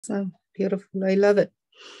Awesome. Beautiful. I love it.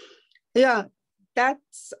 Yeah,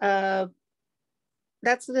 that's the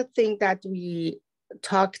thing that we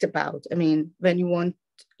talked about. I mean, when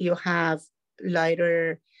you have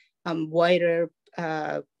lighter, whiter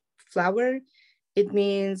flower, it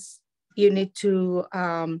means you need to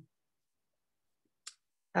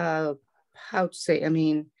how to say? I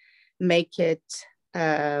mean, make it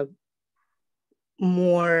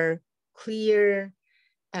more clear,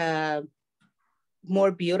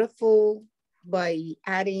 more beautiful by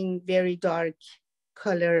adding very dark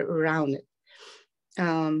color around it.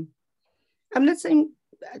 I'm not saying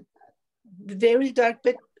very dark,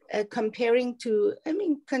 but comparing to, I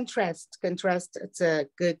mean, contrast, it's a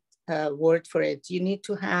good word for it. You need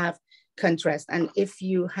to have contrast. And if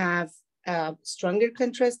you have stronger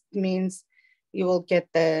contrast, it means you will get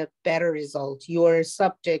the better result. Your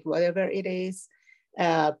subject, whatever it is,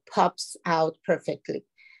 pops out perfectly,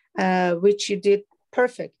 which you did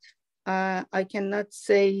perfect. I cannot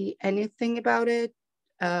say anything about it.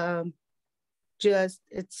 Just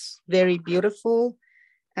it's very beautiful.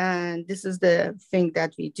 And this is the thing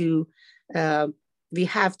that we do, we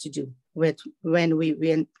have to do when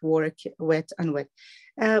we work wet and wet.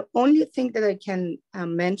 Only thing that I can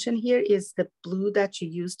mention here is the blue that you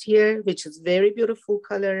used here, which is very beautiful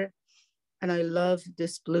color. And I love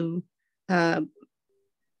this blue.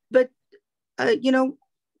 But, you know,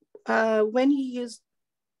 when you use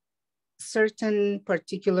certain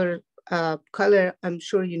particular color, I'm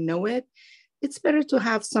sure you know it, it's better to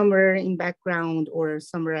have somewhere in background or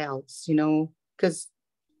somewhere else, you know, because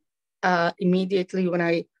immediately when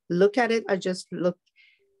I look at it, I just look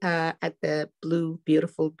at the blue,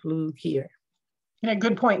 beautiful blue here. Yeah,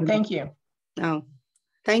 good point. Thank you. Oh,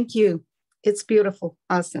 thank you. It's beautiful.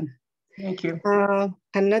 Awesome. Thank you.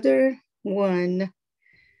 Another one,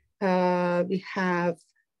 we have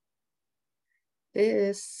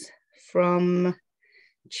this from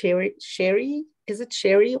Sherry. Is it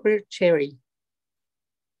Sherry or Cherry?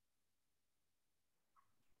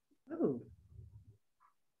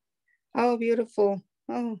 Oh, beautiful.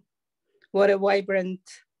 Oh, what a vibrant,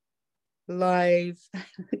 live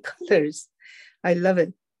colors. I love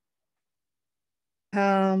it.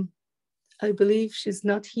 I believe she's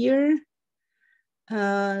not here.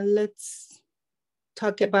 Let's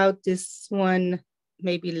talk about this one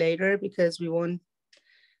maybe later because we want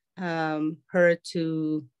her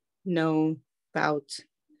to know about.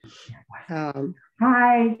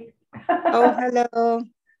 Hi. Oh, hello.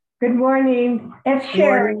 Good morning. It's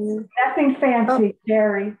Sherry. Morning. Nothing fancy,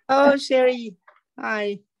 Sherry. Oh, Sherry.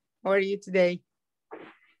 Hi. How are you today?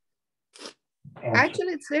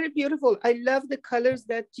 Actually, it's very beautiful. I love the colors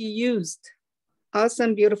that you used.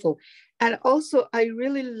 Awesome, beautiful. And also, I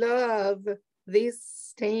really love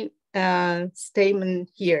this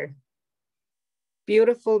statement here.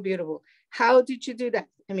 Beautiful, beautiful. How did you do that?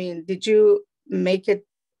 I mean, did you make it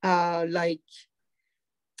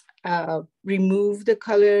remove the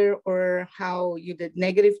color, or how you did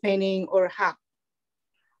negative painting, or how?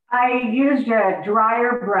 I used a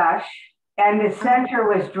drier brush and the center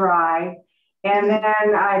was dry. And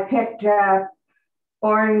then I picked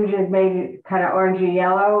orange and made it kind of orangey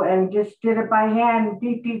yellow and just did it by hand,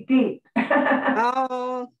 deep, deep, deep.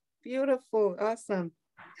 Oh, beautiful. Awesome.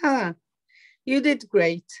 Huh. You did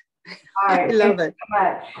great. All right, I love it. So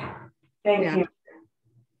much. Thank you.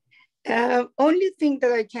 Only thing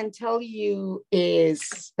that I can tell you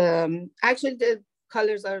is actually the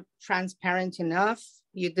colors are transparent enough.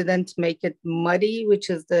 You didn't make it muddy, which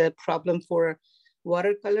is the problem for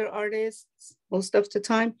watercolor artists most of the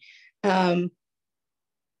time.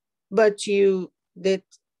 But you did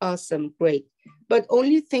awesome, great. But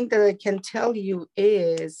only thing that I can tell you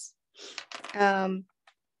is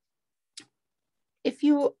if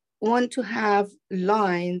you want to have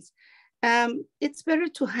lines, it's better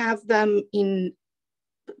to have them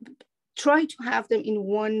try to have them in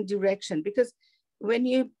one direction, because when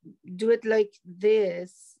you do it like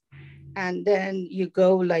this, and then you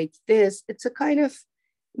go like this, it's a kind of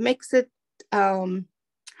makes it, how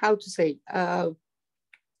to say,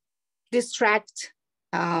 distract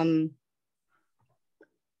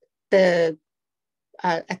the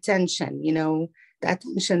attention, you know, the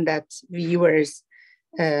attention that viewers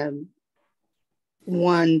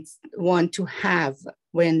want to have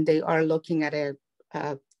when they are looking at a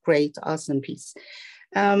great, awesome piece.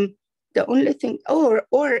 The only thing, or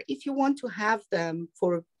if you want to have them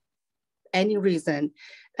for any reason,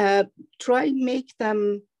 try make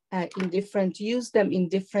them use them in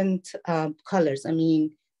different colors. I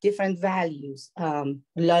mean, different values,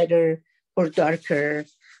 lighter or darker,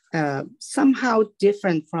 somehow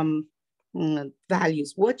different from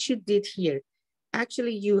values. What you did here,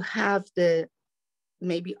 actually you have the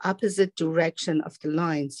maybe opposite direction of the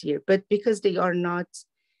lines here, but because they are not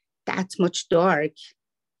that much dark,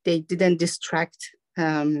 they didn't distract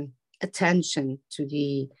attention to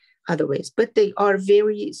the other ways, but they are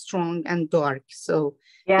very strong and dark. So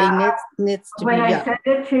Yeah, they needs to when be, I sent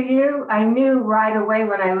it to you, I knew right away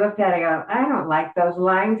when I looked at it, I don't like those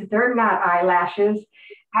lines. They're not eyelashes.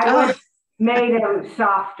 I would have made them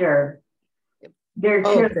softer. They're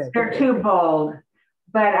too bold.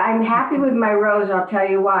 But I'm happy with my rose. I'll tell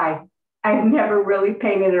you why. I've never really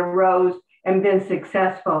painted a rose and been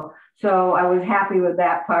successful. So I was happy with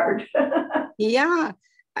that part. Yeah,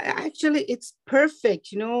 actually, it's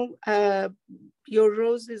perfect. You know, your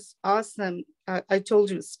rose is awesome. I told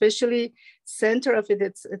you, especially center of it,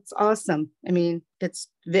 it's awesome. I mean, it's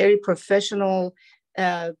very professional.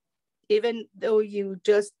 Even though you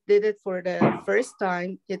just did it for the first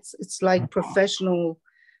time, it's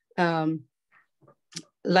um,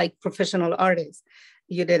 like professional artists.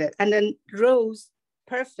 You did it, and then rose,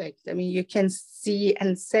 perfect. I mean, you can see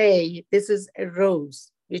and say this is a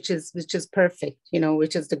rose, which is perfect. You know,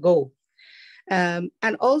 which is the goal.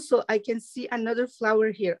 And also, I can see another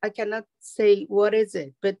flower here. I cannot say what is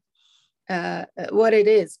it, but what it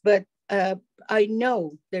is, but I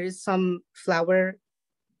know there is some flower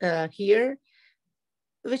here,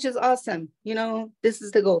 which is awesome. You know, this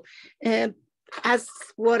is the goal. As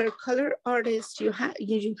watercolor artists, you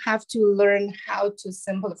have to learn how to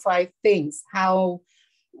simplify things, how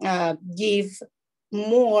give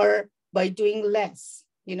more by doing less.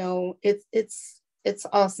 You know, it's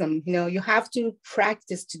awesome. You know, you have to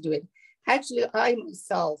practice to do it. Actually, I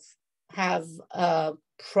myself have a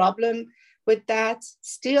problem with that.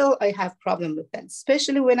 Still, I have problem with that,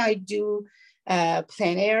 especially when I do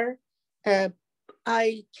plein air.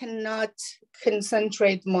 I cannot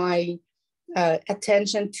concentrate my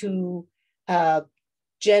attention to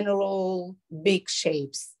general big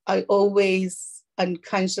shapes. I always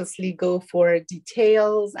unconsciously go for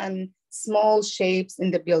details and small shapes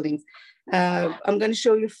in the buildings. I'm going to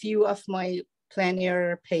show you a few of my plein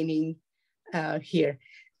air painting here.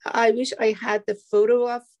 I wish I had the photo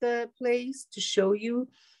of the place to show you.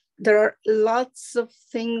 There are lots of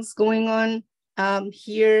things going on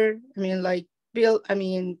here. I mean, like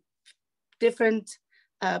different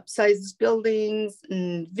sizes buildings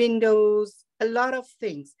and windows, a lot of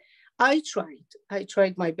things. I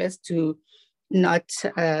tried my best to not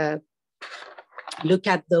look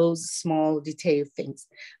at those small detailed things,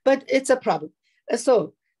 but it's a problem.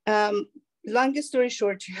 So long story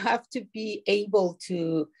short, you have to be able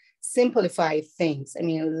to simplify things. I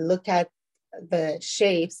mean, look at the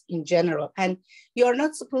shapes in general, and you're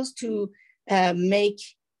not supposed to make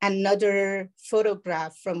another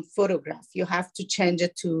photograph from photograph. You have to change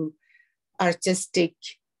it to artistic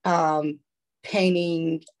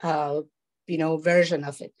painting, version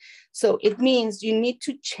of it. So it means you need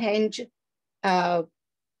to change the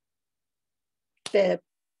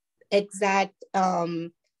exact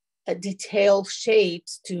detailed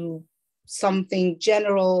shapes to something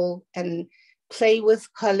general and play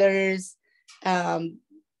with colors,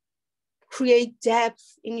 create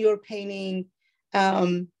depth in your painting.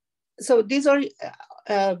 So these are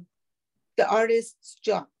the artist's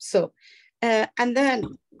job. So, and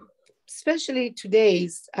then especially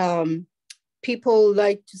today's people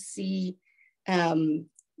like to see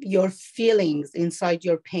your feelings inside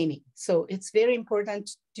your painting. So it's very important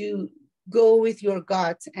to go with your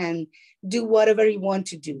gut and do whatever you want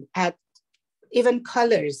to do, add even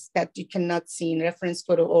colors that you cannot see in reference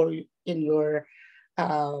photo or in your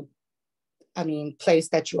place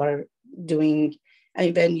that you are doing,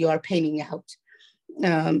 and then you are painting out.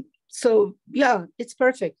 So yeah, it's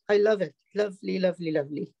perfect. I love it. Lovely, lovely,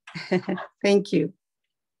 lovely. Thank you.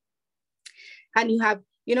 And you have,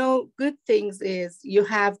 good things is you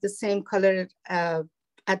have the same color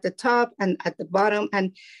at the top and at the bottom,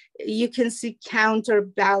 and you can see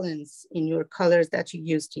counterbalance in your colors that you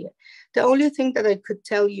used here. The only thing that I could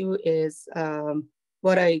tell you is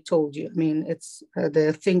what I told you. I mean, it's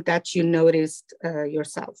the thing that you noticed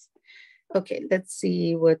yourself. Okay, let's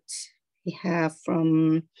see what we have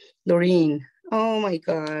from Lorraine. Oh my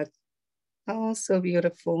God. Oh, so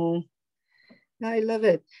beautiful. I love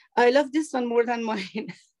it. I love this one more than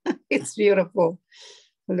mine. It's beautiful,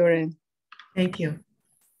 Lorraine. Thank you.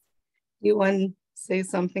 You want to say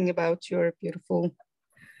something about your beautiful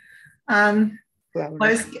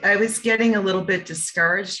flowers? I was getting a little bit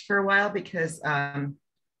discouraged for a while because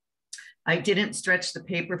I didn't stretch the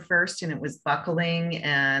paper first and it was buckling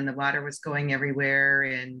and the water was going everywhere.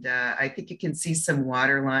 And I think you can see some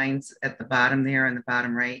water lines at the bottom there on the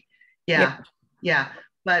bottom right. Yeah. Yep. Yeah.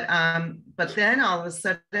 but then all of a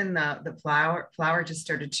sudden the flower just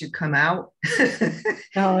started to come out.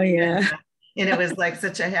 Oh yeah. And it was like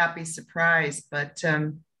such a happy surprise. But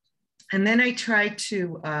and then I tried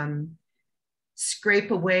to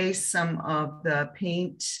scrape away some of the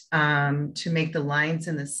paint to make the lines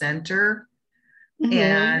in the center. Mm-hmm.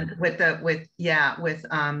 And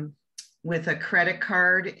with a credit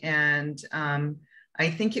card, and I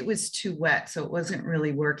think it was too wet, so it wasn't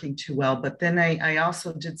really working too well. But then I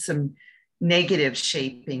also did some negative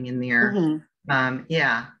shaping in there. Mm-hmm.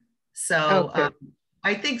 Yeah. So Okay.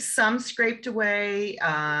 I think some scraped away,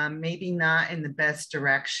 maybe not in the best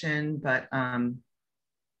direction, but I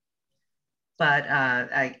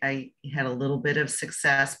had a little bit of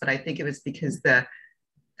success. But I think it was because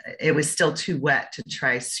it was still too wet to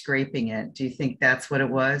try scraping it. Do you think that's what it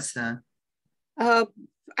was?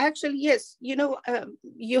 Actually, yes. You know,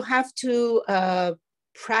 you have to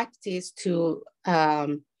practice to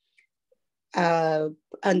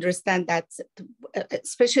understand that,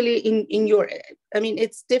 especially in your, I mean,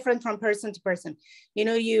 it's different from person to person. You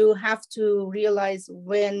know, you have to realize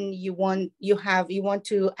when you want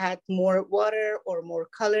to add more water or more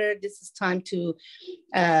color. This is time to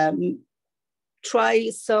try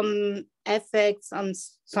some effects on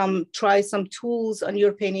try some tools on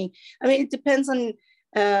your painting. I mean, it depends on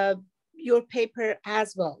your paper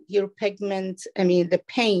as well, your pigment, I mean, the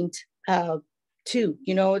paint too.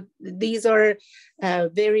 You know, these are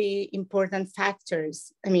very important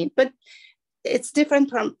factors. I mean, but it's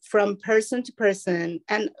different from person to person.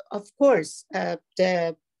 And of course,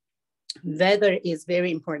 the weather is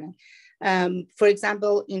very important. For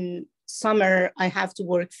example, in summer, I have to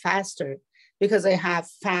work faster because I have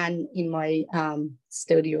fan in my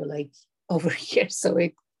studio, like over here. So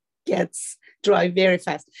it gets dry very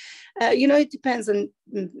fast. You know, it depends on,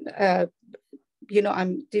 you know,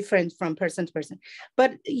 I'm different from person to person,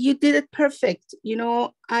 but you did it perfect. You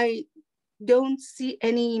know, I don't see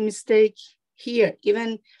any mistake here,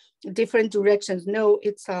 even different directions. No,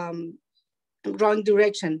 it's wrong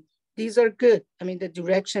direction. These are good. I mean, the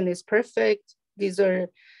direction is perfect. These are,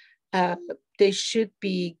 they should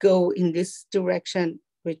be go in this direction,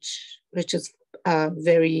 which is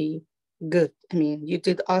very good. I mean, you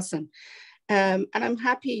did awesome. And I'm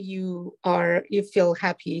happy you feel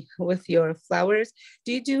happy with your flowers.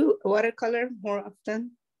 Do you do watercolor more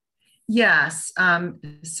often? Yes.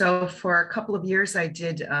 So for a couple of years I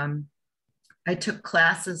did, I took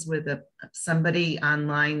classes with somebody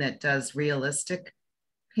online that does realistic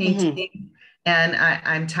painting. Mm-hmm. And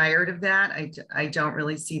I'm tired of that. I don't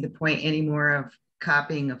really see the point anymore of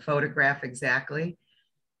copying a photograph exactly.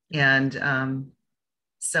 And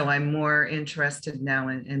so I'm more interested now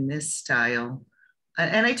in this style.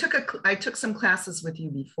 And I took some classes with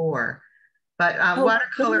you before, but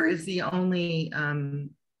watercolor is the only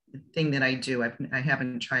thing that I do. I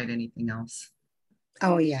haven't tried anything else.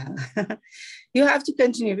 Oh yeah, you have to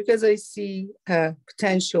continue because I see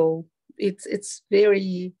potential. It's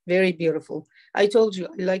very, very beautiful. I told you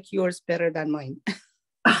I like yours better than mine.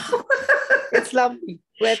 It's lovely,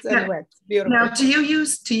 wet and wet, beautiful. Now, do you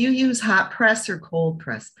use hot press or cold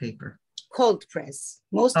press paper? Cold press,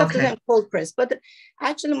 most of the time cold press. But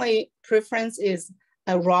actually, my preference is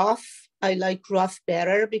a rough. I like rough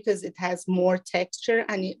better because it has more texture,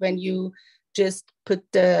 and when you just put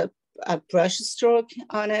a brush stroke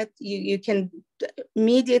on it, you can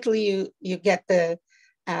immediately you get the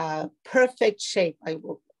perfect shape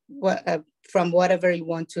from whatever you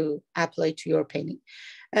want to apply to your painting.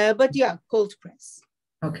 But yeah, cold press.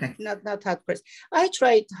 Okay. Not hot press. I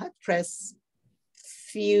tried hot press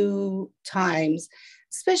few times,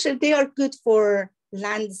 especially they are good for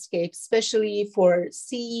landscape, especially for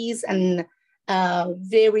seas and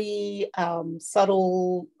very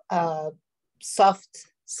subtle, soft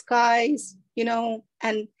skies, you know,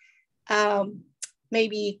 and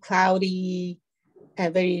maybe cloudy, a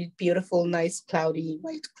very beautiful, nice, cloudy,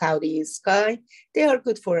 white, cloudy sky. They are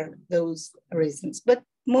good for those reasons, but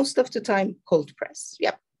most of the time, cold press.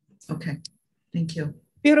 Yep. Okay, thank you.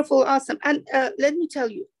 Beautiful, awesome. And let me tell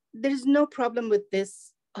you, there's no problem with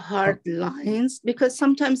this hard lines because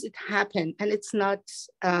sometimes it happens and it's not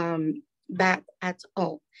bad at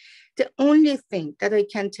all. The only thing that I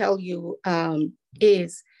can tell you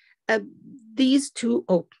is these two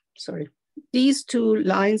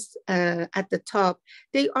lines at the top,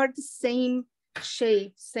 they are the same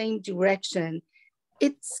shape, same direction.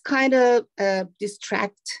 It's kind of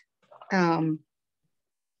distract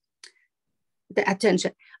the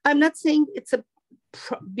attention. I'm not saying it's a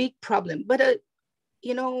big problem, but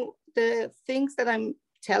you know, the things that I'm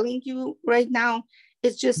telling you right now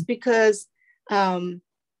is just because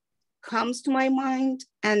comes to my mind,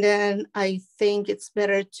 and then I think it's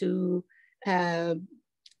better to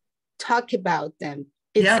talk about them.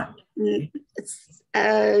 It's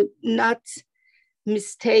not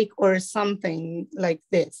mistake or something like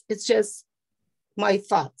this. It's just my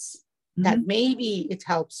thoughts that maybe it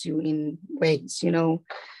helps you in ways, you know.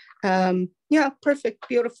 Yeah, perfect,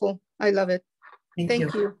 beautiful. I love it.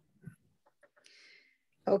 Thank you.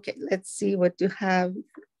 Okay, let's see what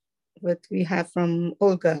we have from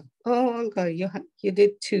Olga. Oh, Olga, you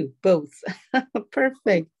did two, both.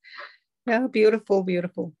 Perfect. Yeah, beautiful,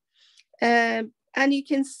 beautiful. And you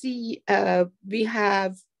can see we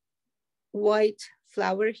have white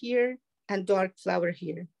flower here and dark flower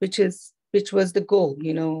here, which was the goal,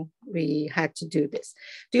 you know, we had to do this.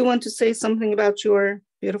 Do you want to say something about your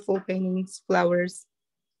beautiful paintings, flowers,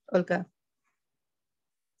 Olga?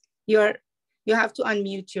 You have to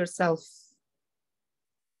unmute yourself.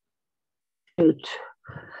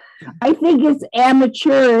 I think it's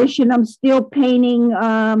amateurish, and I'm still painting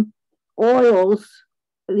oils,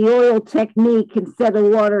 the oil technique instead of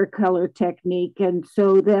watercolor technique, and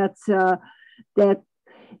so that's that.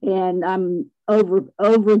 And I'm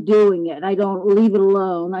overdoing it. I don't leave it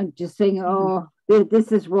alone. I'm just saying, oh,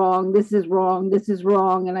 this is wrong, this is wrong, this is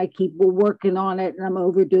wrong, and I keep working on it, and I'm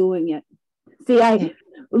overdoing it. See, I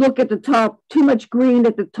look at the top, too much green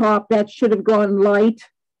at the top. That should have gone light.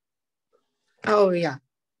 Oh yeah.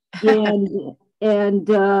 and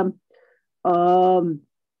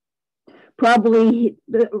probably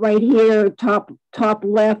right here, top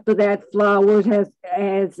left of that flowers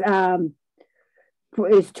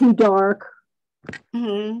is too dark.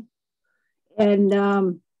 And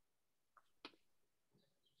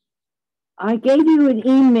I gave you an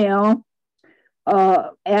email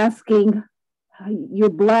asking, your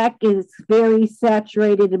black is very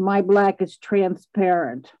saturated and my black is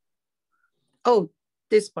transparent. Oh,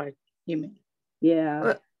 this part, you mean?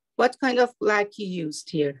 Yeah. What kind of black you used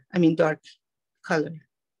here? I mean, dark color.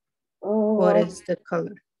 Oh, what is the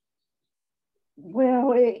color?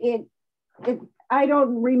 Well, I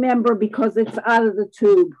don't remember because it's out of the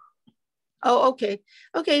tube. Oh, okay.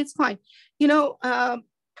 Okay, it's fine. You know,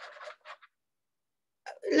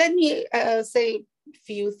 let me say a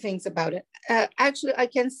few things about it. Actually, I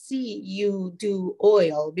can see you do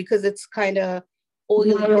oil because it's kind of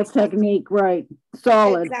oily. Oil technique, right?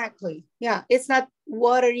 Solid. Exactly. Yeah, it's not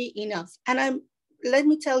watery enough. And let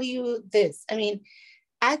me tell you this. I mean,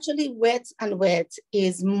 actually, wet and wet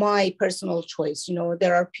is my personal choice. You know,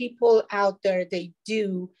 there are people out there, they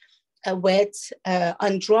do a wet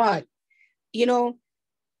and dry. You know,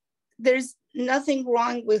 there's nothing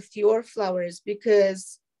wrong with your flowers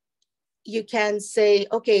because you can say,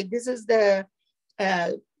 okay, this is the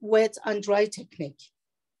wet and dry technique,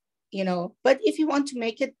 you know. But if you want to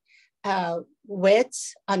make it wet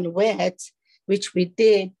and wet, which we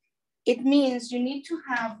did, it means you need to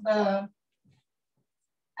have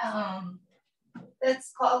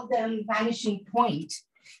let's call them vanishing point.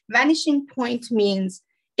 Vanishing point means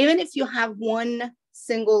even if you have one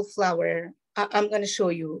single flower, I'm going to show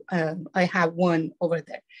you, I have one over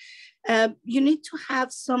there. You need to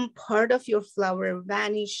have some part of your flower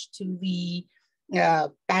vanish to the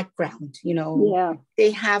background, you know. Yeah.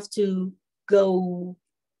 They have to go,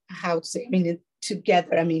 how to say, I mean,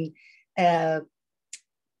 together, I mean,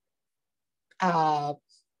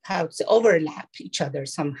 how to overlap each other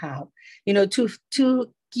somehow, you know, to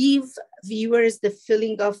give viewers the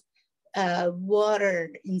feeling of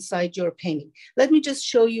water inside your painting. Let me just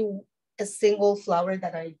show you a single flower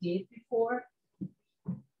that I did before.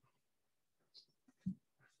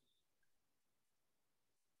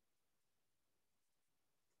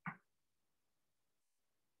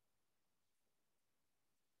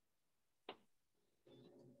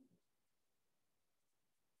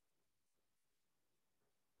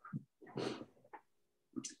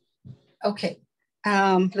 Okay,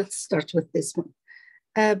 let's start with this one.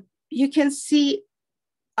 You can see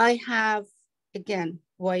I have, again,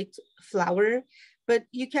 white flower, but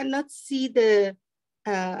you cannot see the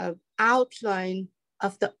outline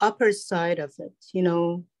of the upper side of it. You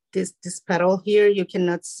know, this petal here, you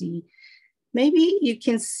cannot see. Maybe you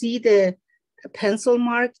can see the pencil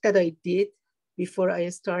mark that I did before I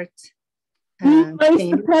start. You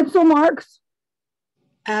erase the pencil marks?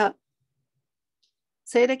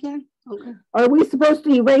 Say it again. Okay. Are we supposed to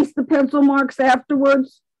erase the pencil marks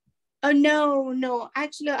afterwards? Oh, no.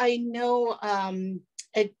 Actually, I know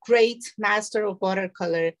a great master of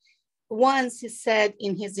watercolor. Once he said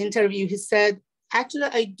in his interview, he said, actually,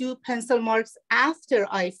 I do pencil marks after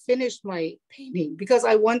I finish my painting because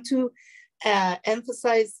I want to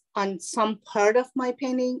emphasize on some part of my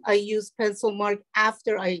painting. I use pencil mark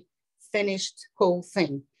after I finished whole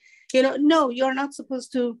thing. You know, no, you're not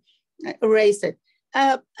supposed to erase it.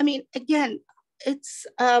 I mean, again, it's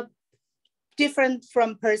different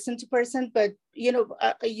from person to person, but you know,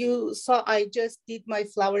 you saw I just did my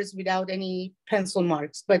flowers without any pencil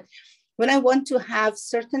marks. But when I want to have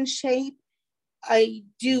certain shape, I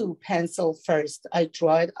do pencil first. I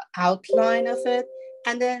draw the outline of it,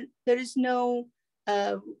 and then there is no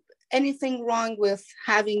anything wrong with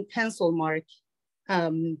having pencil mark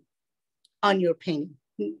on your painting.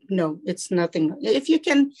 No, it's nothing. If you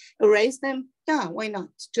can erase them, yeah, why not?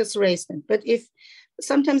 Just erase them. But if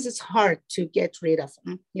sometimes it's hard to get rid of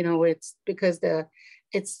them, you know, it's because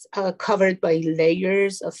it's covered by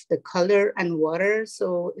layers of the color and water,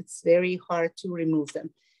 so it's very hard to remove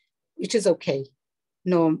them, which is okay.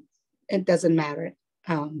 No, it doesn't matter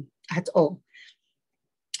at all.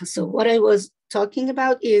 So what I was talking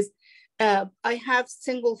about is I have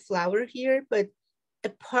single flower here, but a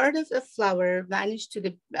part of the flower vanished to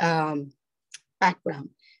the background,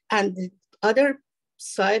 and the other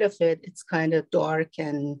side of it, it's kind of dark,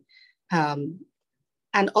 and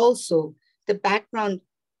also the background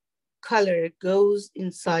color goes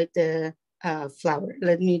inside the flower.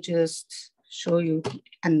 Let me just show you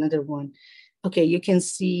another one. Okay, you can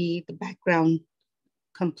see the background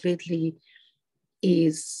completely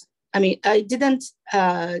is, I mean, I didn't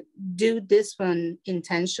do this one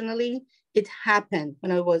intentionally. It happened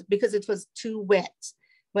when I was, because it was too wet.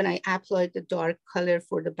 When I applied the dark color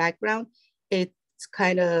for the background, it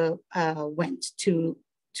kind of went to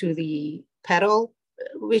the petal,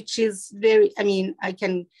 which is very, I mean, I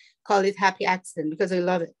can call it happy accident because I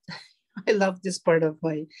love it. I love this part of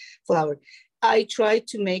my flower. I tried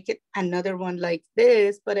to make it another one like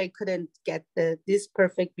this, but I couldn't get this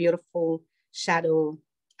perfect, beautiful shadow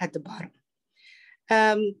at the bottom.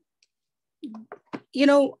 You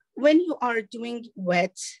know, when you are doing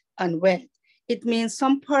wet on wet, it means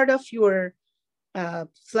some part of your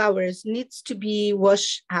flowers needs to be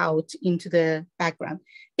washed out into the background.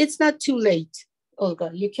 It's not too late,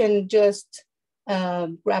 Olga. You can just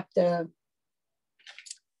grab the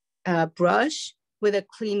brush with a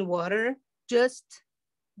clean water, just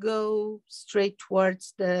go straight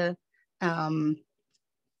towards the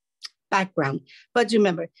background. But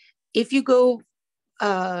remember, if you go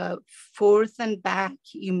forth and back,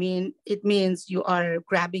 it means you are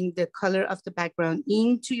grabbing the color of the background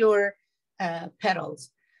into your petals.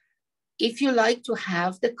 If you like to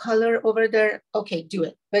have the color over there, okay, do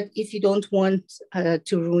it. But if you don't want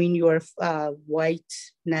to ruin your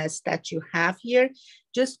whiteness that you have here,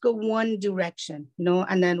 just go one direction, you know,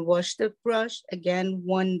 and then wash the brush again,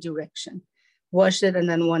 one direction. Wash it and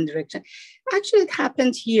then one direction. Actually, it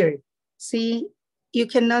happened here. See, you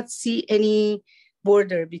cannot see any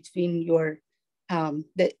border between your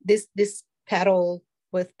this petal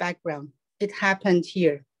with background. It happened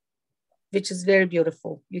here, which is very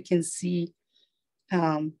beautiful. You can see.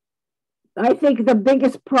 I think the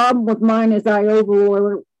biggest problem with mine is I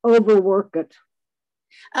overwork it.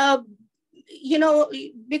 You know,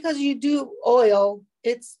 because you do oil,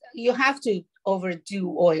 you have to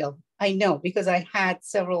overdo oil. I know, because I had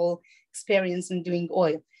several experience in doing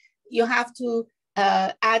oil. You have to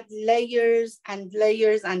add layers and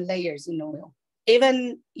layers and layers in oil.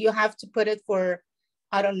 Even you have to put it for,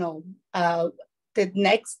 I don't know, the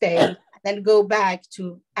next day, then go back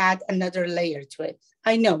to add another layer to it.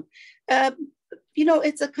 I know. You know,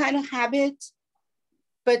 it's a kind of habit,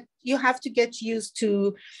 but you have to get used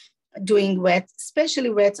to doing wet, especially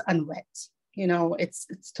wet on wet. You know, it's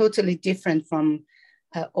totally different from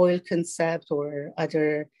oil concept or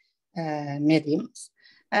other mediums.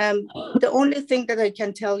 The only thing that I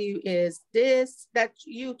can tell you is this, that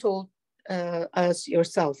you told us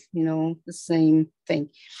yourself, you know, the same thing.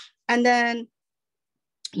 And then,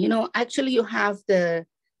 you know, actually you have the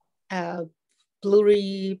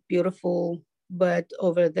blurry, beautiful bud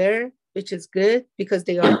over there, which is good because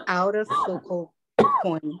they are out of focal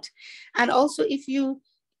point. And also if you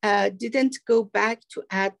didn't go back to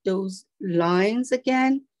add those lines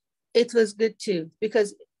again, it was good too,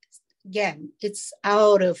 because again, it's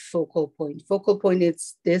out of focal point. Focal point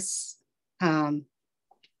is this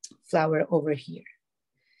flower over here.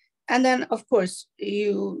 And then of course,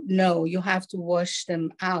 you know, you have to wash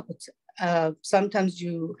them out. Sometimes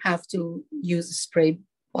you have to use a spray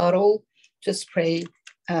bottle to spray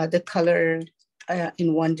the color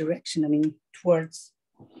in one direction. I mean, towards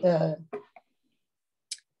the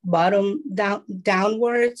bottom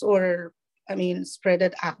downwards, or I mean, spread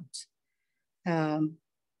it out.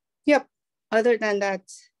 Yep. Other than that,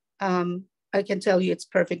 I can tell you it's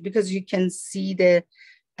perfect because you can see the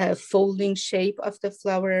folding shape of the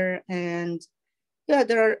flower, and yeah,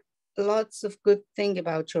 there are lots of good thing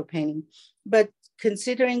about your painting. But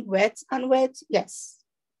considering wet on wet, yes,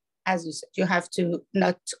 as you said, you have to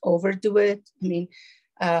not overdo it. I mean,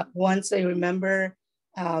 once I remember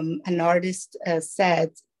an artist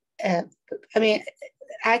said, I mean,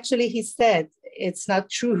 actually he said, it's not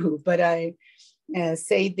true, but I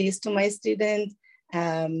say this to my students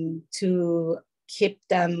to keep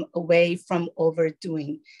them away from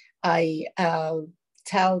overdoing. I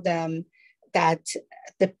tell them that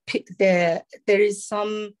there is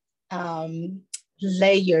some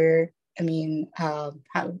layer, I mean, how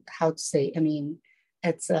to say, I mean,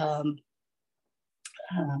 it's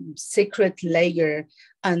secret layer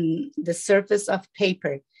on the surface of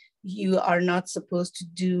paper. You are not supposed to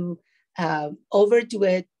do overdo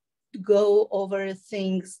it, go over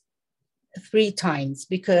things 3 times,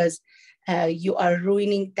 because you are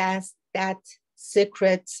ruining that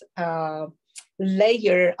secret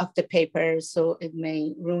layer of the paper, so it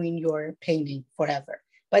may ruin your painting forever.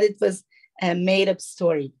 But it was a made up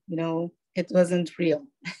story, you know, it wasn't real.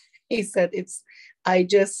 He said, I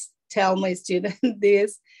just tell my students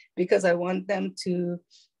this because I want them to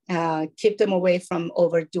keep them away from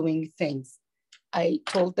overdoing things. I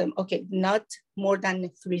told them, okay, not more than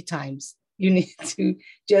 3 times. You need to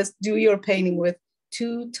just do your painting with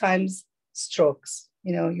 2 times strokes.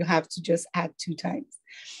 You know, you have to just add 2 times.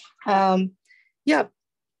 Yeah,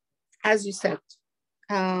 as you said,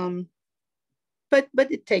 but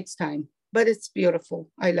it takes time, but it's beautiful.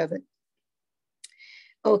 I love it.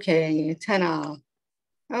 Okay, Tana.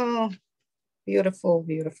 Oh, beautiful,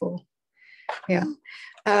 beautiful. Yeah.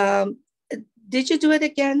 Did you do it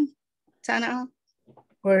again, Tana?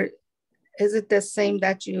 Or is it the same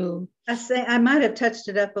that you? I might have touched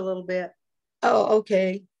it up a little bit. Oh,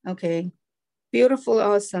 okay, okay. Beautiful,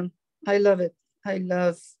 awesome. I love it. I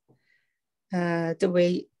love the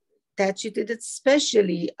way that you did it.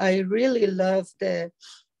 Especially, I really love the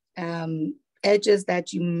edges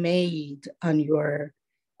that you made on your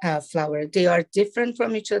flower. They are different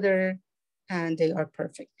from each other and they are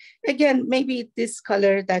perfect. Again, maybe this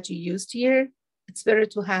color that you used here, it's better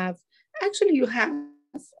to have, actually you have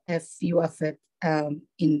a few of it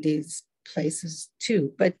in these places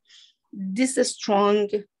too, but this is a strong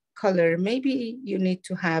color. Maybe you need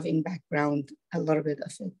to have in background a little bit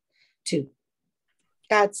of it too.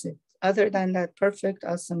 That's it. Other than that, perfect,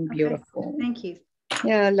 awesome, beautiful. Okay. Thank you.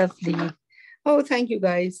 Yeah, lovely. Oh, thank you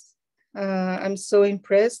guys. I'm so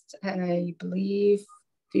impressed and I believe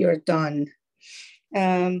we are done.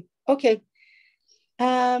 Okay.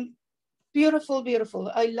 Beautiful,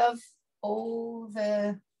 beautiful. I love all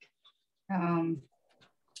the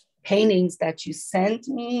paintings that you sent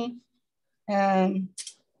me.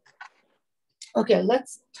 Okay,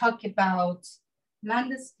 let's talk about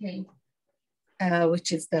landscape,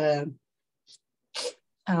 which is the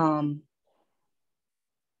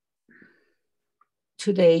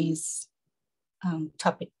today's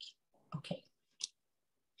topic. Okay.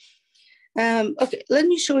 Okay, let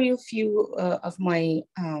me show you a few of my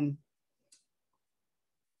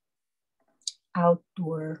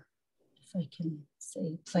outdoor, if I can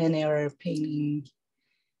say, plein air painting.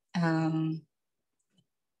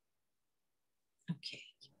 Okay.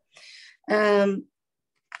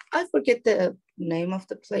 I forget the name of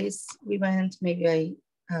the place we went. Maybe I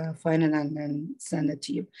find it and then send it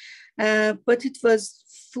to you. But it was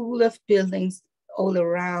full of buildings all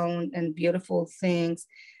around and beautiful things.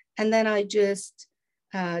 And then I just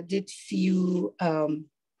did few,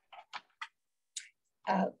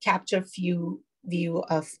 capture few view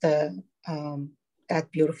of the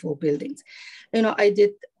that beautiful buildings. You know,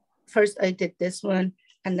 first I did this one,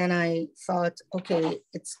 and then I thought, okay,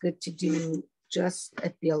 it's good to do just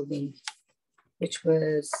a building, which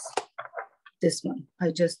was this one.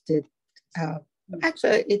 I just did,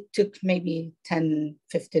 actually it took maybe 10,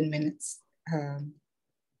 15 minutes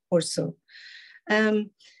or so. I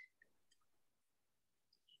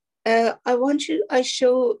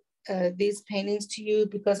show these paintings to you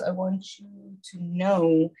because I want you to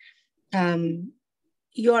know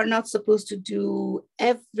you are not supposed to do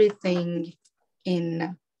everything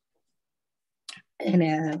in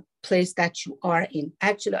a place that you are in.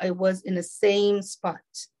 Actually, I was in the same spot,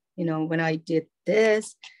 you know, when I did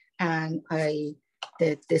this and I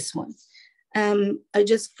did this one. I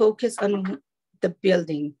just focused on the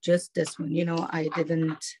building, just this one, you know, I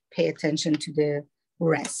didn't pay attention to the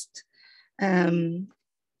rest.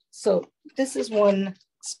 So this is one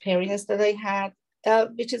experience that I had,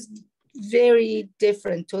 which is very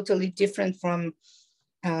different, totally different from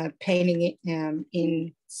painting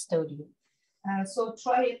in studio. So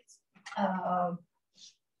try it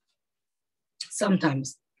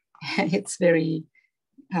sometimes. It's very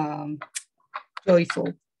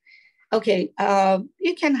joyful. Okay,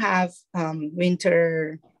 you can have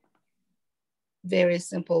winter, very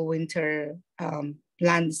simple winter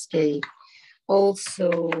landscape. Also,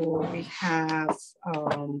 we have,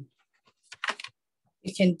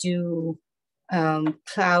 you can do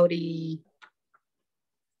cloudy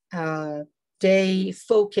day,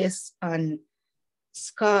 focus on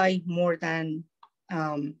sky more than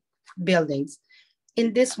buildings.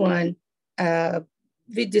 In this one,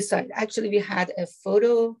 we decided, actually we had a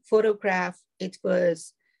photograph, it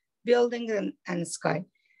was building and sky.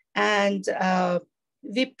 And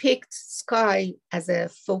we picked sky as a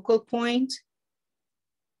focal point.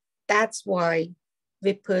 That's why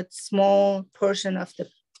we put small portion of the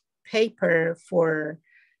paper for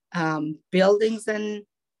buildings and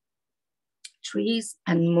trees,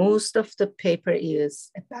 and most of the paper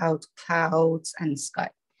is about clouds and sky.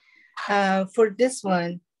 For this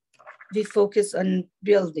one, we focus on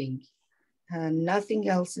building. Nothing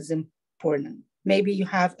else is important. Maybe you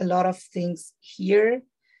have a lot of things here,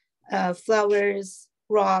 flowers,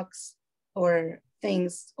 rocks, or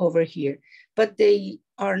things over here, but they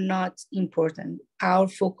are not important. Our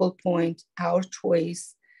focal point, our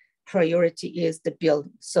choice, priority is the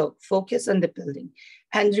building. So focus on the building.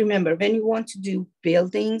 And remember, when you want to do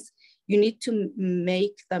buildings, you need to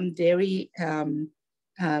make them very,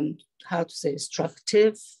 how to say,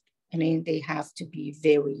 instructive. I mean, they have to be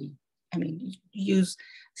very, I mean,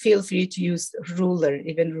 feel free to use ruler,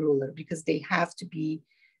 even ruler, because they have to be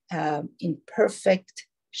in perfect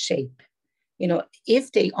shape. You know,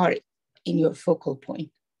 if they are in your focal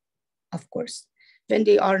point, of course. When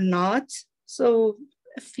they are not, so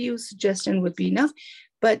a few suggestions would be enough,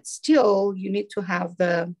 but still you need to have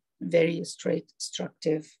the very straight,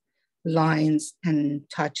 instructive lines and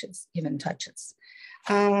touches, even touches.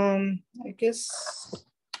 I guess,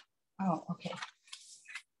 oh, okay.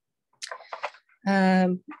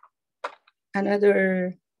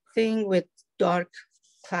 Another thing with dark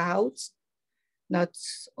clouds, not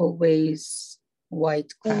always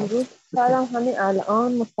white clouds.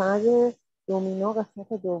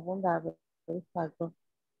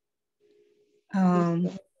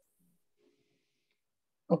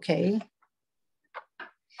 Okay.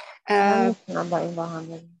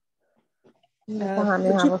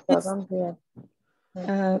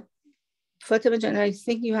 Fatima Jan, I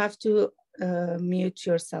think you have to mute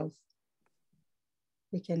yourself.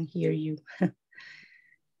 We can hear you.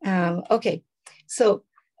 Okay, so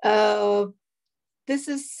this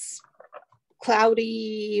is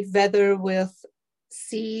cloudy weather with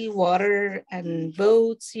sea, water, and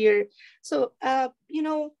boats here. So, you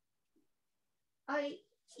know, I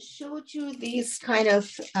showed you these kind of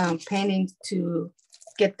paintings to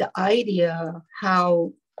get the idea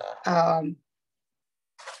how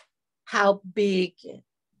big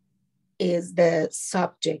is the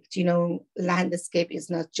subject. You know, landscape is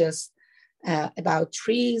not just about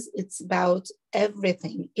trees, it's about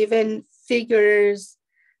everything, even figures,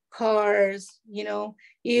 cars, you know,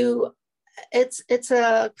 it's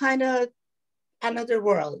a kind of another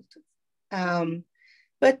world.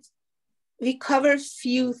 But we cover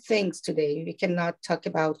few things today. We cannot talk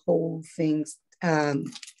about whole things,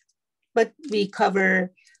 but we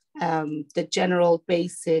cover the general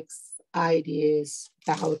basics, ideas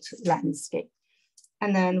about landscape.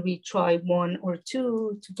 And then we try one or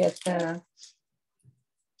two to get the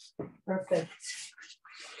perfect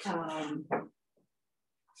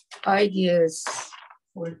ideas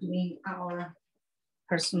for doing our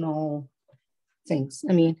personal things.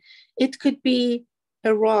 I mean, it could be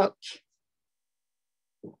a rock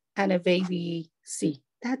and a wavy sea.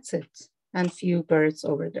 That's it. And a few birds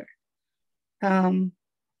over there. And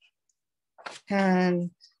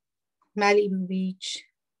Malibu Beach,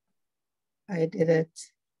 I did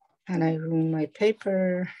it and I ruined my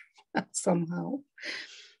paper somehow.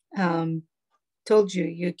 Told you,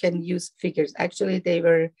 you can use figures. Actually, they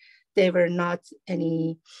were not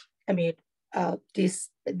any, I mean,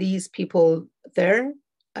 these people there,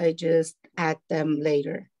 I just add them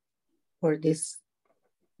later. Or this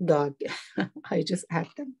dog, I just add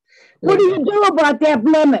them later. What do you do about that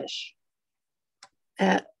blemish?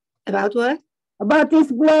 About what? About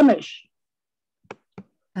this blemish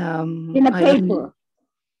in the paper.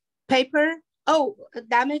 Paper? Oh,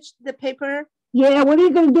 damaged the paper? Yeah, what are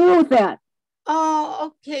you going to do with that?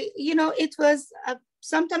 Oh, okay. You know, it was,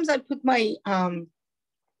 sometimes I put my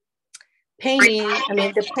painting, I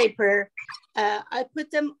mean the paper, I put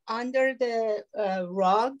them under the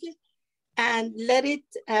rug and let it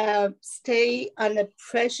stay on the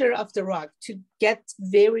pressure of the rug to get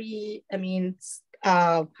very, I mean,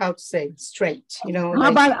 how to say, straight, you know.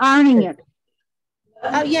 How about ironing it?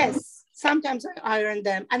 Oh, yes. Sometimes I iron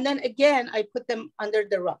them. And then again, I put them under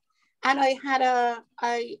the rug. And I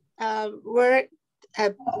wear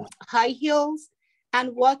high heels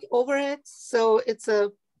and walk over it. So it's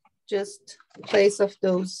a just place of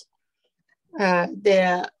those,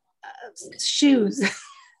 the shoes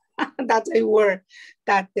that I wore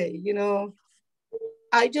that day, you know.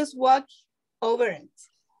 I just walk over it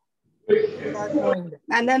without knowing it.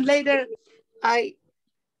 And then later I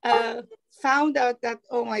found out that,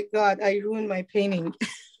 oh my God, I ruined my painting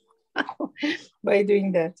by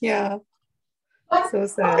doing that. Yeah, so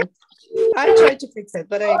sad. I tried to fix it,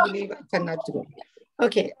 but I believe I cannot do it.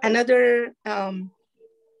 Okay, another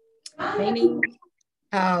painting,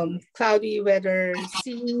 cloudy weather,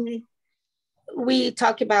 sea. We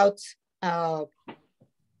talk about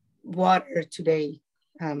water today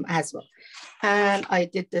as well. And I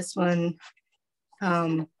did this one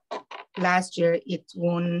last year. It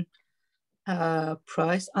won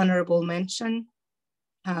prize, honorable mention.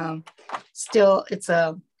 Still, it's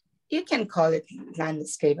a, you can call it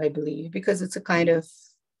landscape, I believe, because it's a kind of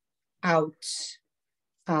out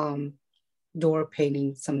door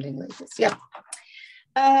painting, something like this. Yeah.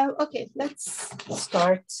 Okay, let's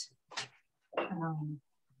start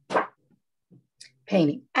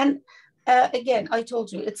painting. And again, I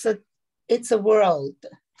told you, it's a world,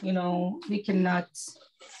 you know, we cannot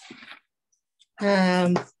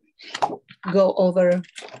go over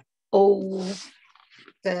all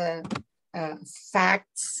the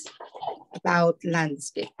facts about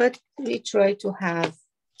landscape, but we try to have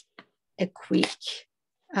a quick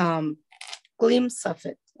glimpse of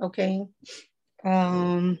it, okay?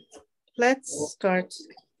 Let's start,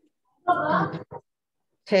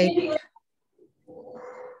 take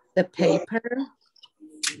the paper.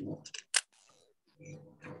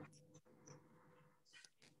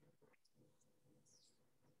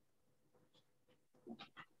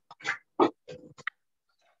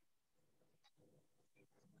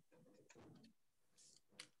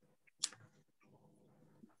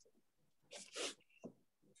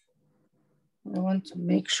 I want to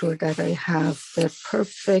make sure that I have the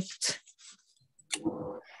perfect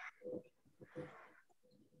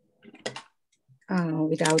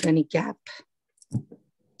without any gap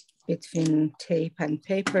between tape and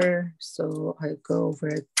paper. So I go over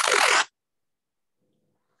it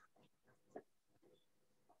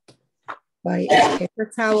by a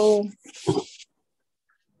paper towel.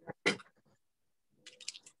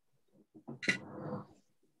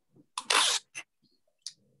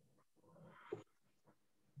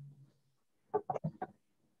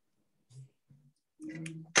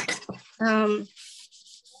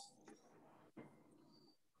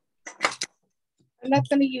 I'm not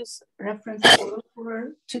going to use reference photo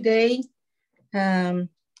for today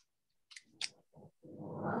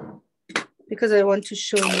because I want to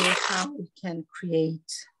show you how you can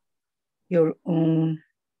create your own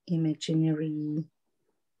imaginary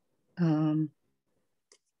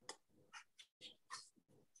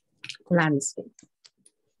landscape.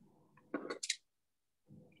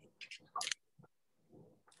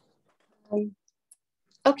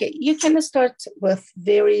 Okay, you can start with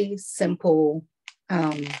very simple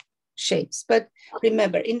shapes, but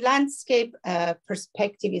remember, in landscape,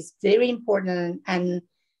 perspective is very important, and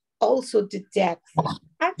also the depth.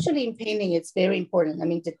 Actually, in painting, it's very important. I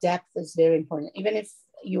mean, the depth is very important. Even if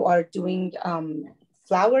you are doing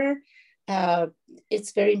flower,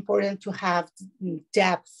 it's very important to have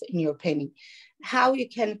depth in your painting. How you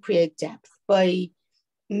can create depth? By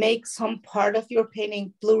make some part of your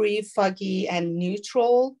painting blurry, foggy, and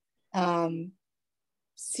neutral.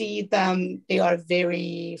 See them, they are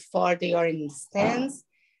very far, they are in distance,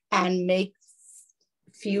 and make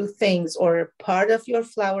few things or part of your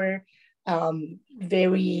flower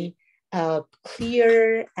very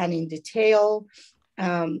clear and in detail.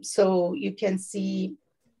 So you can see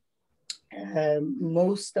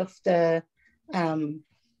most of the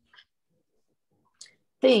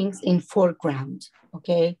things in foreground,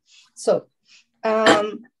 okay? So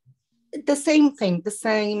the same thing, the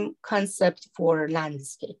same concept for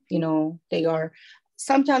landscape, you know, they are,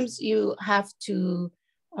 sometimes you have to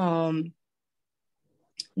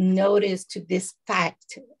notice to this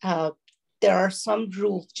fact, there are some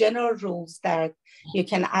rules, general rules that you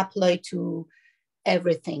can apply to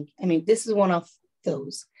everything. I mean, this is one of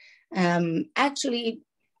those. Actually,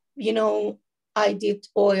 you know, I did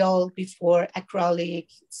oil before, acrylic,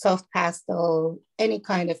 soft pastel, any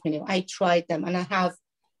kind of medium. I tried them, and I have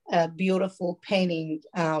a beautiful painting,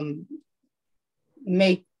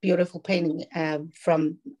 made beautiful painting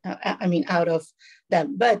from, I mean, out of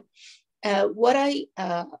them. But what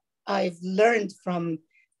I've learned from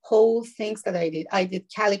whole things that I did. I did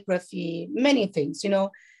calligraphy, many things, you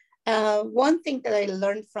know. One thing that I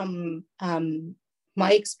learned from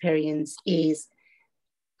my experience is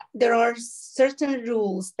there are certain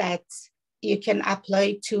rules that you can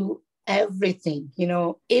apply to everything, you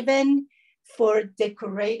know, even for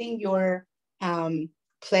decorating your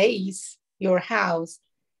place, your house,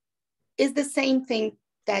 is the same thing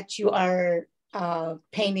that you are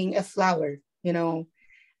painting a flower, you know.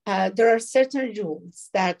 There are certain rules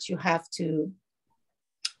that you have to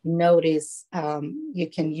notice. You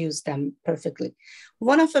can use them perfectly.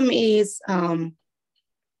 One of them is, one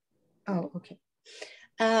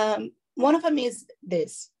of them is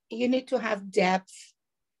this: you need to have depth,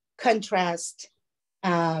 contrast,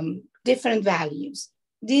 different values.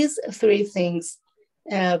 These three things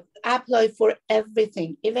apply for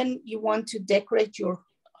everything. Even you want to decorate your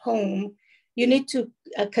home, you need to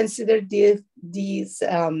consider these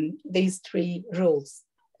three rules.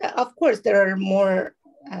 Of course, there are more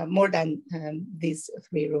than these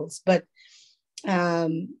three rules, but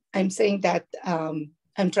I'm saying that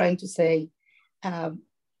I'm trying to say,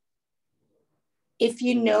 if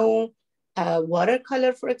you know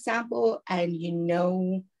watercolor, for example, and you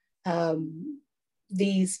know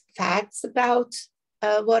these facts about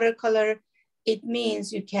watercolor, it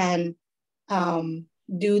means you can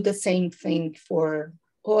do the same thing for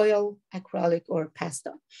oil, acrylic, or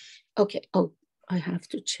pastel. Okay, oh, I have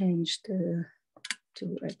to change the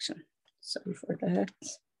direction. Sorry for that.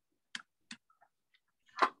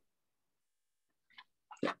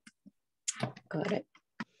 Yeah, got it.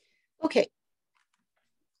 Okay,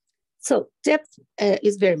 so depth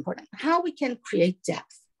is very important. How we can create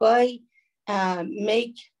depth? By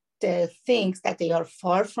make the things that they are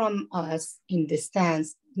far from us in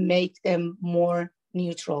distance, make them more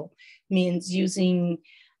neutral, means using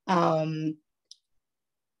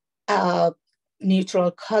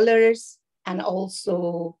neutral colors and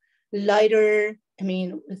also lighter, I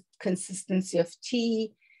mean, with consistency of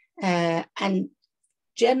tea and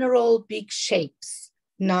general big shapes,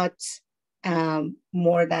 not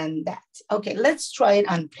more than that. Okay, let's try it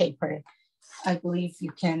on paper. I believe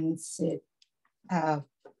you can see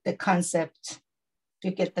the concept,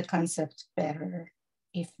 you get the concept better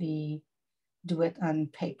if we do it on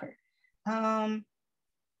paper. And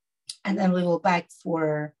then we will back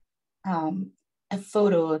for a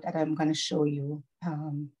photo that I'm gonna show you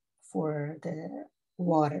for the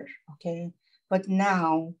water, okay? But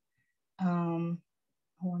now, I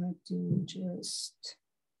wanna do just,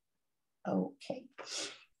 okay,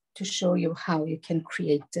 to show you how you can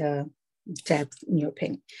create depth in your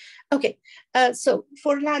painting. Okay, so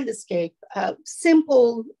for landscape,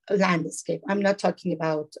 simple landscape, I'm not talking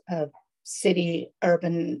about city,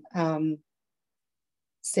 urban,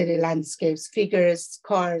 city landscapes, figures,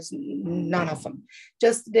 cars, none of them.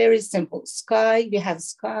 Just very simple. Sky, we have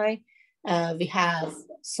sky, we have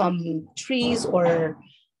some trees or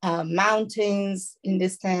mountains in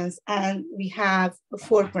distance, and we have a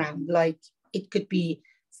foreground, like it could be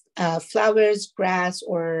flowers, grass,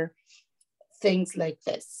 or things like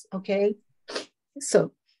this, okay?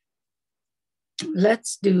 So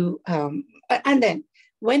let's do, and then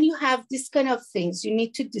when you have this kind of things, you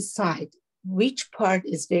need to decide which part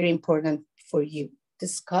is very important for you. The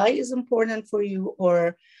sky is important for you,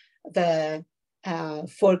 or the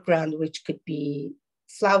foreground, which could be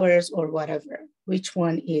flowers or whatever. Which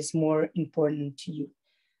one is more important to you?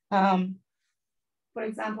 For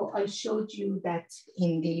example, I showed you that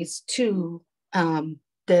in these two,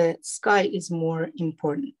 the sky is more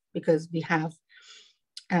important because we have,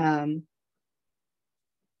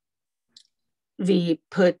 we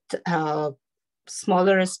put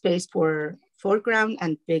smaller space for foreground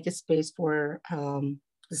and bigger space for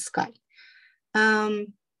the sky. The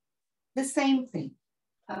same thing.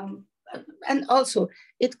 And also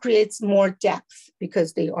it creates more depth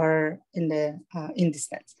because they are in the in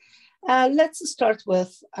distance. Let's start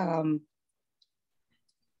with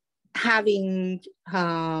having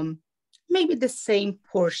maybe the same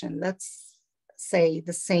portion. Let's say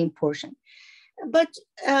the same portion, but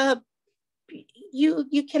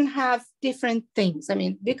you can have different things. I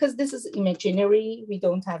mean, because this is imaginary, we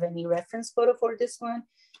don't have any reference photo for this one.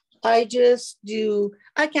 I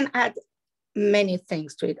can add many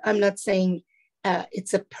things to it. I'm not saying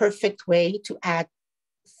it's a perfect way to add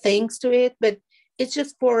things to it, but it's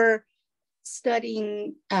just for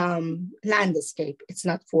studying landscape. It's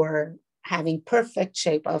not for having perfect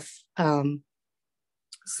shape of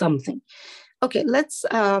something. Okay, let's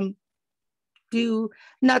do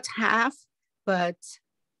not half, but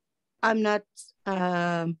I'm not,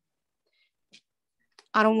 I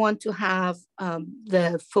don't want to have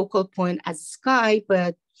the focal point as sky,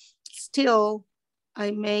 but still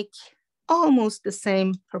I make almost the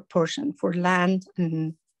same proportion for land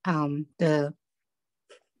and the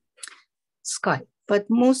sky, but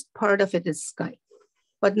most part of it is sky,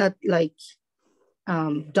 but not like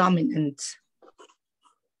dominant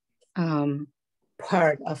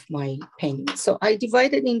part of my painting. So I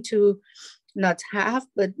divided into not half,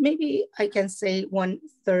 but maybe I can say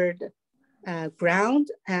 1/3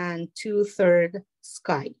 ground and 2/3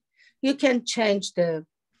 sky. You can change the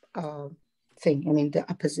thing, I mean the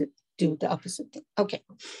opposite, do the opposite thing. Okay,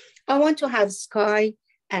 I want to have sky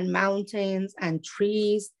and mountains and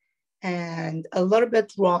trees and a little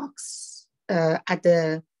bit rocks at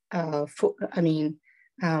the,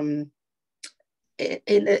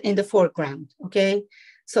 in the foreground, okay?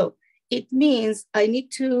 So it means I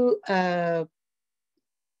need to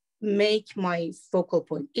make my focal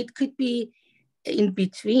point. It could be in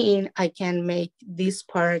between, I can make this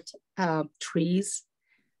part trees,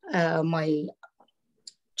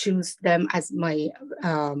 choose them as my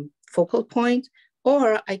focal point,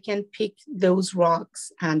 or I can pick those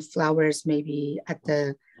rocks and flowers maybe at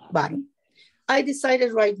the bottom. I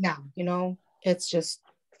decided right now, you know, it's just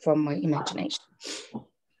from my imagination.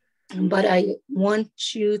 But I want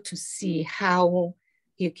you to see how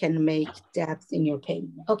you can make depth in your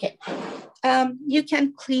painting. Okay, you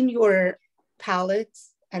can clean your palette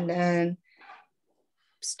and then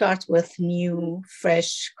start with new,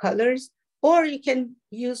 fresh colors, or you can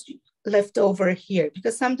use leftover here,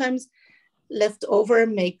 because sometimes leftover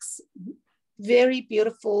makes very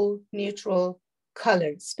beautiful neutral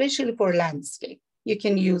colors, especially for landscape. You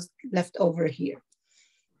can use leftover here.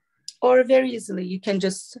 Or very easily, you can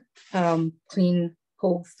just clean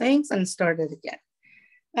whole things and start it again.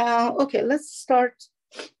 Okay, let's start.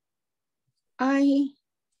 I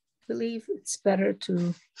believe it's better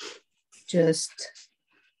to just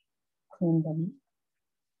clean them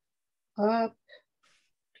up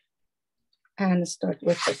and start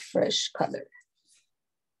with a fresh color.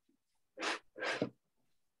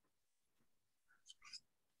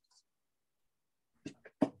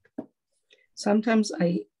 Sometimes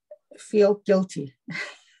I feel guilty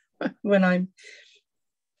when I'm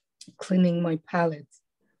cleaning my palette,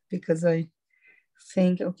 because I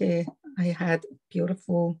think, okay, I had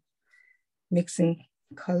beautiful mixing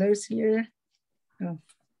colors here. Oh.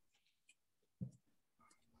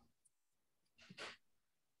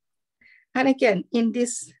 And again, in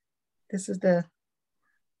this is the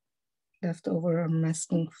leftover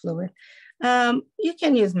masking fluid. You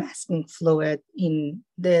can use masking fluid in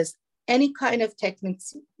this, any kind of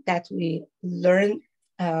techniques that we learn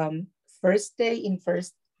first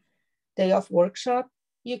day of workshop,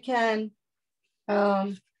 you can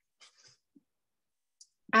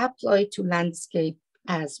apply to landscape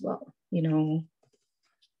as well. You know,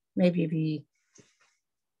 maybe we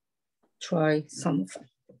try some of them.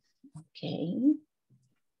 Okay.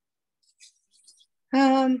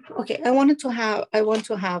 Okay, I want to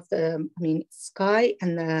have the, sky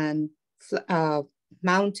and then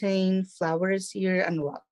mountain, flowers here and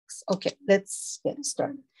rocks. Okay, let's get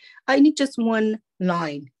started. I need just one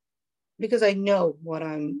line because I know what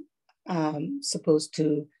I'm supposed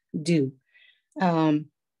to do.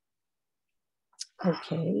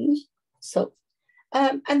 Okay, so,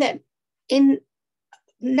 and then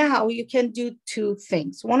now you can do two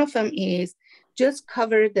things. One of them is just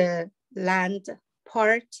cover the land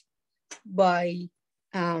part by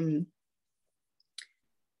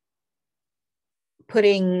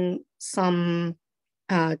putting some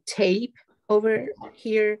tape over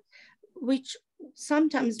here, which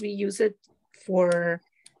sometimes we use it for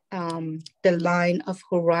the line of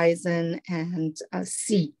horizon and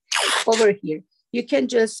sea over here. You can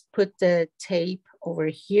just put the tape over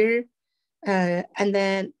here and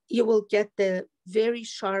then you will get the very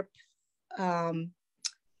sharp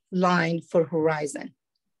line for horizon,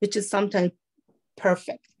 which is sometimes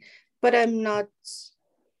perfect, but I'm not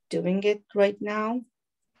doing it right now.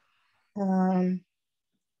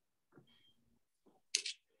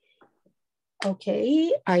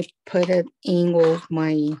 Okay, I put it in with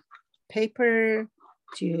my paper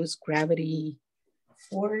to use gravity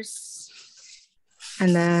force,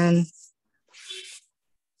 and then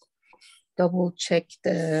double check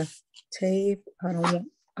the tape. I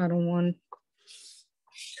don't want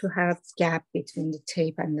to have gap between the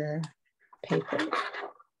tape and the paper.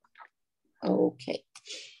 Okay,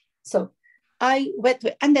 so I wet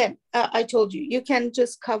it, and then I told you, you can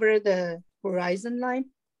just cover the horizon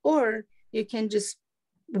line, or you can just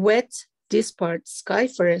wet this part, sky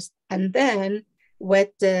first, and then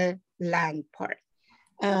wet the land part.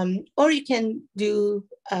 Or you can do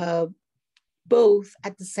both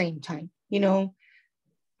at the same time, you know.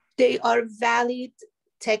 they are valid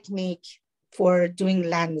technique for doing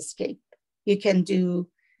landscape. You can do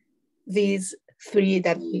these three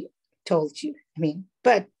that I told you. I mean,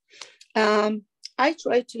 but I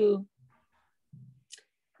try to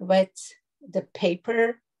wet the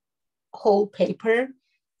paper, whole paper,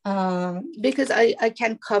 because I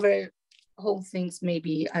can cover whole things.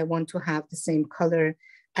 Maybe I want to have the same color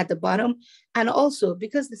at the bottom. And also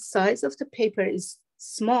because the size of the paper is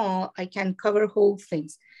small, I can cover whole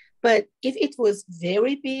things. But if it was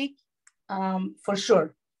very big, for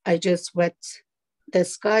sure, I just wet the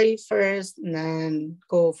sky first and then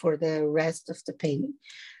go for the rest of the painting.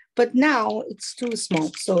 But now it's too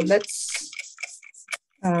small. So let's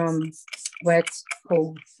wet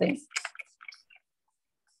whole thing.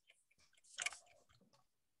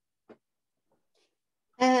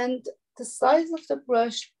 And the size of the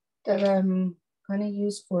brush that I'm gonna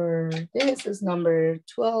use for this is number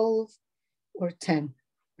 12 or 10.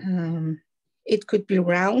 It could be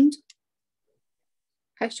round.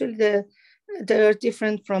 Actually, they're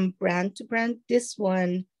different from brand to brand. This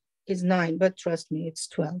one is 9, but trust me, it's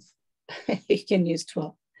 12. You can use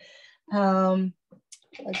 12.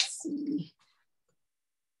 Let's see.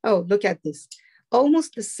 Oh, look at this.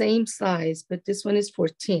 Almost the same size, but this one is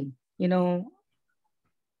 14. You know,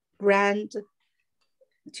 brand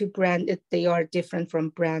to brand, they are different from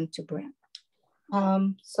brand to brand.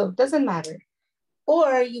 So it doesn't matter.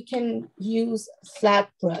 Or you can use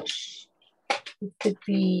flat brush. It could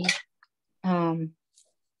be,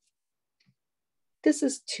 this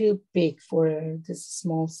is too big for this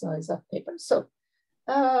small size of paper. So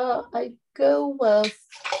I go with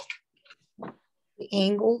the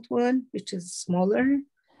angled one, which is smaller.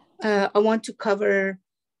 I want to cover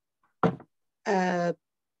the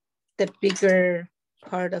bigger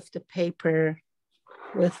part of the paper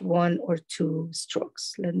with 1 or 2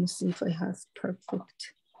 strokes. Let me see if I have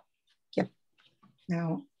perfect. Yep.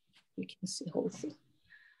 Now you can see whole thing.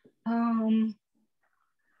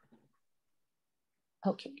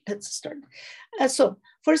 Okay, let's start. So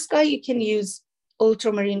for sky, you can use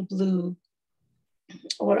ultramarine blue,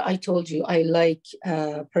 or I told you I like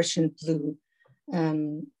Persian blue,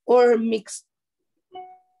 or mix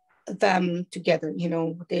them together. You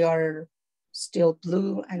know, they are still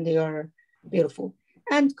blue and they are beautiful.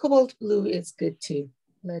 And cobalt blue is good too.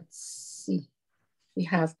 Let's see. We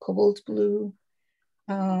have cobalt blue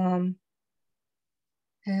and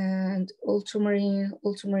ultramarine.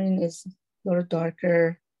 Ultramarine is a little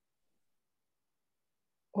darker,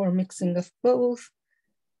 or mixing of both.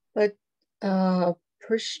 But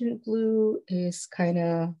Persian blue is kind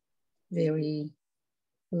of very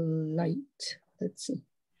light. Let's see.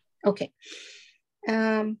 Okay.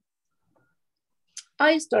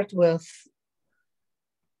 I start with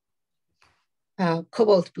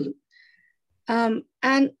cobalt blue,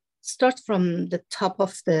 and start from the top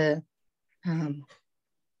of the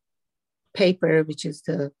paper, which is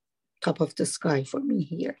the top of the sky for me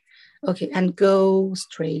here. Okay, and go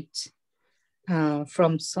straight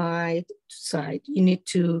from side to side. You need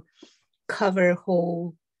to cover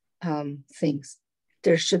whole things.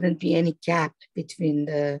 There shouldn't be any gap between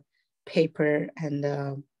the paper and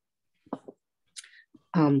the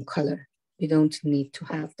color. You don't need to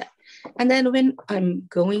have that. And then when I'm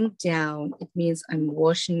going down, it means I'm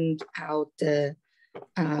washing out the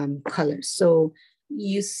colors. So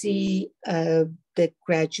you see that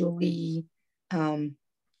gradually, how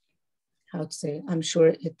to say, I'm sure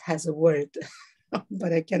it has a word,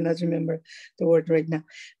 but I cannot remember the word right now.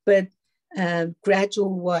 But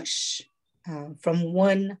gradual wash from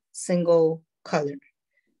one single color,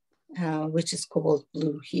 which is cobalt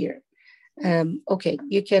blue here. Okay,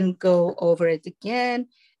 you can go over it again.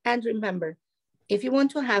 And remember, if you want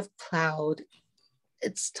to have cloud,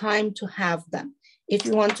 it's time to have them. If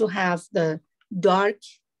you want to have the dark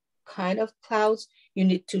kind of clouds, you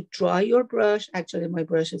need to dry your brush. Actually, my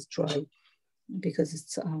brush is dry because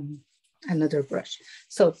it's another brush.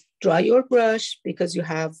 So dry your brush because you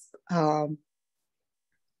have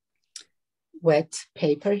wet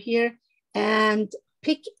paper here, and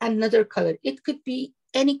pick another color. It could be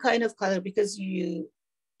any kind of color because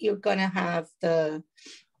you're gonna have the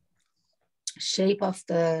shape of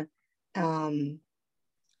the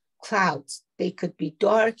clouds. They could be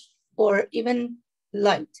dark or even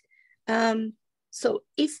light. So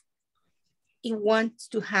if you want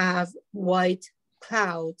to have white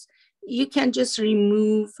clouds, you can just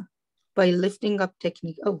remove by lifting up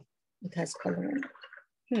technique. Oh, it has color in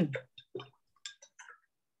it.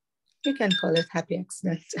 You can call it happy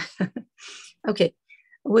accident. Okay,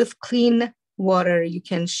 with clean water, you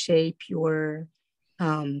can shape your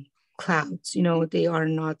clouds. You know, they are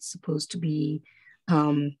not supposed to be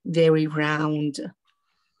very round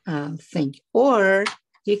thing. Or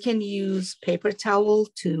you can use paper towel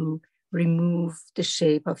to remove the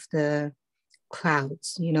shape of the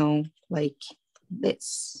clouds, you know, like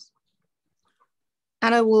this.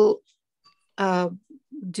 And I will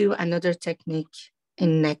do another technique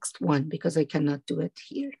in next one because I cannot do it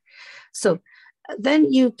here. So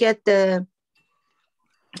then you get the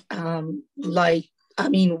white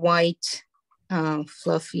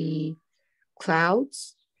fluffy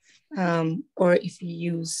clouds, or if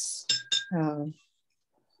you use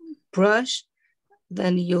brush,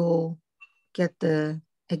 then you'll get the,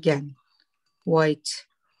 again, white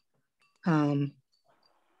cloud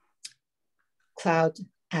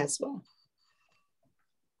as well.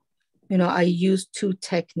 You know, I use two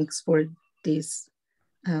techniques for these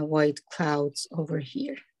white clouds over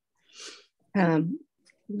here.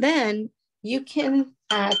 Then you can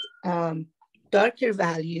add darker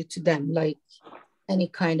value to them, like any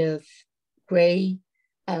kind of gray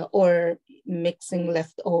or mixing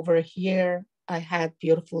left over here. I had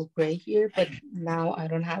beautiful gray here, but now I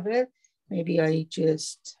don't have it. Maybe I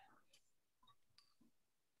just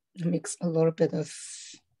mix a little bit of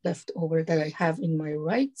leftover that I have in my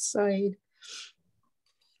right side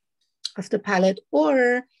of the palette,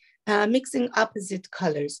 or mixing opposite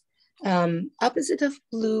colors. Opposite of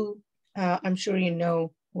blue, I'm sure you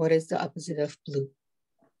know what is the opposite of blue.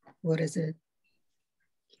 What is it?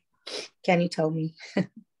 Can you tell me?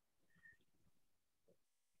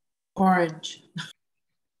 Orange.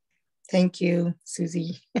 Thank you,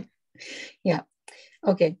 Susie. Yeah,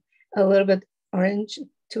 okay, a little bit orange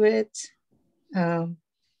to it, to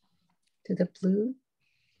the blue.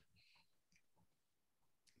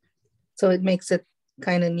 So it makes it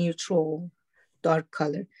kind of neutral, dark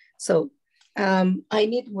color. So I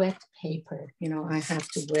need wet paper. You know, I have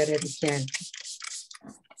to wet it again.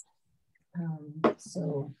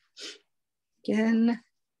 So again,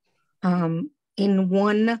 in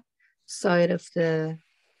one side of the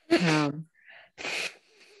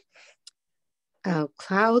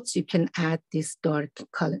clouds, you can add this dark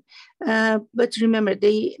color. But remember,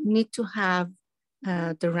 they need to have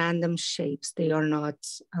the random shapes. They are not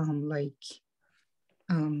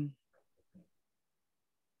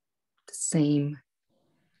the same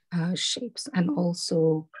shapes. And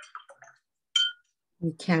also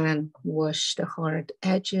you can wash the hard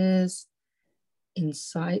edges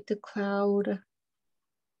inside the cloud.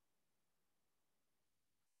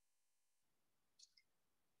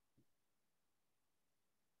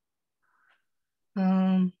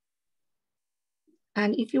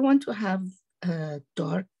 And if you want to have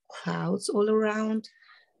dark clouds all around,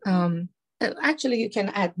 actually you can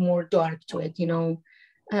add more dark to it, you know.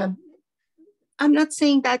 I'm not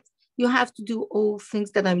saying that you have to do all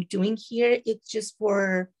things that I'm doing here. It's just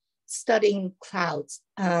for studying clouds.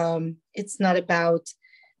 It's not about,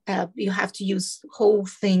 you have to use whole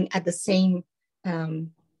thing at the same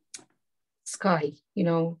sky, you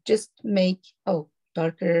know, just make,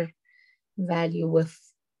 darker value with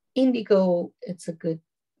indigo, it's a good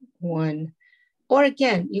one. Or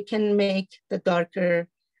again, you can make the darker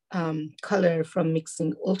color from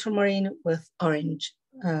mixing ultramarine with orange,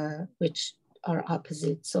 which are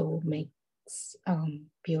opposite, so makes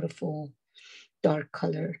beautiful dark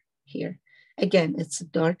color here. Again, it's a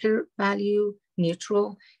darker value,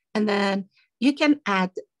 neutral, and then you can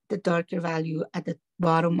add the darker value at the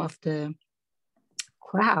bottom of the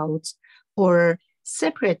clouds, or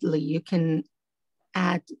separately, you can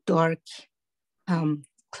add dark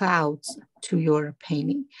clouds to your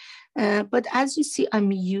painting. But as you see,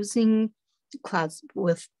 I'm using clouds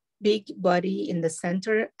with big body in the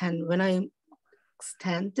center. And when I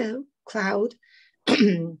extend the cloud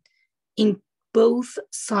in both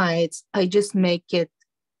sides, I just make it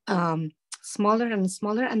smaller and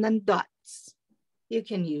smaller, and then dots. You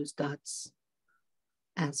can use dots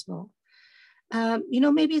as well. You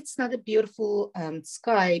know, maybe it's not a beautiful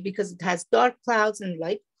sky because it has dark clouds and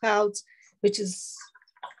light clouds, which is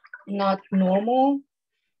not normal.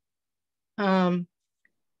 But,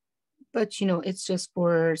 you know, it's just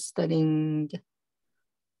for studying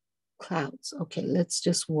clouds. Okay, let's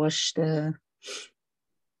just wash the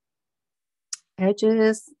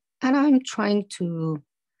edges. And I'm trying to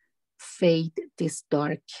fade this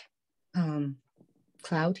dark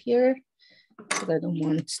cloud here because I don't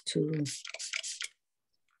want to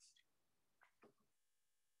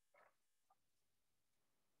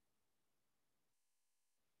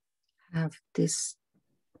have this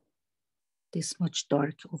much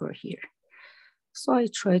dark over here. So I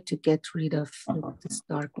try to get rid of this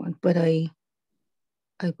dark one, but I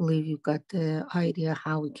believe you got the idea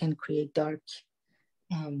how we can create dark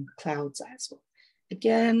clouds as well.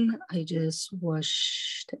 again, I just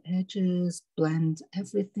wash the edges, blend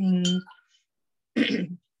everything.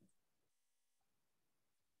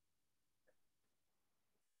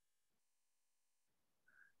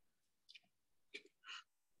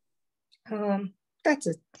 That's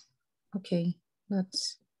it. Okay,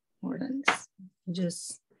 that's more than this.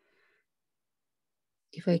 Just,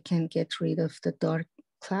 if I can get rid of the dark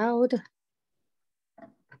cloud,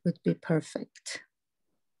 would be perfect.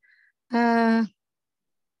 But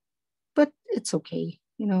it's okay,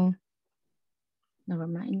 you know, never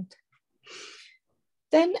mind.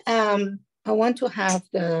 Then I want to have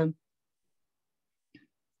the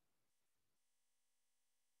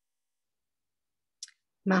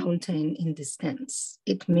mountain in distance.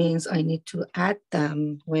 It means I need to add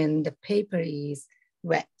them when the paper is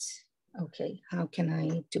wet. Okay, how can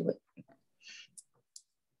I do it?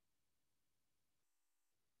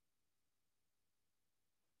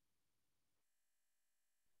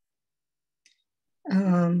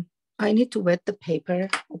 I need to wet the paper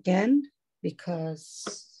again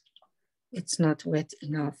because it's not wet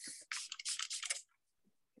enough.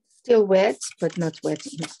 Still wet, but not wet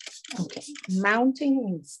enough. Okay, mountain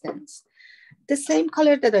instance. The same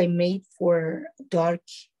color that I made for dark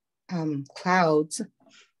clouds,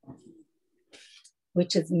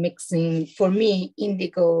 which is mixing, for me,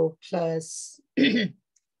 indigo plus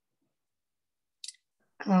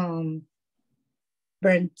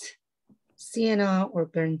burnt sienna or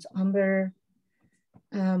burnt umber.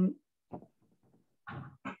 You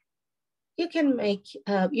can make,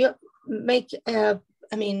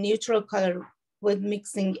 neutral color with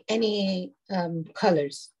mixing any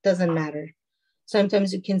colors, doesn't matter.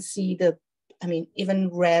 Sometimes you can see even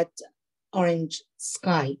red, orange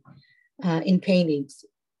sky in paintings.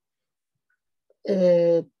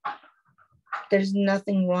 There's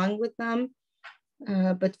nothing wrong with them,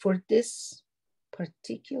 but for this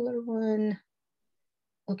particular one,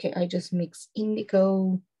 okay, I just mix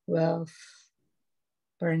indigo with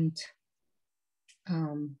burnt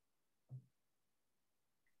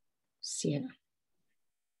sienna.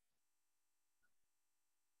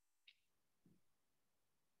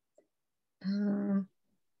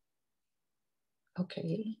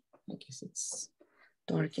 Okay, I guess it's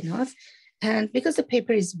dark enough. And because the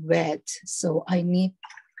paper is wet, so I need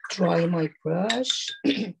to dry my brush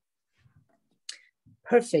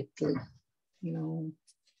perfectly, you know.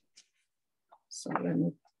 So let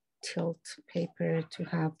me tilt paper to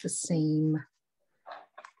have the same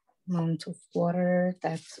amount of water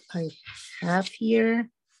that I have here.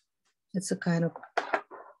 It's a kind of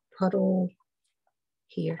puddle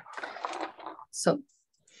here. So,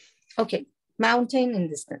 okay, mountain in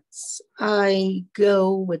distance. I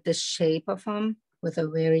go with the shape of them with a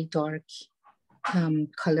very dark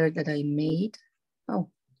color that I made. Oh,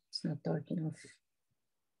 it's not dark enough.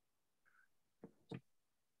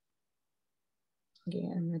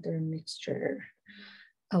 Yeah, another mixture.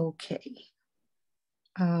 Okay.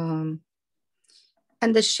 And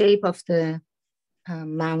the shape of the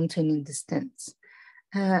mountain in distance.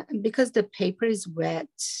 Because the paper is wet,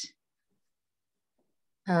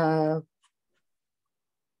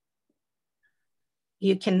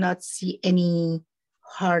 you cannot see any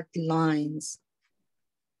hard lines.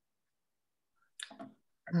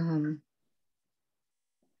 On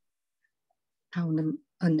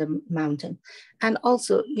the mountain. And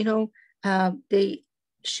also, you know, they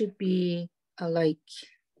should be like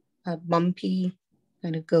bumpy,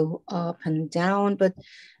 kind of go up and down, but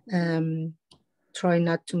try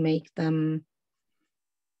not to make them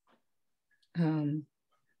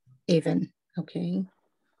even, okay?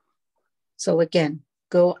 So again,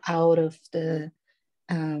 go out of the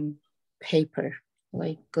paper,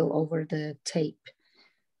 like go over the tape.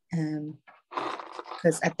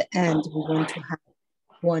 Because at the end, we want to have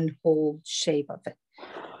one whole shape of it.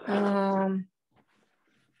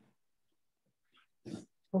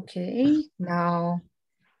 Okay, now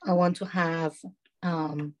I want to have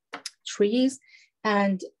trees,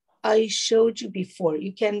 and I showed you before,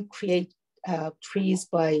 you can create trees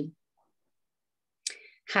by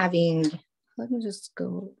having, let me just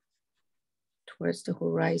go towards the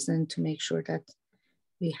horizon to make sure that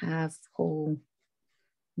we have whole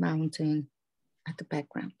mountain at the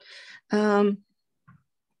background.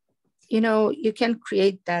 You know, you can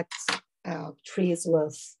create that trees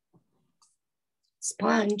with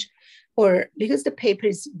sponge, or because the paper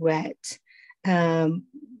is wet,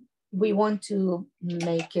 we want to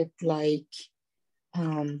make it like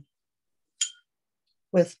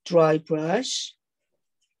with dry brush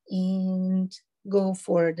and go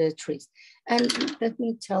for the trees. And let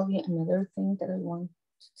me tell you another thing that I want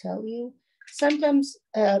to tell you. Sometimes,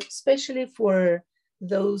 especially for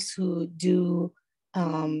those who do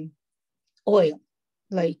oil,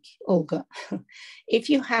 like Olga. If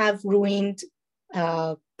you have ruined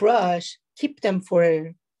brush, keep them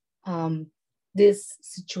for this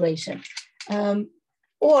situation.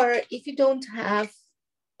 Or if you don't have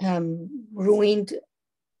ruined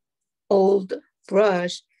old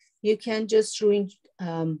brush, you can just ruin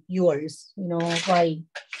yours, you know, by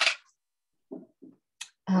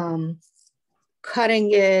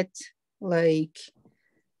cutting it like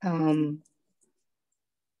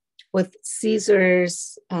with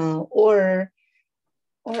scissors, or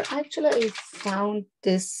actually I found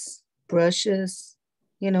this brushes,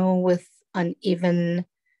 you know, with uneven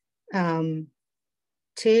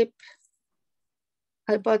tip.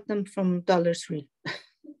 I bought them from Dollar Tree.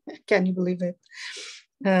 Can you believe it?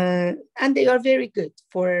 And they are very good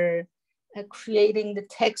for creating the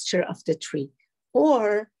texture of the tree.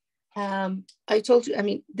 Or I told you, I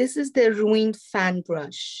mean, this is the ruined fan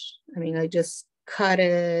brush. I mean, I just cut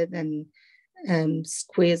it and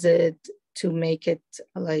squeeze it to make it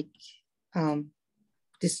like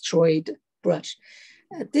destroyed brush.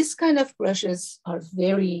 This kind of brushes are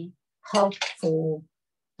very helpful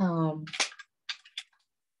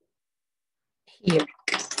here.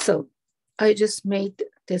 So I just made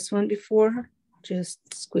this one before, just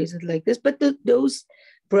squeeze it like this. But those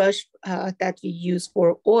brush that we use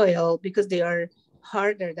for oil, because they are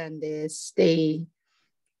harder than this, they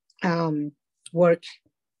work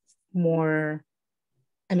more,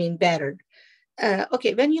 I mean, better.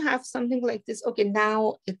 Okay, when you have something like this, okay,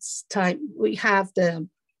 now it's time. We have the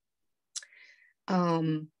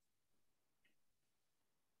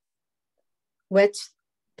wet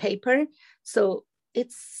paper. So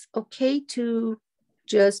it's okay to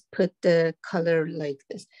just put the color like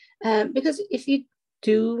this. Because if you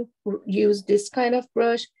do use this kind of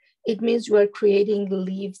brush, it means you are creating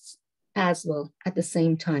leaves as well at the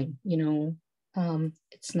same time, you know.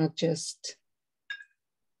 It's not just,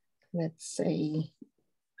 let's say,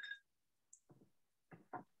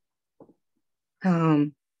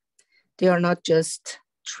 they are not just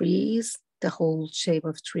trees, the whole shape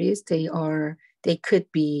of trees. They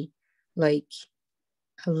could be like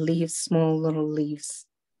leaves, small little leaves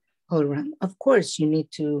all around. Of course, you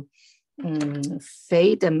need to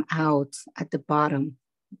fade them out at the bottom,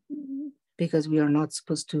 because we are not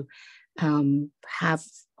supposed to have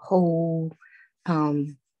whole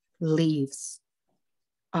leaves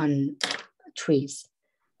on trees.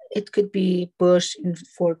 It could be bush in the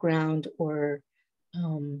foreground, or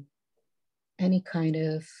any kind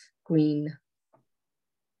of green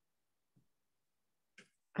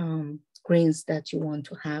greens that you want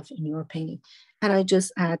to have in your painting. And I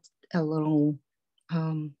just add a little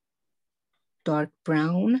dark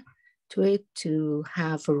brown to it to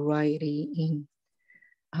have variety in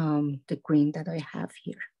the green that I have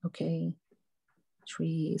here. Okay,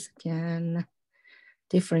 trees again,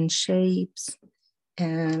 different shapes.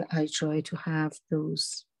 And I try to have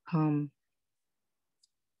those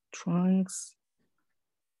trunks.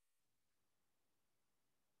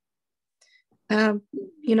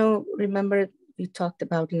 You know, remember we talked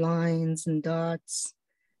about lines and dots.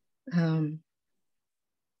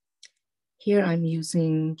 Here I'm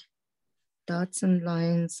using dots and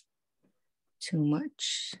lines too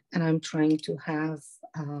much, and I'm trying to have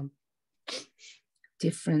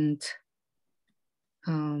different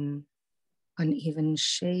uneven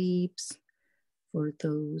shapes for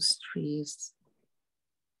those trees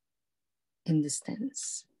in the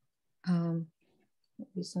stems.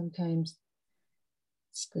 Maybe sometimes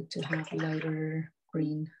it's good to have lighter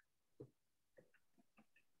green.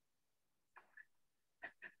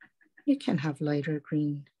 You can have lighter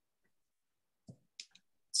green.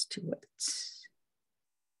 It's too wet.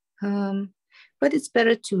 But it's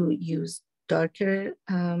better to use darker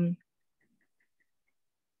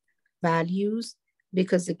values,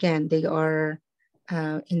 because again, they are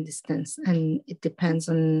in distance, and it depends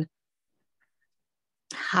on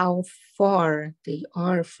how far they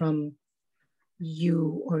are from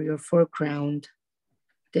you or your foreground.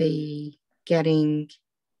 They getting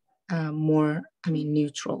more, I mean,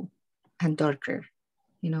 neutral and darker,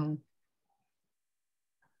 you know.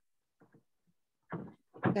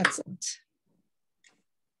 That's it.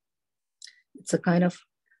 It's a kind of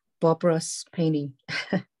Bob Ross painting.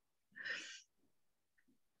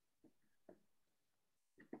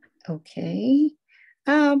 Okay.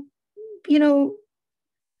 You know,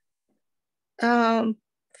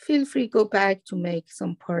 feel free go back to make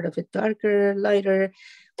some part of it darker, lighter,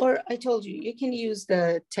 or I told you, you can use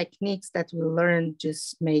the techniques that we learned,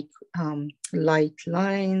 just make light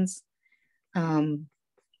lines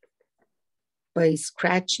by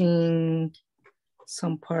scratching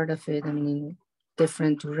some part of it, I mean, in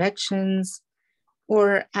different directions,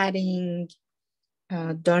 or adding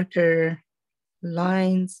darker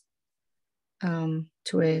lines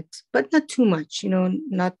to it, but not too much,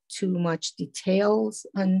 not too much details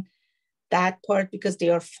on that part because they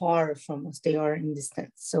are far from us. They are in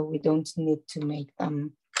distance. So we don't need to make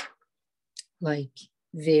them like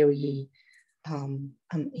very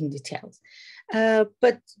in details.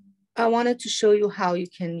 But I wanted to show you how you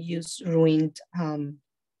can use ruined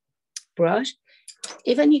brush.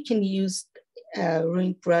 Even you can use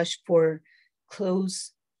ruined brush for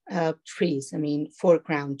close trees, I mean,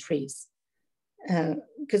 foreground trees,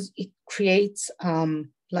 because it creates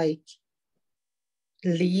like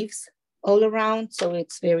leaves all around, so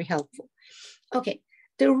it's very helpful. Okay,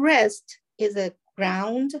 the rest is a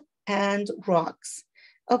ground and rocks.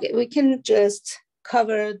 Okay, we can just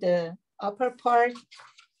cover the upper part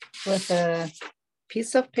with a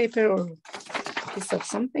piece of paper or piece of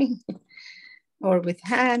something, or with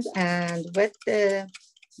hand, and wet the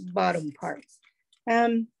bottom part.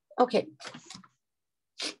 Okay.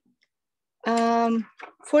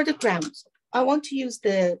 For the ground, I want to use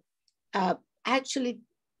the actually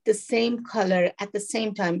the same color at the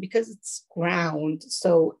same time because it's ground.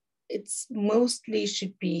 So it's mostly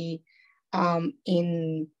should be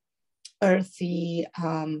in earthy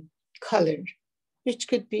color, which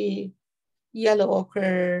could be yellow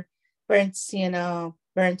ochre, burnt sienna,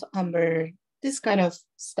 burnt umber, this kind of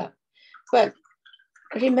stuff. But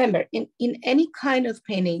remember, in any kind of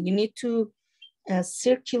painting, you need to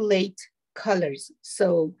circulate colors.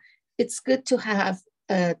 So it's good to have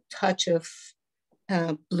a touch of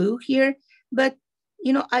blue here, but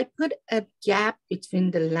I put a gap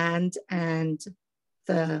between the land and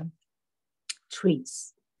the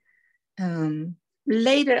trees.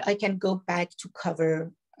 Later, I can go back to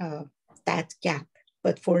cover that gap,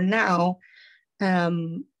 but for now,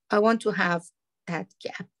 I want to have that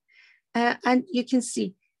gap. And you can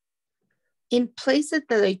see in places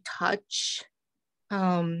that I touch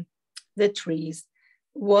the trees,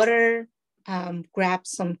 water grab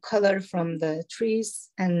some color from the trees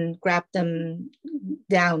and grab them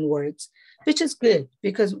downwards, which is good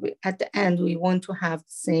because at the end we want to have the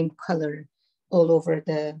same color all over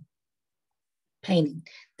the painting.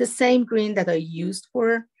 The same green that I used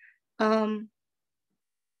for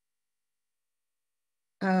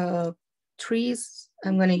trees,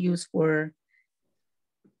 I'm going to use for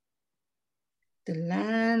the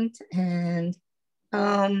land, and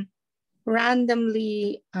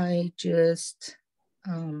randomly I just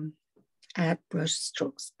add brush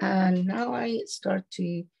strokes. And now I start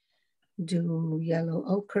to do yellow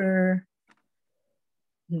ochre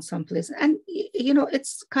in some places. And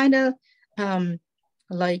it's kind of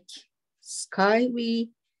like sky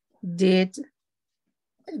we did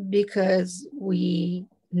because we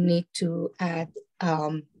need to add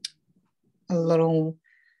a little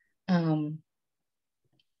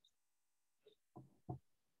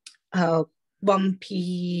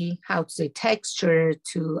bumpy, how to say, texture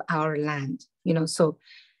to our land, so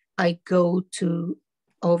I go to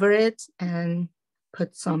over it and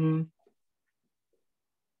put some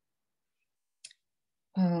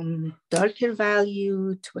darker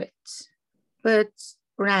value to it, but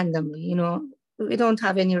randomly, we don't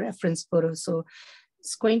have any reference photos, so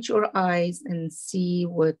squint your eyes and see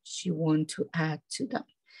what you want to add to them.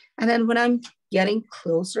 And then when I'm getting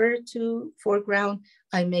closer to foreground,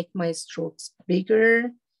 I make my strokes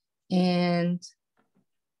bigger and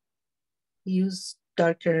use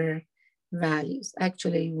darker values.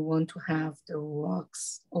 Actually, we want to have the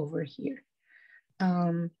rocks over here.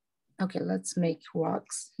 Okay, let's make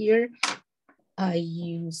rocks here. I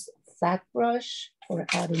use fat brush for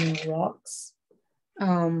adding rocks.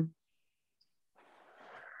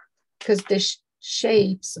 Because the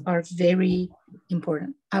shapes are very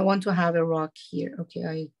important. I want to have a rock here. Okay,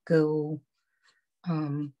 I go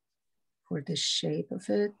for the shape of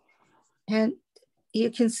it. And you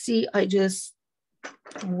can see I just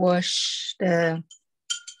wash the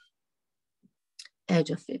edge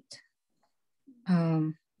of it.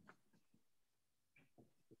 I'm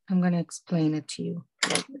gonna explain it to you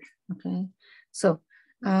later, okay? So,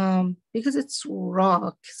 because it's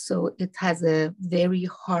rock, so it has a very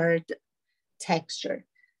hard texture.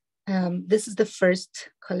 This is the first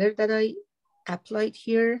color that I applied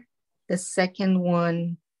here. The second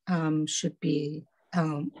one should be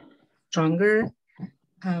stronger,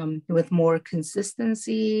 with more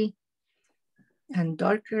consistency and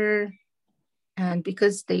darker. And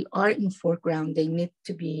because they are in foreground, they need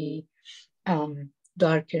to be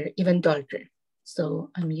darker, even darker. So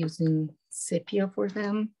I'm using sepia for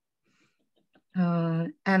them.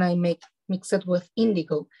 And I make mix it with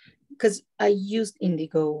indigo, because I used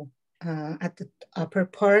indigo at the upper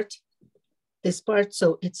part, this part,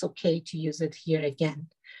 so it's okay to use it here again.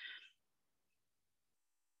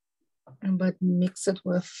 But mix it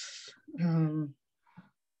with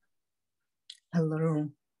a little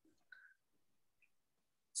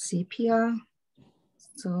sepia.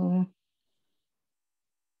 So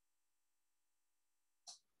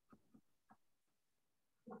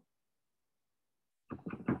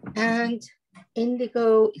and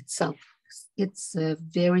indigo itself, it's a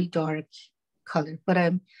very dark color, but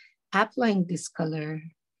I'm applying this color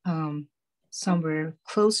somewhere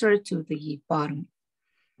closer to the bottom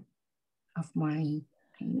of my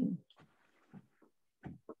painting.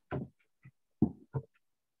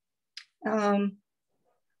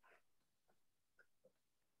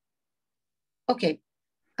 Okay,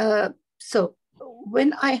 so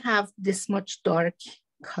when I have this much dark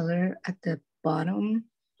color at the bottom,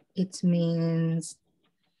 it means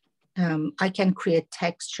I can create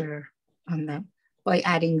texture on them by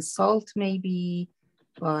adding salt, maybe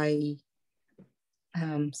by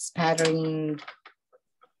spattering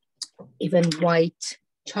even white,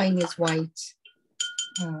 Chinese white.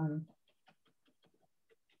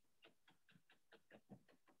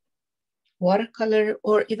 Watercolor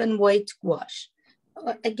or even white gouache.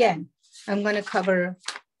 Again, I'm gonna cover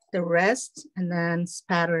the rest and then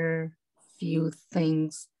spatter few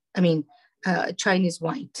things. I mean, Chinese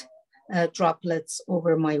white droplets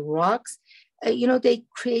over my rocks. You know, they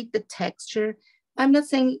create the texture. I'm not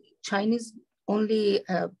saying Chinese only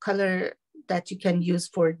color that you can use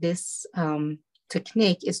for this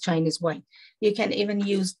technique is Chinese white. You can even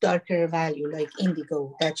use darker value like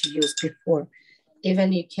indigo that you used before.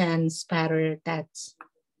 Even you can spatter that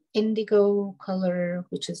indigo color,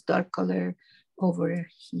 which is dark color, over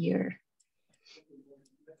here.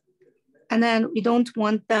 And then we don't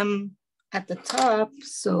want them at the top,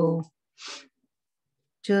 so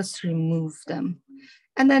just remove them.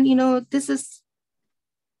 And then, you know, this is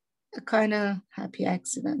a kind of happy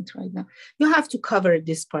accident right now. You have to cover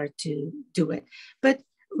this part to do it. But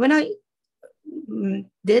when I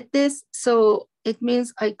did this, so it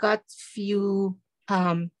means I got few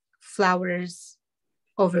flowers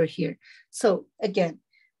over here. So again,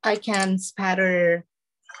 I can spatter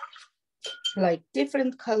like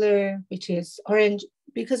different color, which is orange,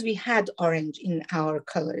 because we had orange in our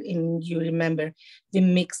color. And you remember, we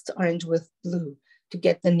mixed orange with blue to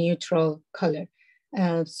get the neutral color.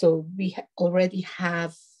 So we already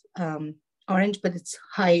have orange, but it's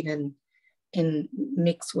hidden in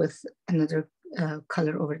mix with another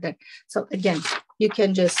color over there. So again, you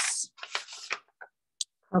can just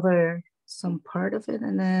cover some part of it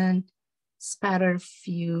and then spatter a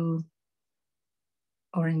few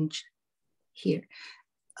orange here.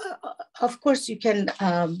 Of course, you can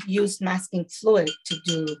use masking fluid to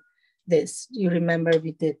do this. You remember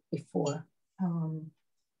we did before.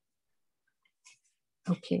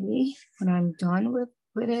 Okay, when I'm done with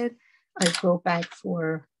it, I go back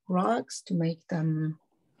for rocks to make them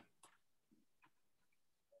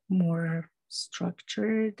more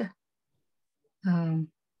structured.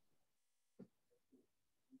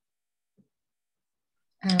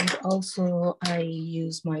 And also I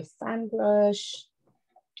use my fan brush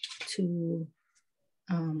to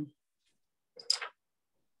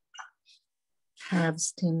have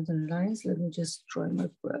stems and lines. Let me just dry my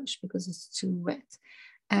brush because it's too wet.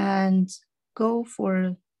 And go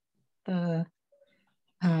for the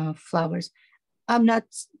flowers. I'm not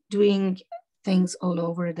doing things all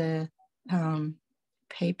over the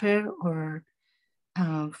paper or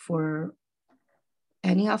for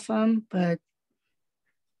any of them, but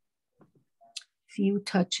few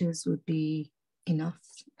touches would be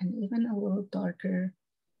enough, and even a little darker,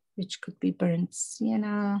 which could be burnt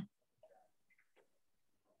sienna.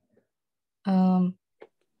 And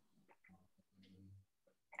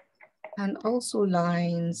also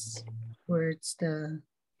lines towards the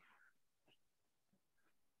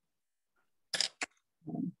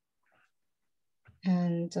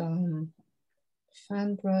and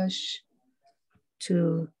fan brush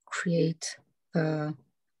to create the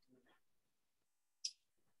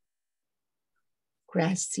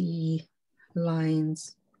grassy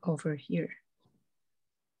lines over here.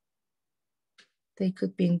 They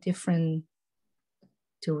could be in different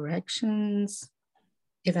directions,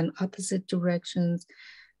 even opposite directions,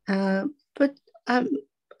 but I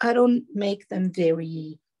don't make them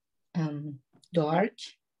very dark.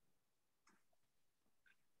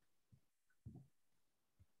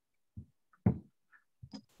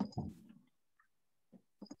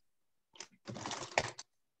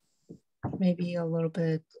 Maybe a little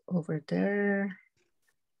bit over there.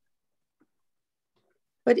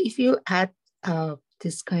 But if you add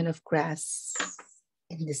this kind of grass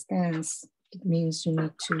in the stands, it means you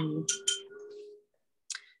need to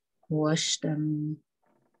wash them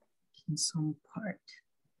in some part.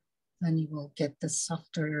 Then you will get the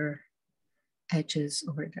softer edges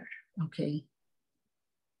over there. Okay.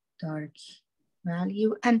 Dark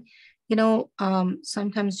value. And you know,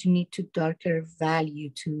 sometimes you need to darker value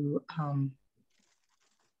to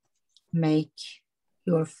make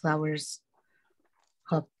your flowers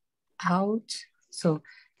pop out. So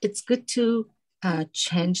it's good to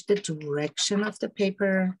change the direction of the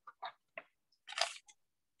paper.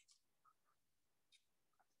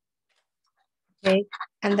 Okay,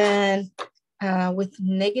 and then with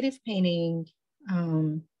negative painting,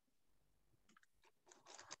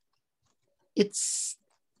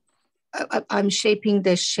 I'm shaping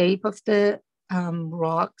the shape of the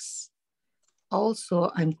rocks.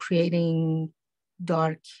 Also, I'm creating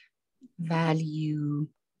dark value,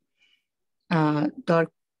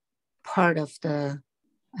 dark part of the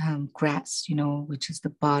grass, you know, which is the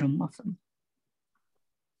bottom of them.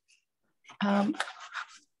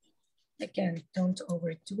 Again, don't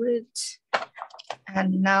overdo it.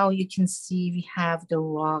 And now you can see we have the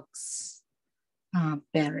rocks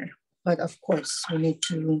better. But of course, we need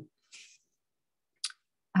to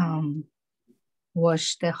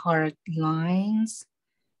wash the hard lines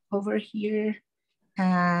over here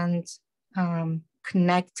and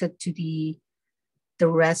connect it to the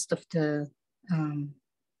rest of the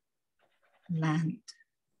land,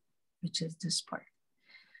 which is this part.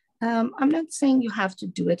 I'm not saying you have to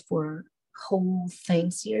do it for whole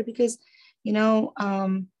things here because, you know,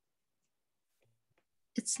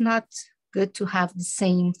 it's not good to have the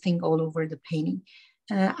same thing all over the painting.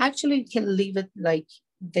 Actually, you can leave it like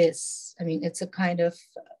this. I mean, it's a kind of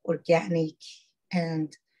organic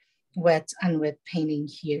and wet and wet painting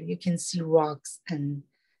here. You can see rocks and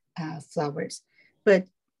flowers. But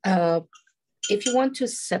if you want to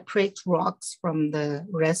separate rocks from the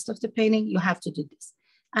rest of the painting, you have to do this.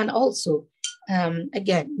 And also,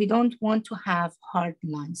 again, we don't want to have hard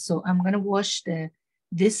lines. So I'm gonna wash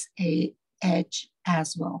this edge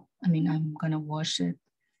as well. I mean, I'm gonna wash it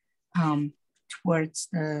towards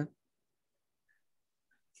the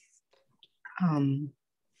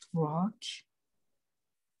rock.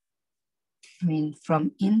 I mean,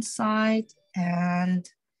 from inside and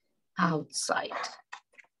outside.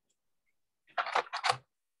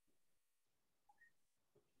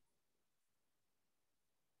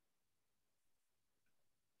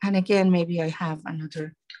 And again, maybe I have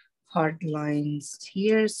another hard lines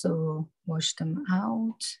here, so wash them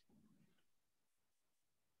out.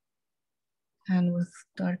 And with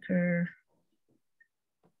darker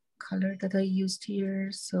color that I used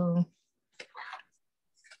here, so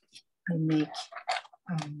I make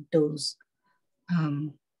those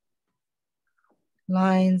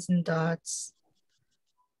lines and dots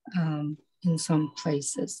in some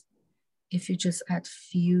places. If you just add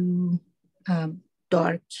few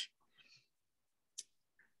dark,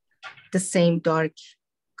 the same dark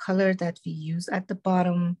color that we use at the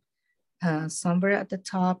bottom, somewhere at the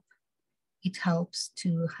top, it helps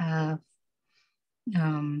to have,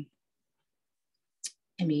 I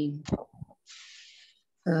mean,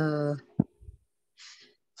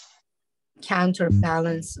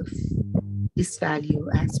 counterbalance of this value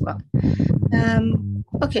as well.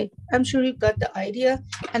 Okay, I'm sure you got the idea.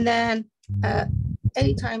 And then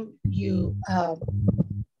anytime you are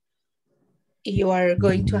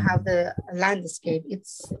going to have the landscape,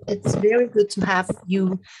 it's very good to have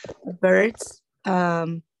few birds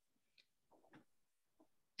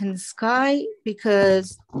in the sky,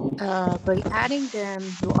 because by adding them,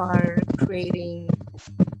 you are creating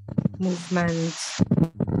movement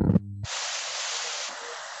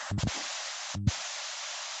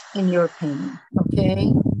in your painting,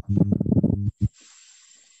 okay?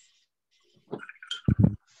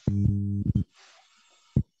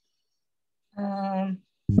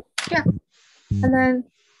 Yeah, and then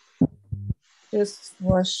just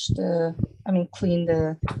wash clean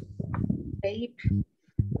the tape.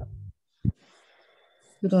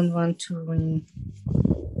 We don't want to ruin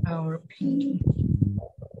our painting.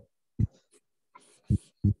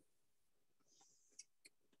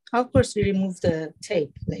 Of course, we remove the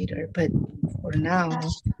tape later, but for now,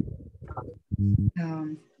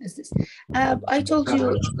 is this? I told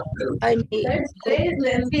you I made.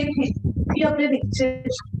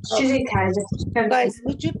 Guys,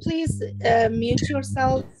 would you please mute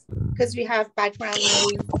yourself because we have background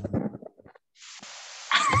noise.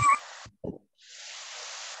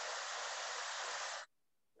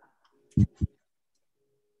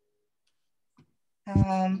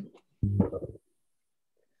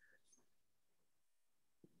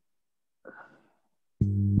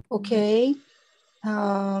 Okay.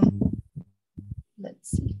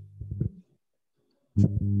 Let's see.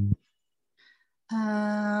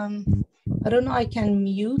 I don't know, I can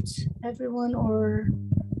mute everyone or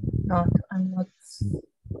not. I'm not,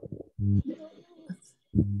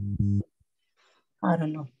 I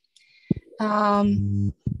don't know.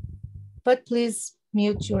 But please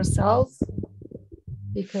mute yourself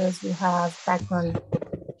because we have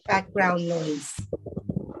background noise.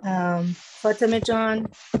 Fatima John,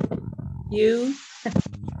 you?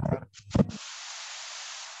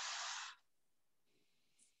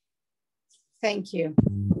 Thank you.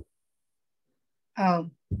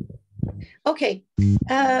 Okay,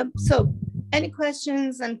 so any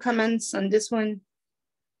questions and comments on this one?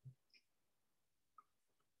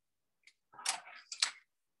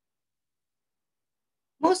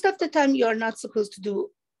 Most of the time, you're not supposed to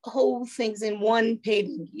do whole things in one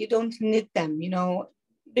painting. You don't need them, you know,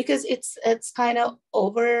 because it's kind of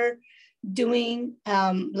overdoing,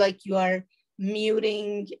 like you are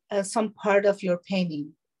muting some part of your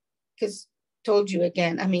painting. Because told you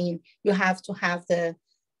again, I mean, you have to have the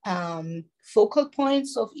focal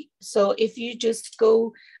points of, so if you just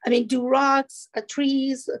go, I mean, do rocks,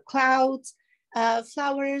 trees, clouds,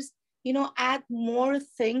 flowers, you know, add more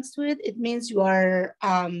things to it, it means you are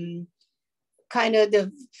kind of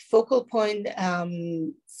the focal point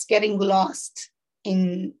is getting lost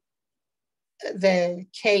in the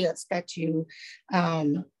chaos that you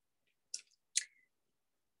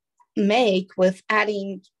make with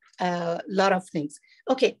adding a lot of things.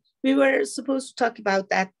 Okay, we were supposed to talk about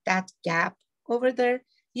that gap over there.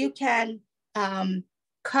 You can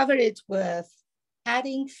cover it with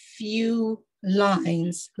adding few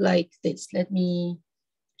lines like this. Let me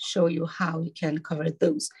show you how you can cover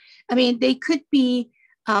those. I mean, they could be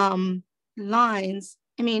lines,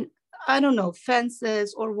 I mean, I don't know,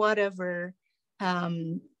 fences or whatever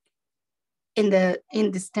in the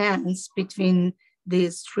distance between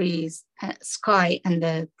these trees, sky and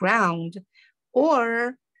the ground,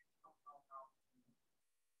 or,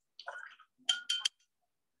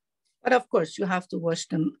 but of course you have to wash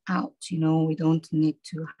them out, you know, we don't need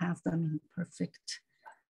to have them in perfect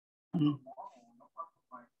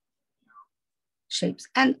shapes.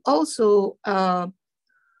 And also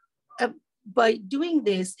by doing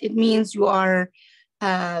this, it means you are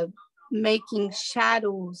making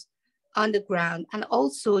shadows on the ground, and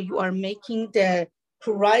also you are making the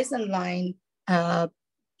horizon line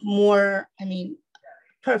more, I mean,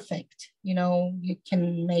 perfect. You know, you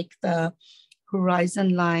can make the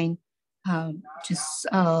horizon line just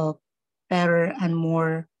better and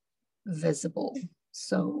more visible.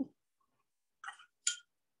 So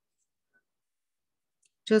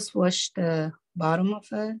just wash the bottom of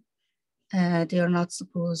it. They are not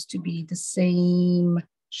supposed to be the same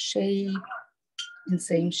shape, in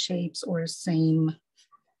same shapes or same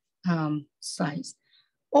size.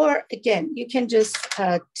 Or again, you can just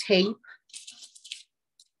tape,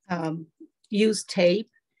 use tape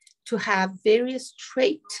to have very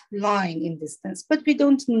straight line in distance, but we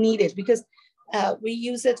don't need it because we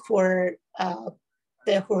use it for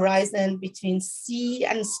the horizon between sea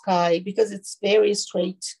and sky because it's very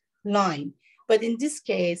straight line. But in this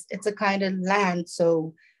case, it's a kind of land,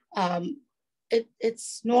 so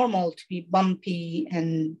it's normal to be bumpy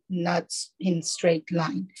and not in straight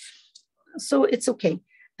line. So it's okay.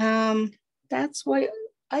 That's why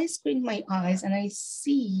I squint my eyes and I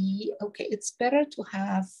see, okay, it's better to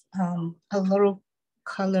have a little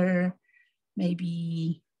color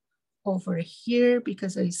maybe over here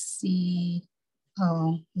because I see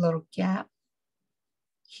a little gap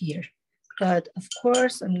here. But of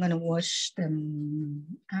course, I'm gonna wash them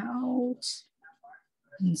out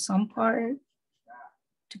in some part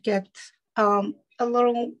to get a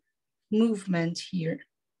little movement here.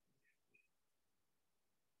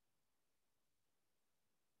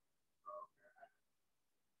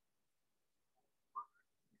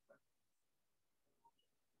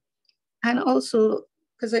 And also,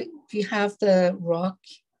 because if you have the rock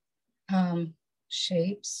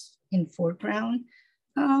shapes in foreground,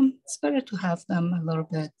 it's better to have them a little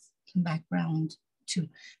bit in background too.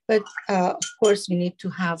 But of course, we need to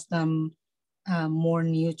have them more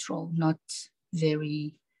neutral, not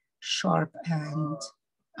very sharp and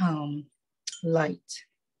light,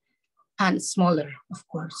 and smaller, of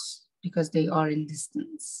course, because they are in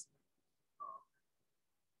distance.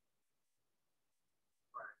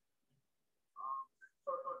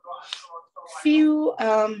 Few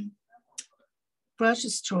brush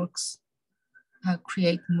strokes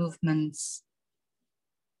create movements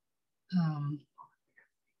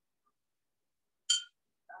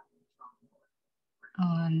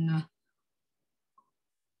on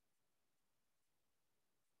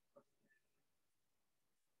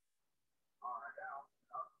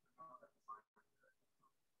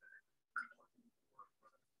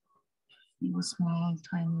few small,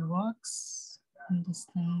 tiny rocks, and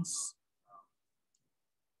distance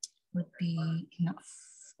would be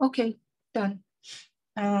enough. Okay, done.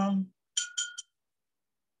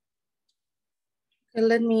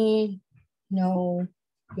 Let me know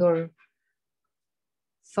your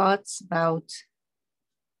thoughts about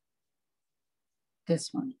this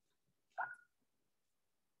one.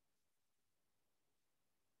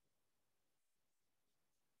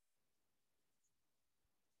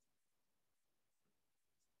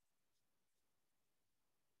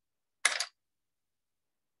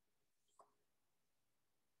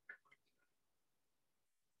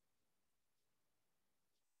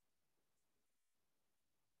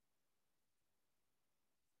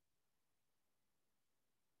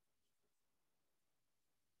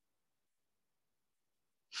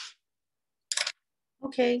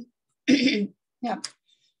 Okay. Yeah.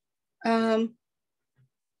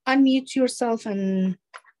 Unmute yourself and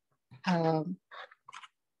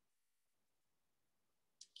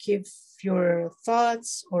give your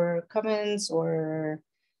thoughts or comments or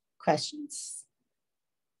questions.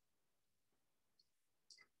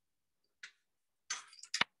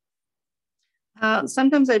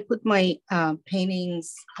 Sometimes I put my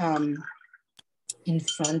paintings in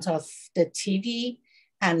front of the TV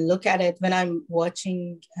and look at it when I'm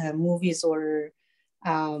watching movies or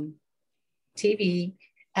TV.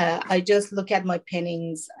 I just look at my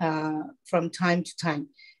paintings from time to time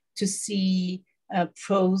to see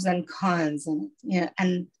pros and cons, and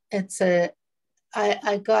and it's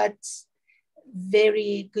I got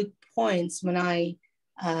very good points when I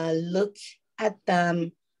look at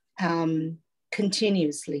them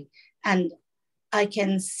continuously, and I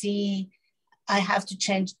can see I have to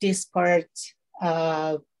change this part,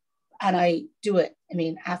 and I do it. I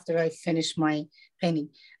mean, after I finish my painting.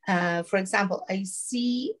 For example, I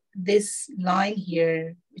see this line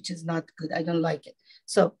here, which is not good. I don't like it.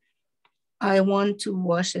 So I want to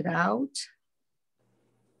wash it out.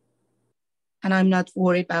 And I'm not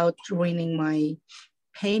worried about ruining my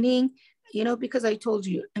painting, because I told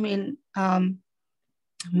you, I mean,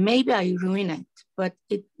 maybe I ruin it, but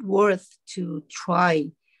it's worth to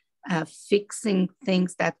try fixing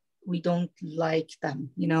things that we don't like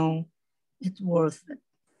them, it's worth it.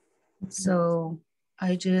 So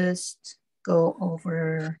I just go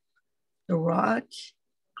over the rock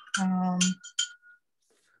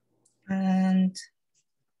and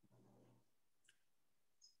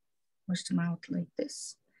push them out like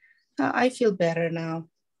this. I feel better now.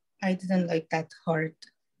 I didn't like that hard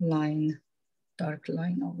line, dark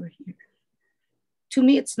line over here. To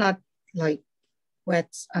me, it's not like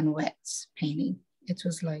wets and wets painting. It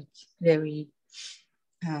was like very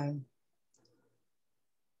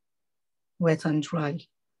wet and dry.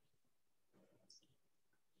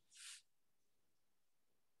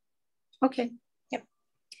 Okay, yep.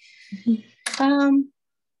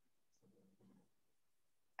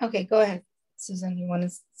 Okay, go ahead. Susan, you want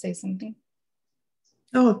to say something?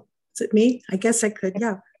 Oh, is it me? I guess I could,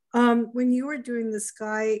 yeah. When you were doing the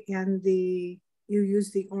sky and you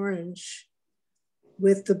use the orange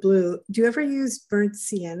with the blue, do you ever use burnt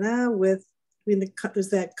sienna with, there's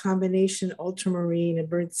that combination ultramarine and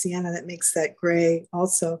burnt sienna that makes that gray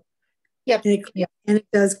also. Yep. And it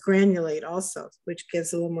does granulate also, which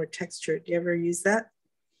gives a little more texture. Do you ever use that?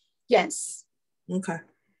 Yes. Okay.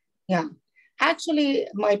 Yeah. Actually,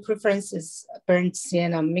 my preference is burnt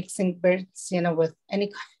sienna, mixing burnt sienna with any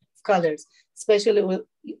kind of colors, especially with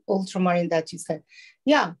ultramarine that you said.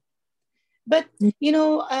 Yeah. But,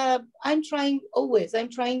 I'm trying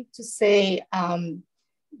to say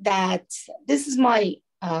that this is my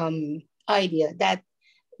idea, that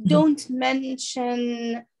don't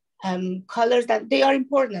mention colors that they are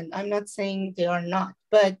important. I'm not saying they are not,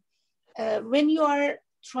 but when you are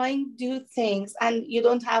trying to do things and you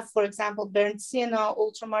don't have, for example, burnt sienna,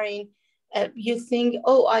 ultramarine, you think,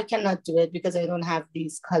 oh, I cannot do it because I don't have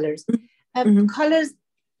these colors. Colors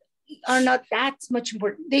are not that much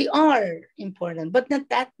important. They are important, but not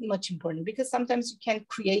that much important, because sometimes you can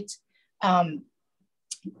create, a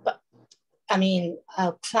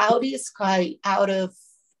cloudy sky out of,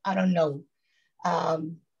 I don't know,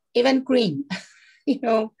 even green,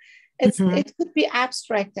 it could be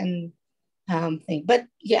abstract and thing. But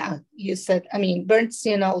yeah, you said, burnt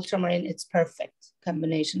sienna, ultramarine, it's perfect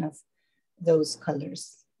combination of those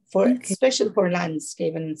colors especially for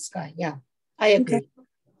landscape and sky. Yeah, I agree. Okay.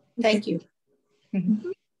 Thank you.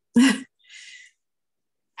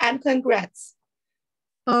 And congrats.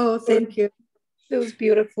 Oh, thank you. Those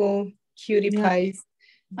beautiful cutie pies.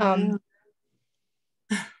 Yeah,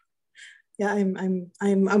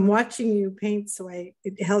 I'm watching you paint, so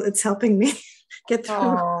it's helping me get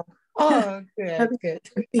through. Oh, good, good.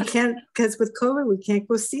 We can't, because with COVID, we can't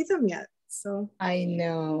go see them yet. So I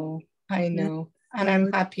know, I yeah. know. And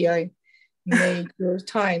I'm happy I made your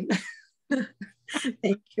time.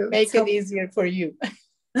 Thank you. Make it easier for you.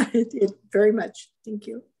 It did very much. Thank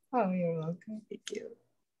you. Oh, you're welcome. Thank you.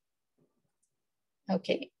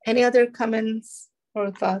 Okay. Any other comments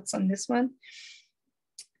or thoughts on this one?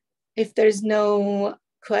 If there's no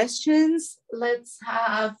questions, let's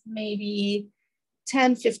have maybe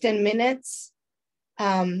 10, 15 minutes.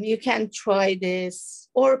 You can try this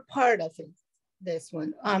or part of it, this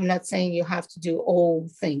one. I'm not saying you have to do all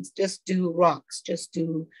things. Just do rocks, just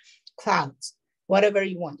do clouds, whatever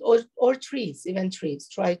you want, or trees, even trees,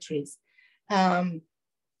 try trees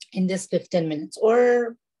in this 15 minutes,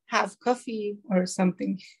 or have coffee or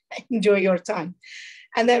something, enjoy your time.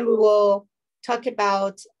 And then we will talk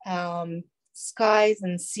about skies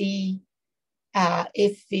and see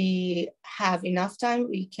if we have enough time,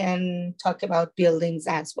 we can talk about buildings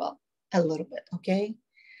as well a little bit, okay?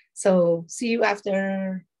 So see you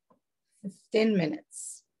after 15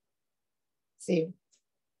 minutes. See you.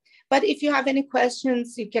 But if you have any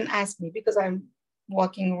questions, you can ask me because I'm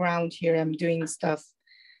walking around here. I'm doing stuff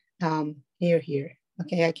here.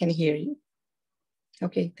 Okay, I can hear you.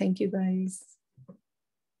 Okay, thank you guys.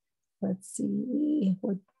 Let's see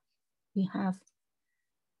what we have.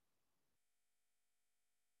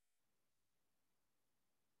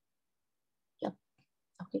 Yep,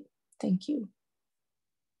 okay, thank you.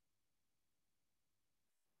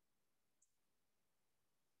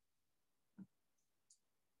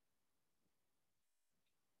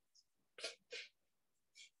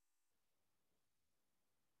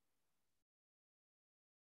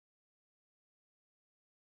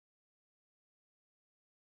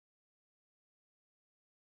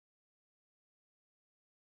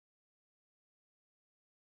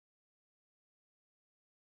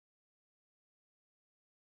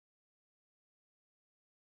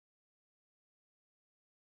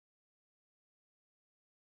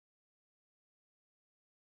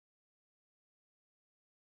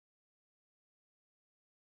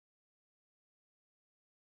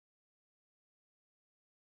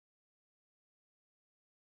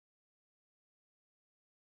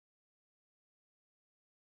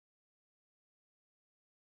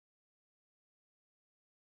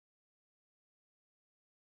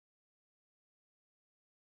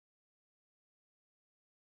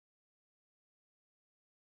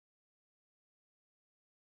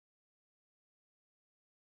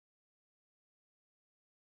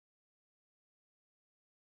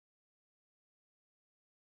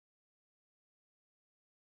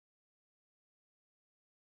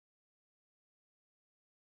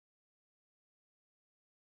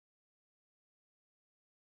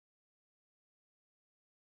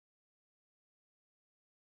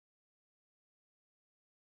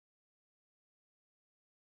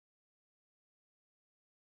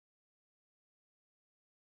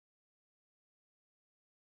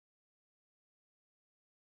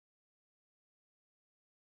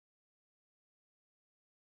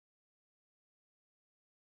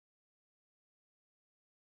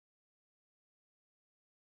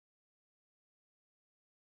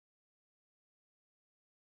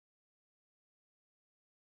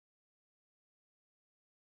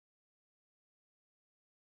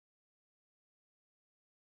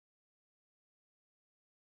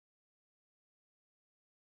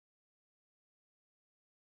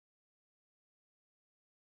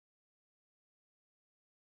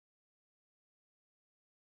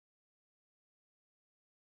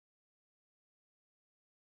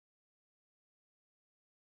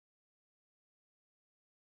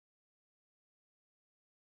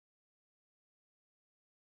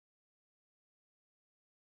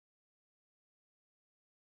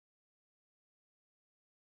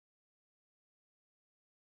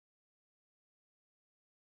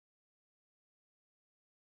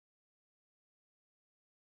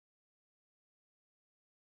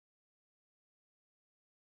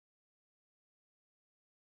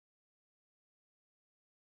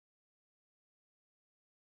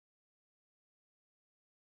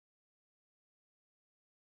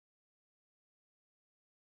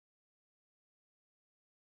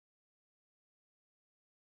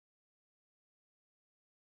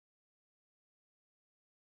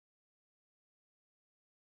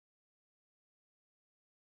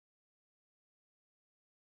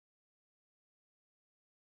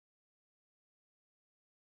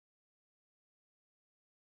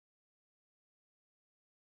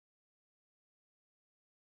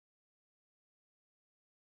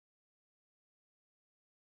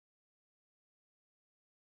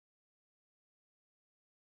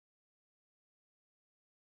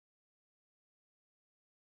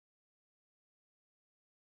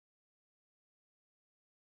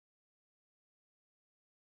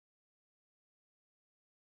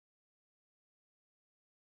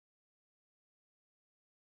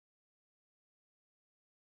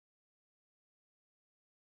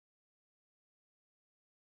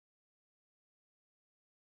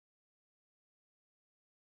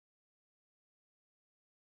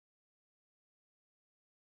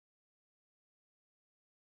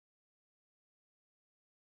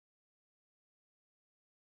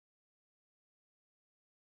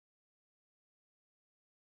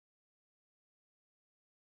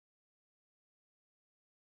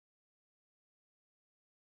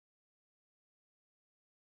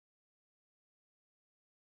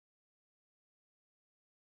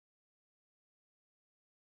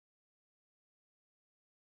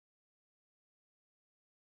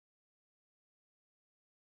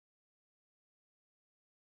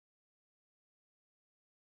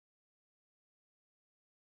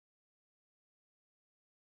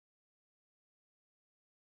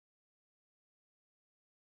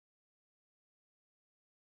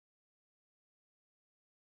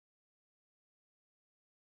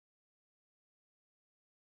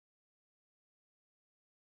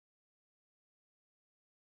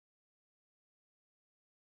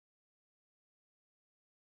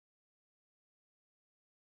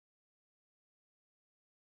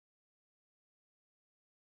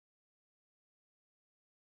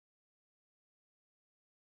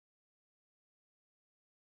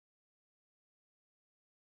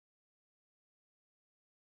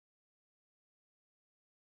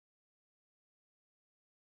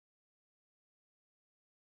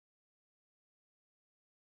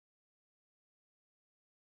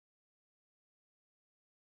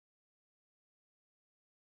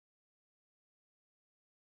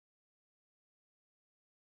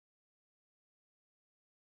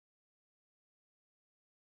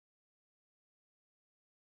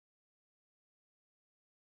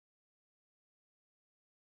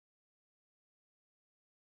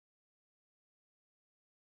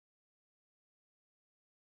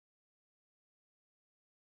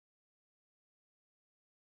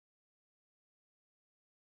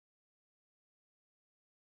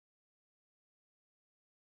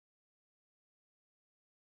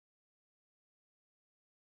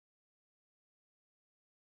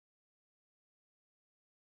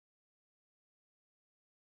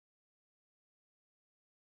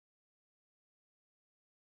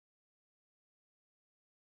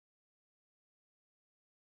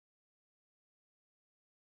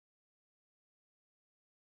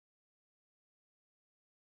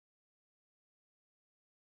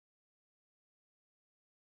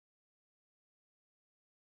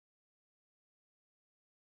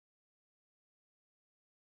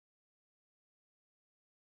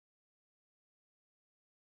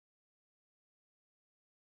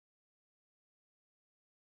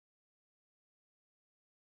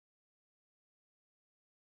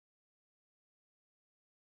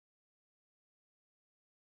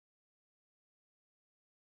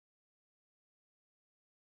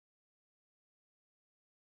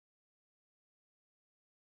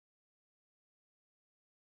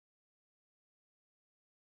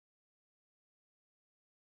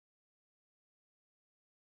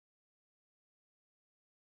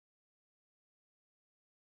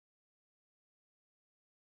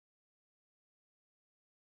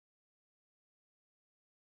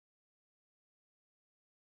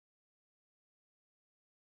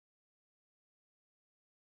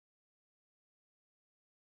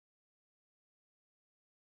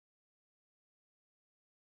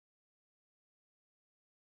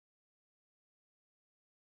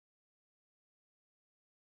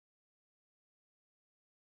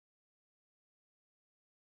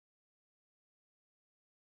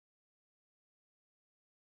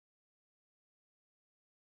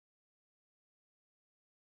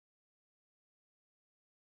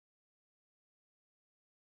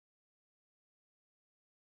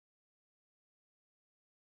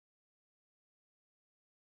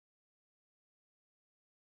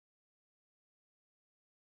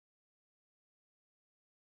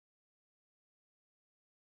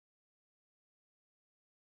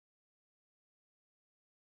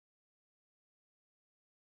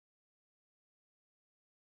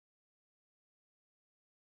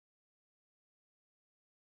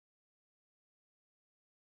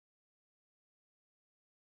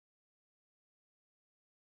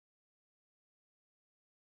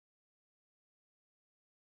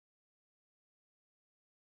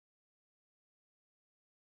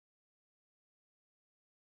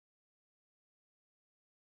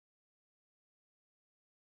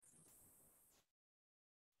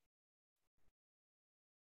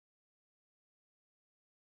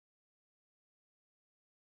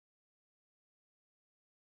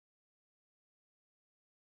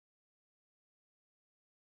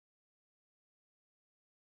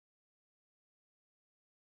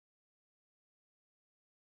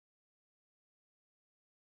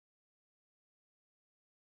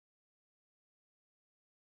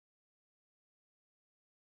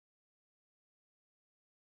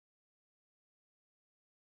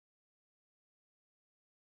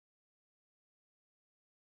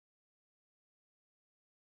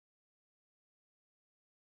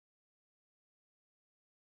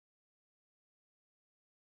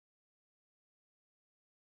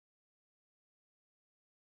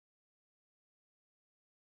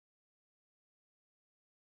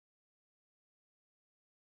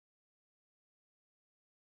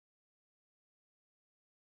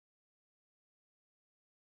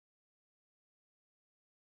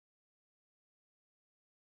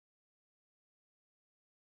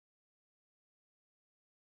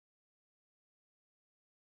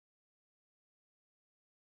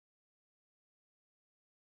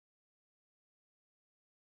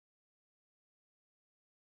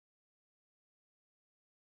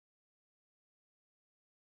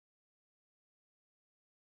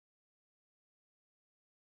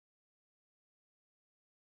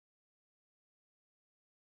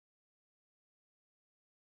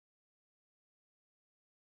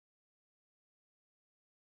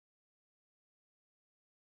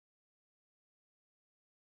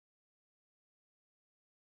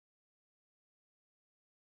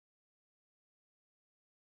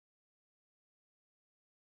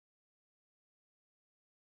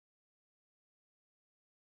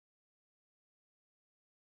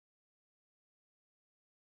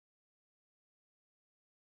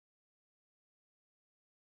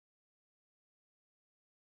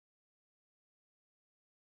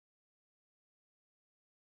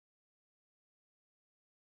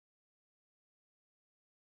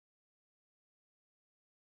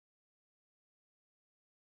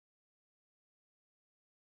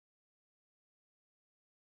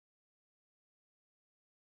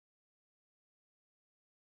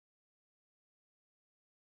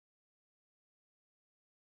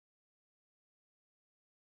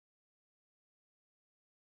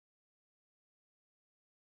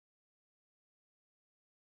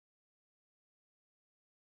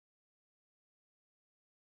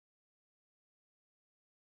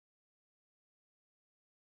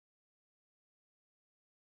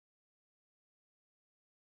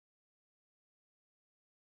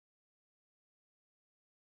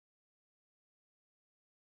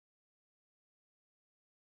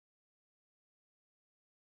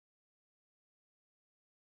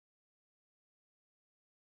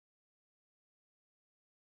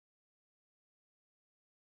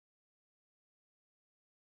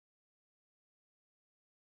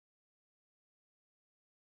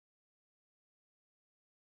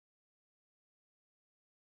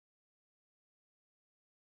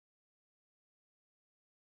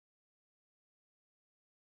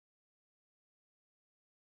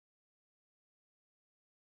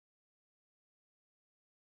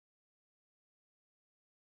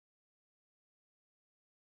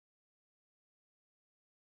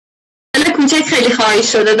 کوچک خیلی خواهی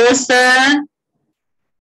شده درسته؟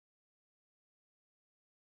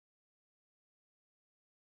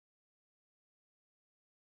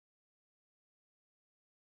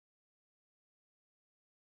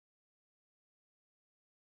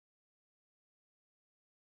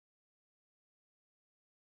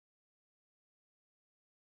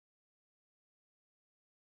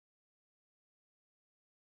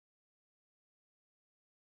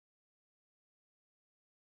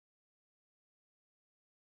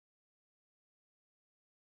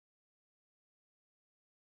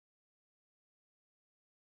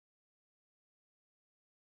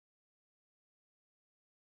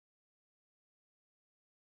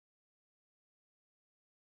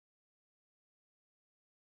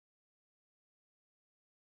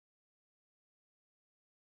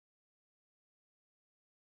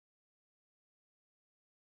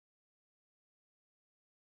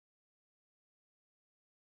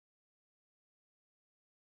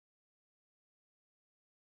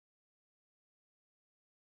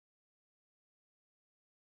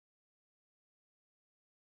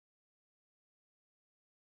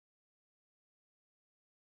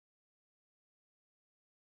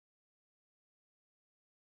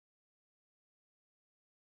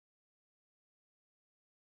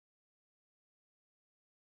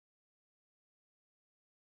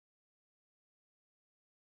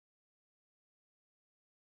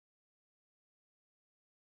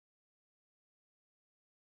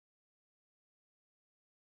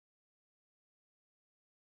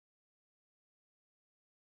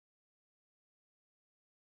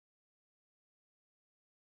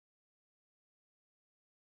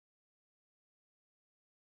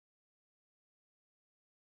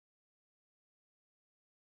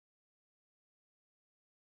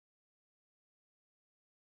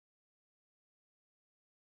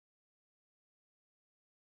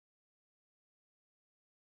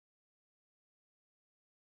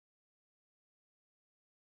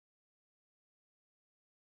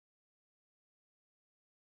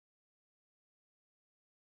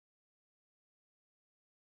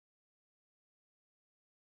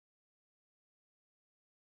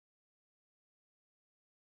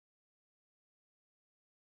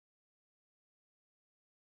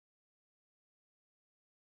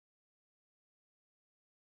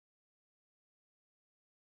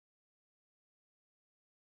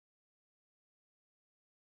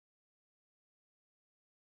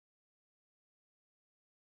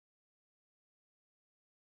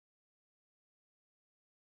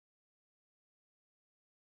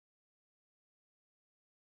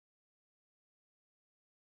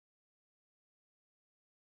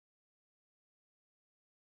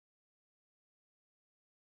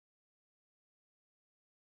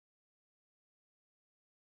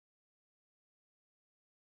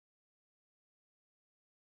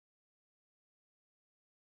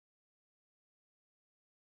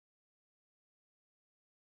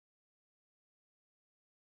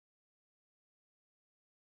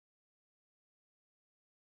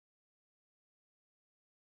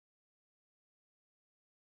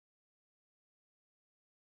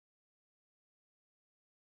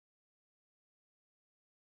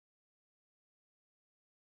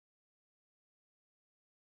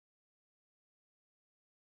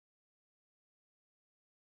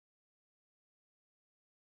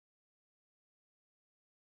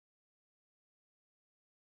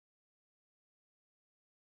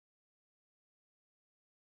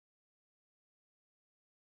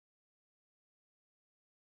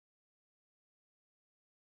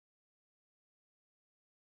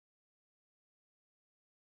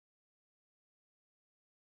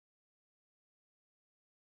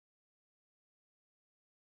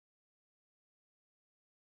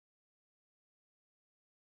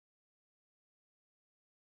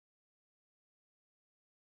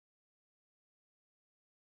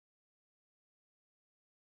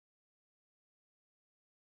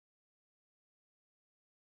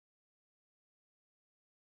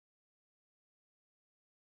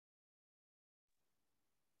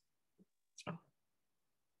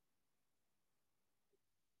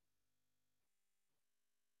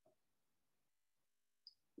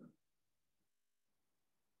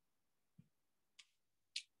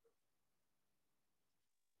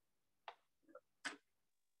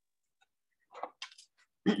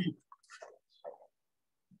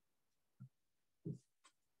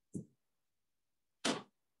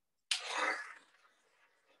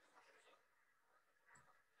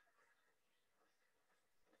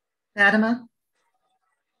 Fatima?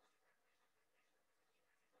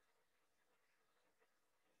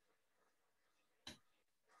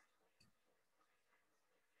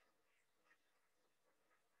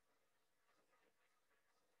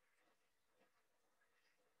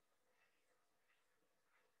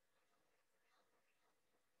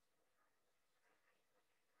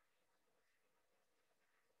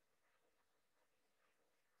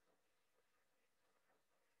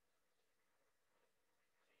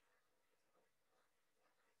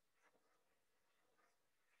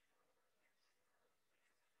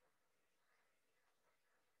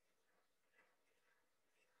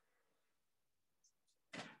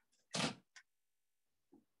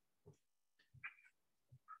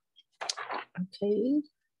 Okay,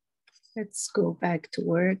 let's go back to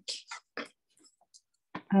work.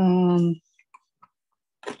 Let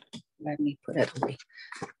me put it away.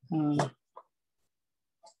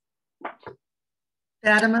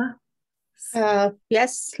 Fatima?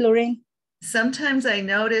 Yes, Lorraine? Sometimes I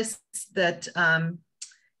notice that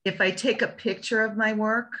if I take a picture of my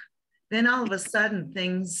work, then all of a sudden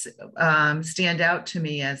things stand out to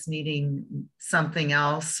me as needing something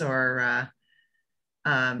else, or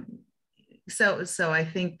so I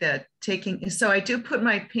think that I do put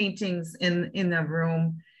my paintings in the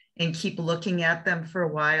room and keep looking at them for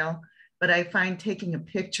a while, but I find taking a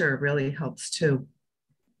picture really helps too.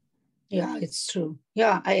 Yeah, it's true.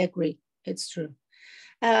 Yeah, I agree. It's true.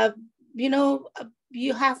 You know,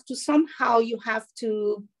 you have to somehow, how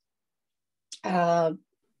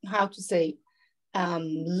to say,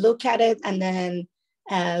 look at it and then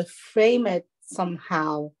frame it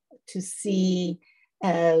somehow to see,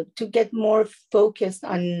 to get more focused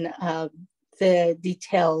on the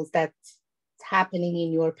details that's happening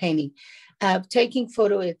in your painting. Taking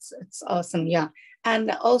photo, it's awesome, yeah.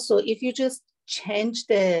 And also, if you just change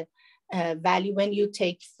the value when you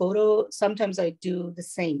take photo, sometimes I do the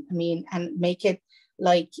same. I mean, and make it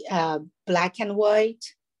like black and white.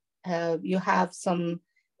 You have some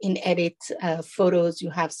in edit photos, you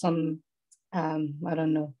have some, I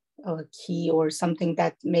don't know, a key or something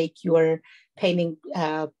that make your painting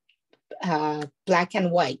black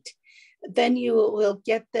and white. Then you will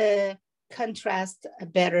get the contrast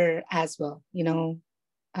better as well, you know.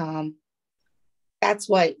 That's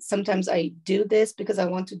why sometimes I do this, because I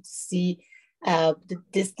wanted to see the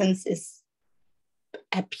distance is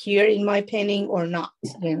appear in my painting or not.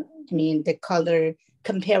 You know, I mean, the color,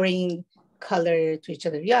 comparing color to each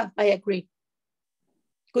other. Yeah, I agree.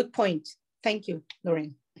 Good point. Thank you,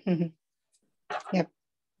 Lorraine. Yep.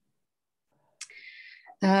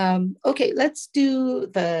 Okay, let's do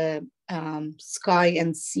the sky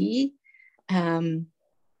and sea. The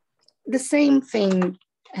same thing,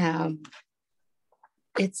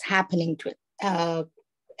 it's happening to it,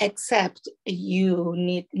 except you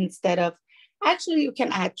need, instead of, actually you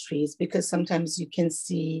can add trees, because sometimes you can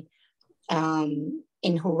see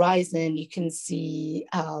in horizon, you can see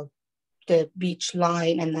the beach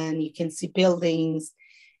line, and then you can see buildings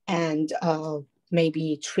and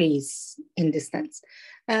maybe trees in distance.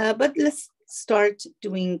 But let's start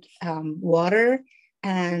doing water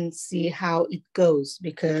and see how it goes,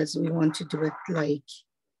 because we want to do it like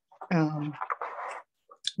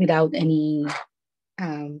without any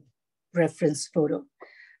reference photo.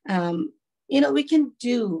 You know, we can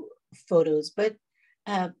do photos, but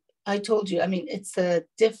I told you, I mean, it's a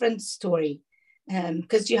different story,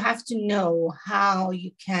 because you have to know how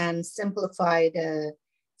you can simplify the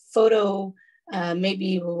photo.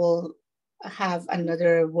 Maybe we will have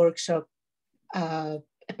another workshop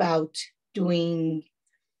about doing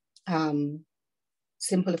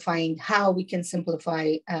simplifying, how we can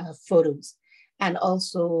simplify photos. And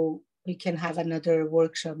also we can have another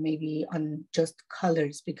workshop maybe on just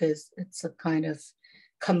colors, because it's a kind of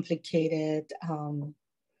complicated,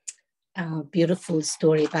 beautiful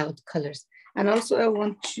story about colors. And also I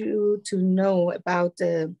want you to know about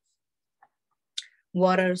the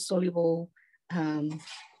water soluble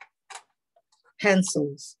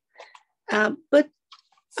pencils. But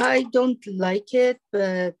I don't like it,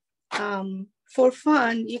 but for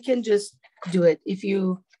fun, you can just do it. If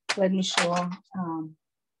you, let me show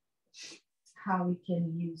how we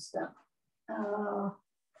can use them.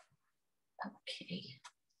 Okay,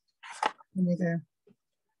 I need a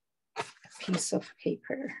piece of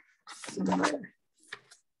paper somewhere.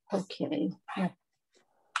 Okay, yeah.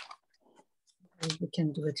 We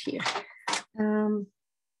can do it here.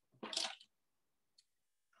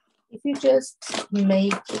 If you just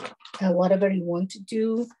make whatever you want to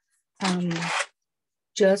do,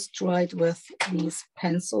 just draw it with these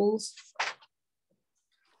pencils.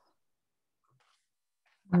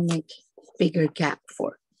 I'll make a bigger gap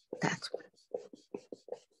for that one.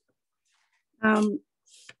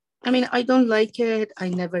 I mean, I don't like it. I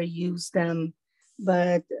never use them,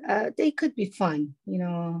 but they could be fun. You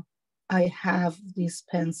know, I have these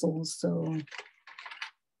pencils, so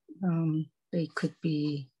they could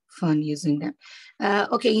be fun using them.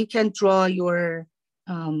 Okay, you can draw your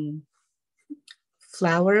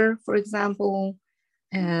flower, for example,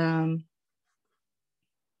 and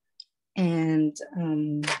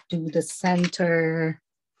do the center.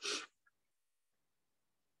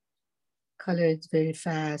 Color it very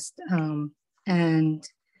fast, and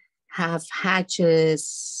have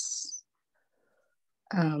hatches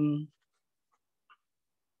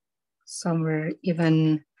somewhere,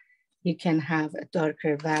 even you can have a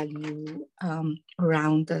darker value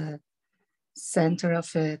around the center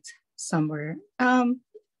of it somewhere.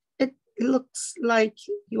 It looks like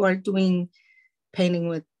you are doing painting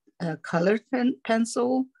with a colored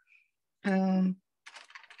pencil.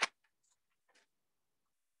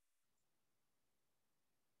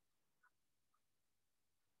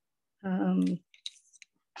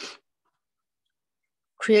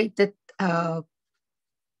 Create the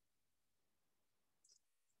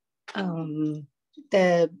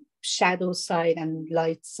shadow side and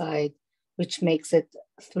light side, which makes it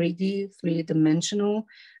 3D, three-dimensional.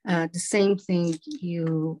 The same thing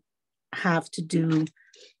you have to do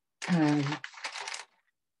on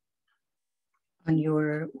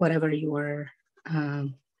your, whatever your,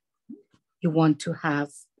 you want to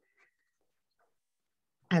have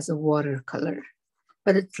as a watercolor,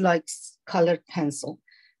 but it's like colored pencil.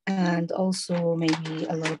 And also maybe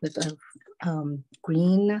a little bit of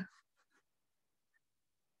green,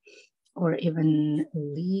 or even a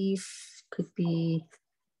leaf could be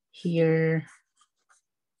here.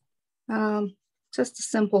 Just a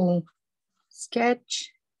simple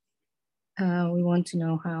sketch. We want to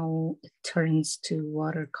know how it turns to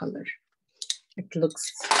watercolor. It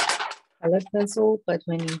looks colored pencil, but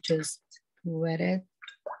when you just wet it,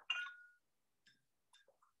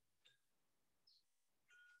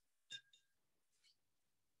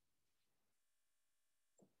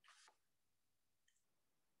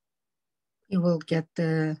 you will get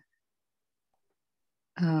the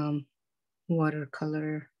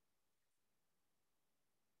watercolor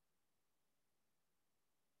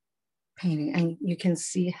painting, and you can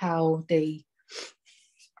see how they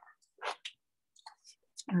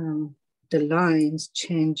the lines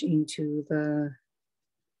change into the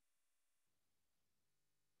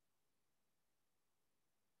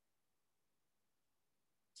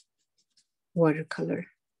watercolor.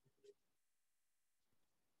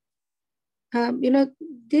 You know,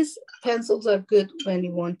 these pencils are good when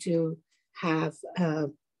you want to have,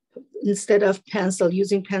 instead of pencil,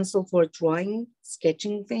 using pencil for drawing,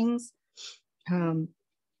 sketching things,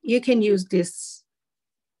 you can use these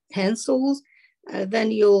pencils.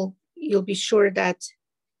 Then you'll be sure that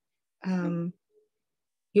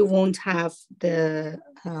you won't have the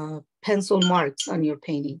pencil marks on your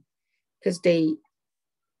painting, because they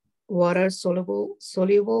water soluble,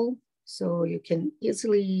 so you can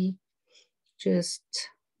easily just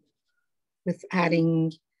with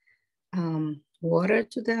adding water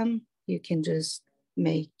to them, you can just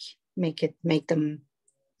make them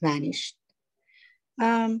vanish.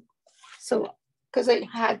 So because I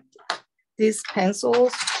had these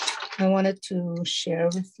pencils, I wanted to share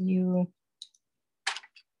with you.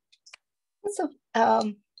 So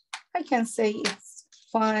I can say it's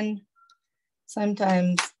fun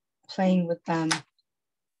sometimes playing with them.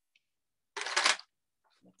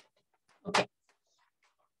 Okay.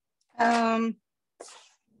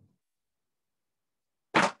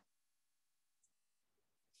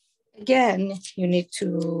 Again, you need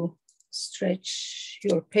to stretch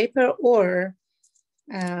your paper, or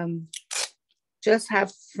just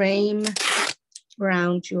have frame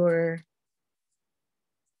around your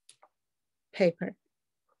paper.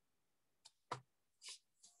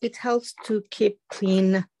 It helps to keep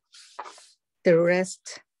clean the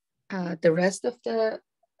rest of the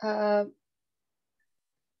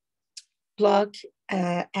block,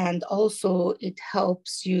 and also it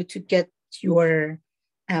helps you to get your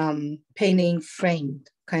painting framed,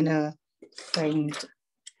 kind of framed.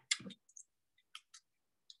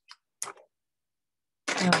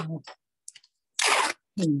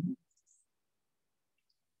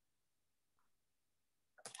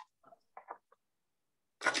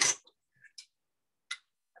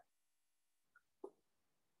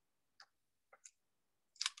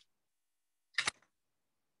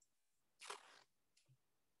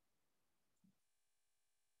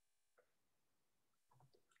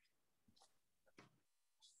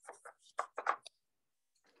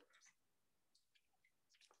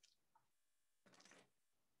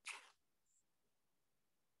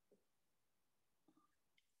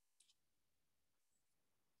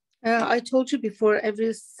 I told you before,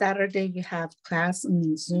 every Saturday we have class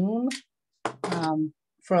on Zoom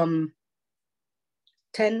from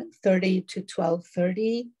 10:30 to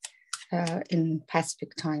 12:30 in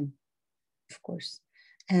Pacific time, of course.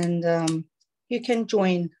 And you can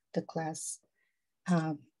join the class.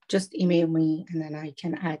 Just email me and then I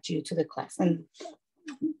can add you to the class. And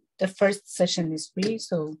the first session is free,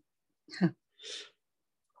 so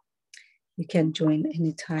you can join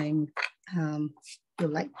anytime you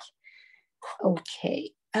like.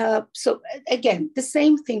 Okay, so again, the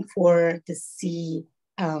same thing for the C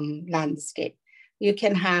landscape. You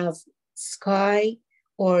can have sky,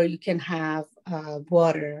 or you can have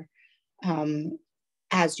water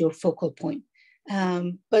as your focal point.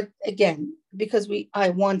 But again, because I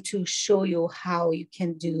want to show you how you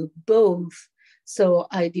can do both, so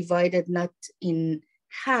I divided not in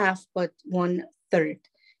half, but 1/3.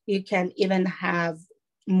 You can even have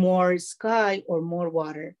more sky or more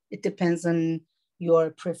water. It depends on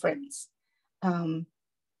your preference.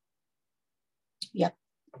 Yep.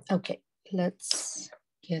 Okay, let's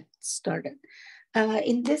get started.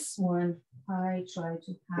 In this one, I try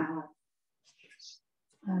to have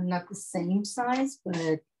not the same size,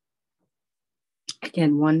 but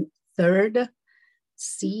again, 1/3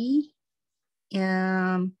 sea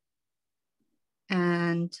and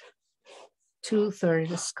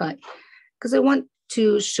 2/3 sky, because I want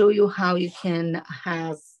to show you how you can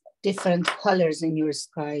have different colors in your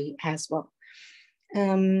sky as well.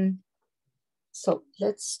 So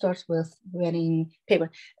let's start with wetting paper.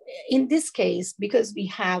 In this case, because we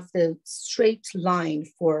have the straight line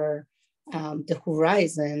for the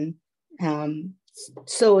horizon,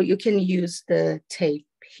 so you can use the tape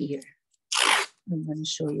here. I'm going to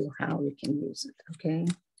show you how you can use it, okay?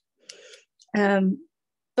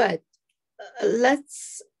 But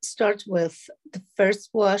let's start with the first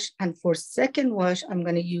wash, and for second wash, I'm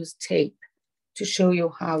going to use tape to show you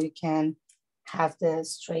how you can have the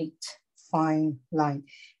straight fine line.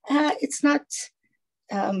 It's not,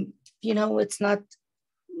 you know, it's not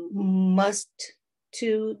must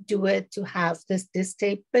to do it to have this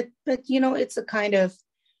tape, but you know, it's a kind of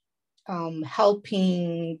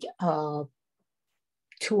helping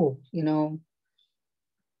tool, you know.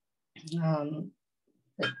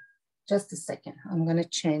 Just a second, I'm gonna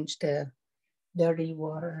change the dirty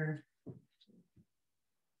water.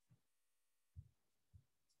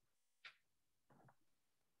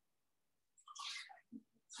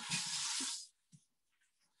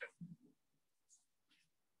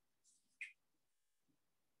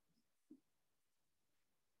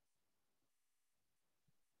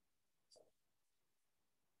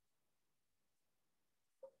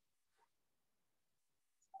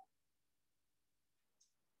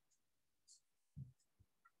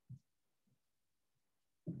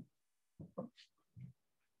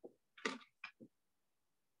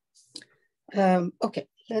 Okay,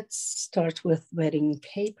 let's start with wetting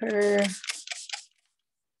paper.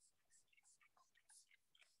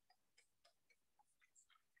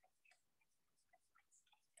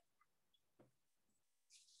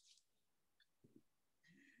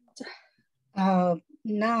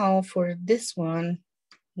 Now for this one,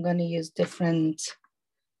 I'm gonna use different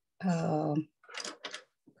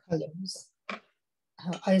colors.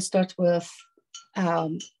 I start with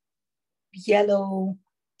yellow,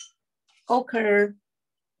 ochre,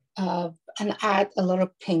 and add a lot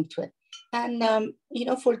of pink to it. And you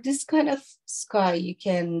know, for this kind of sky, you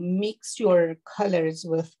can mix your colors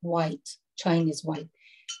with white, Chinese white.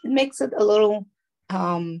 It makes it a little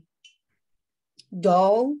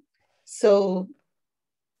dull, so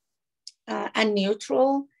and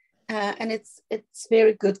neutral, and it's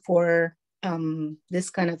very good for this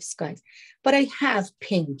kind of skies. But I have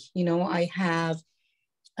pink, you know, I have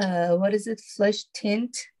what is it, flesh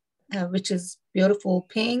tint, which is beautiful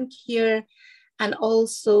pink here, and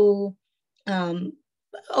also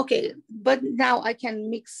okay, but now I can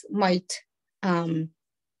mix my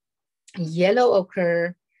yellow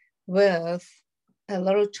ochre with a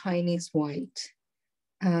little Chinese white.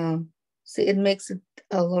 So it makes it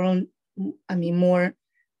a little, I mean, more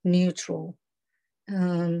neutral.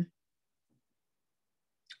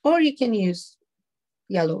 Or you can use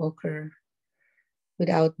yellow ochre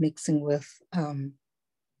without mixing with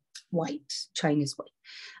white, Chinese white.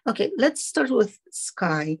 Okay, let's start with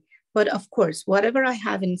sky. But of course, whatever I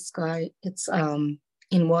have in sky, it's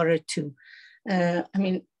in water too. I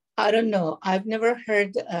mean, I don't know. I've never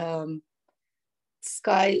heard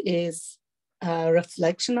sky is a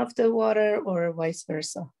reflection of the water or vice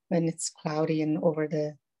versa when it's cloudy and over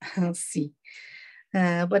the sea.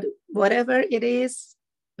 But whatever it is,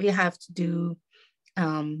 we have to do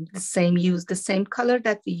use the same color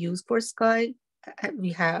that we use for sky.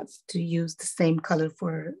 We have to use the same color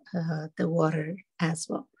for the water as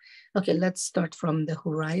well. Okay, let's start from the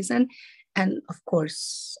horizon. And of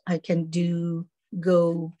course, I can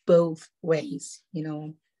go both ways, you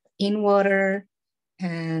know, in water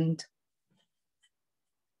and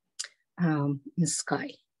in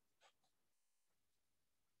sky.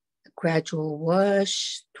 Gradual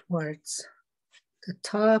wash towards the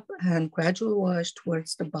top and gradual wash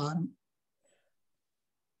towards the bottom.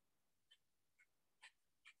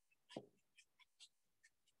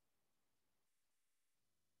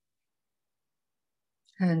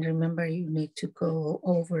 And remember, you need to go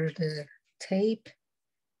over the tape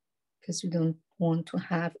because you don't want to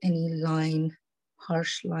have any line,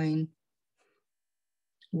 harsh line,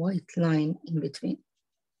 white line in between.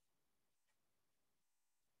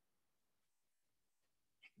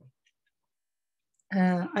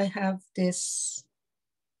 I have this,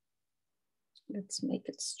 let's make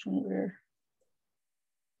it stronger.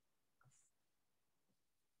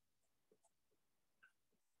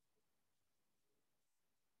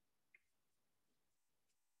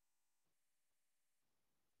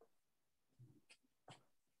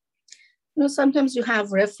 You know, sometimes you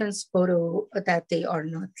have reference photo that they are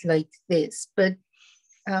not like this, but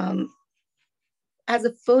as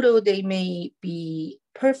a photo, they may be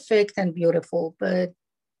perfect and beautiful, but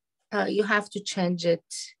you have to change it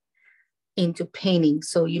into painting.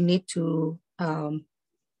 So you need to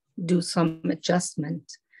do some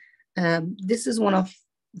adjustment. This is one of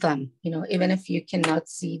them, you know, even if you cannot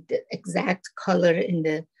see the exact color in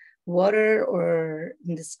the water or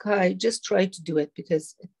in the sky, just try to do it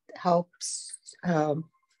because it helps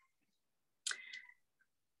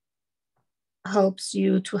helps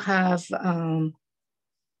you to have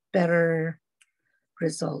better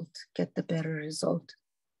result, get the better result.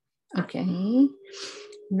 Okay,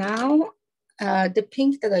 now the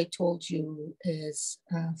pink that I told you is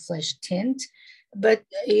flesh tint, but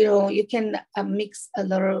you know, you can mix a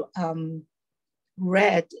little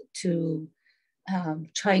red to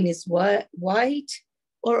Chinese white,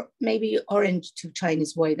 or maybe orange to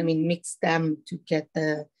Chinese white. I mean, mix them to get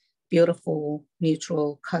the beautiful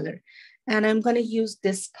neutral color. And I'm gonna use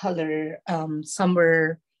this color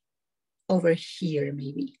somewhere over here,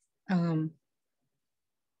 maybe.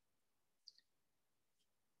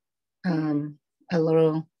 A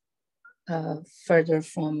little further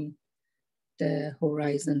from the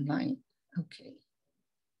horizon line. Okay.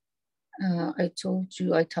 I told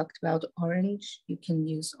you, I talked about orange. You can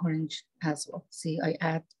use orange as well. See, I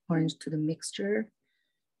add orange to the mixture.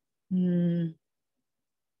 And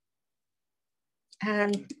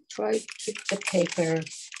try to keep the paper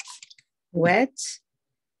wet.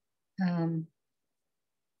 And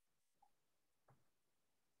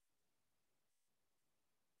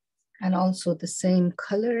also the same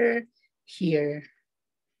color here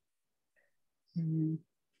in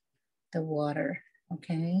the water,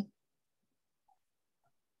 okay?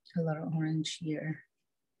 A little orange here.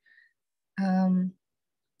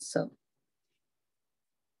 So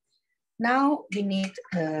now we need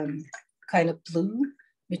kind of blue,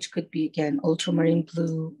 which could be again ultramarine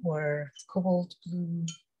blue or cobalt blue.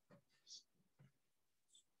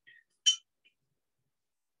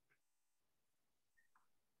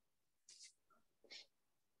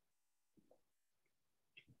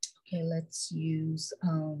 Okay, let's use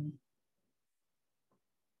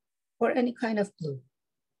or any kind of blue.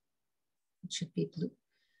 It should be blue.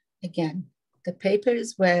 Again, the paper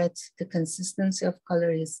is wet. The consistency of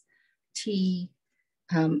color is tea.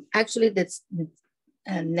 Actually, that's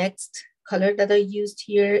next color that I used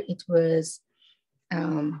here. It was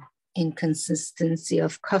in consistency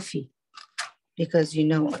of coffee, because you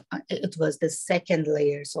know it was the second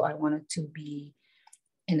layer, so I wanted to be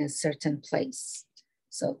in a certain place.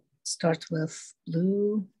 So start with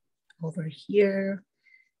blue over here,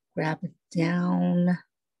 grab it down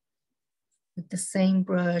with the same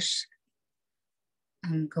brush.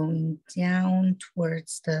 I'm going down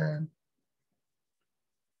towards the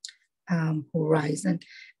horizon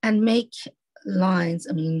and make lines,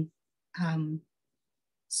 I mean,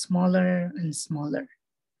 smaller and smaller.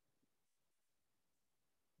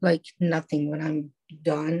 Like nothing. When I'm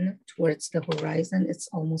done towards the horizon, it's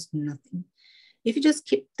almost nothing. If you just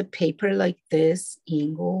keep the paper like this,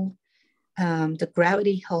 angle, the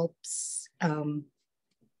gravity helps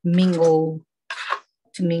mingle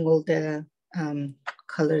the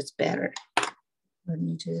colors better. Let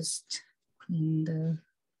me just clean the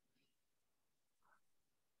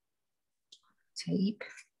tape.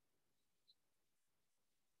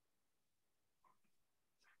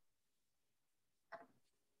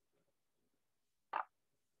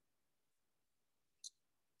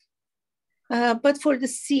 But for the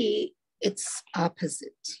sea, it's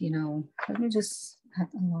opposite, you know. Let me just add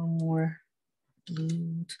a little more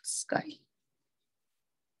blue to the sky.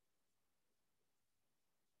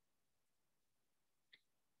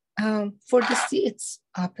 For the sea, it's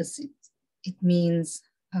opposite. It means,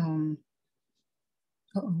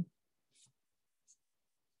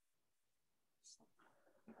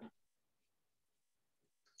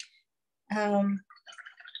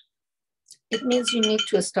 it means you need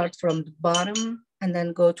to start from the bottom and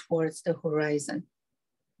then go towards the horizon.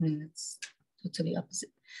 I mean, it's totally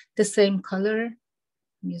opposite. The same color,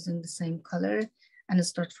 I'm using the same color and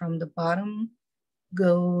start from the bottom,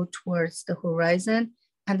 go towards the horizon.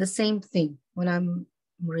 And the same thing, when I'm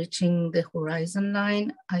reaching the horizon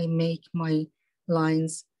line, I make my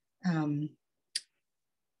lines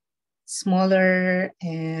smaller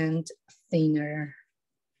and thinner.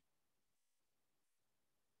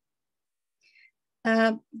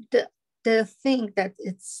 The thing that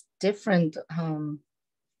it's different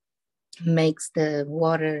makes the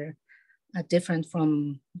water different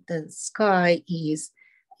from the sky is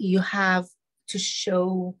you have to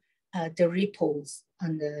show the ripples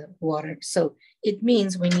on the water. So it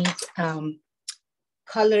means we need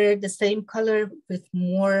color, the same color with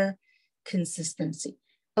more consistency.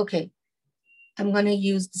 Okay, I'm gonna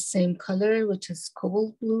use the same color, which is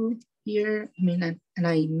cobalt blue here. I mean, and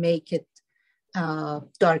I make it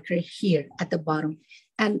darker here at the bottom.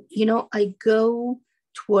 And you know, I go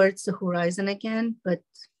towards the horizon again, but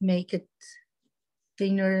make it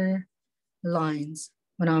thinner lines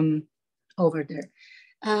when I'm over there.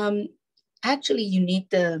 Actually, you need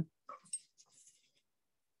the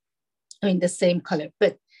same color,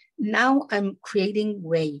 but now I'm creating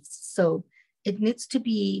waves. So it needs to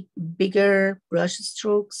be bigger brush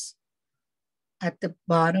strokes at the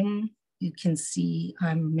bottom. You can see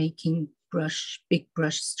I'm making big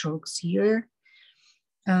brush strokes here.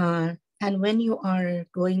 And when you are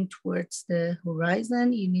going towards the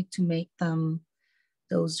horizon, you need to make them,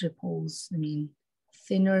 those ripples, I mean,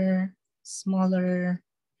 thinner, smaller,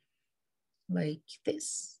 like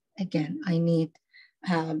this. Again, I need,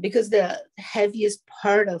 because the heaviest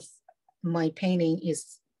part of my painting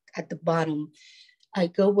is at the bottom. I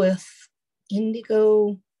go with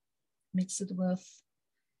indigo, mix it with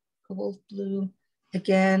cobalt blue.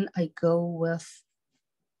 Again, I go with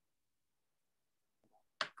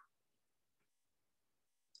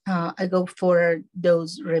I go for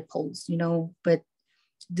those ripples, you know, but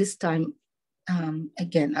this time,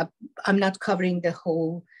 again, I'm not covering the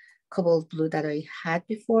whole cobalt blue that I had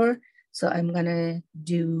before. So I'm gonna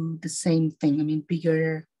do the same thing. I mean,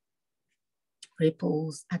 bigger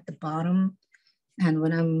ripples at the bottom. And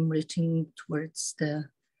when I'm reaching towards the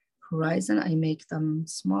horizon, I make them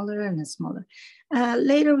smaller and smaller.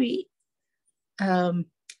 Later we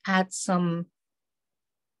add some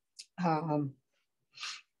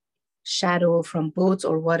shadow from boats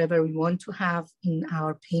or whatever we want to have in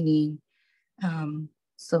our painting.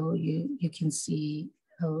 So you can see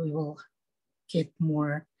how we will get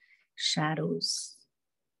more shadows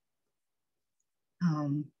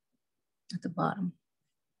at the bottom,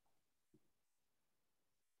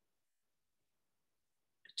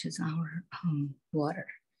 which is our water.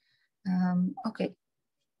 Okay,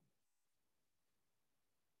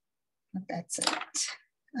 but that's it.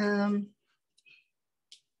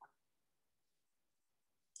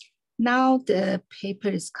 Now the paper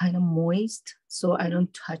is kind of moist, so I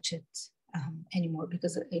don't touch it anymore,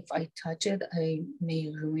 because if I touch it, I may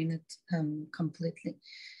ruin it completely.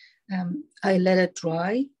 I let it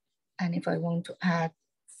dry, and if I want to add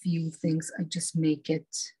few things, I just make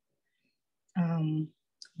it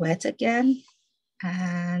wet again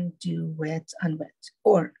and do wet and wet.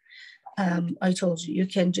 Or I told you, you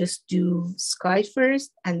can just do sky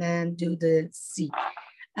first and then do the sea.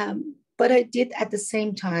 But I did at the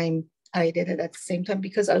same time, I did it at the same time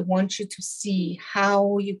because I want you to see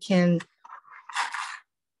how you can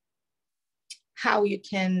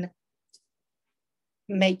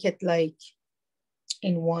make it like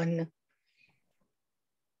in one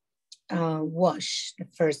wash, the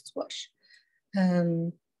first wash.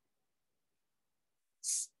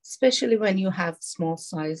 Especially when you have small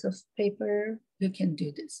size of paper, you can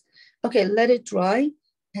do this. Okay, let it dry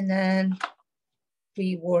and then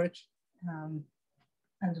we work on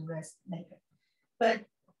the rest later. But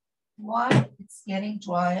while it's getting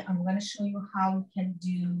dry, I'm gonna show you how you can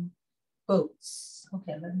do boats.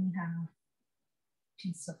 Okay, let me have a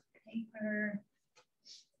piece of paper.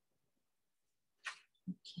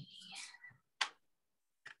 Okay.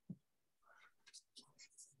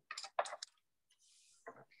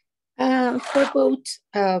 For boat,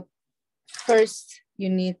 first you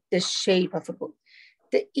need the shape of a boat.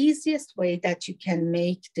 The easiest way that you can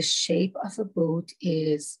make the shape of a boat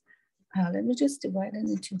is, let me just divide it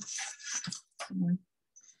into one.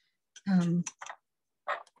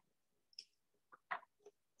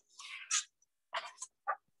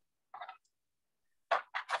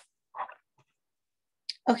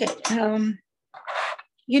 Okay,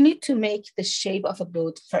 you need to make the shape of a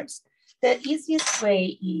boat first. The easiest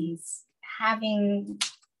way is having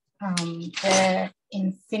the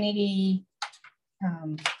infinity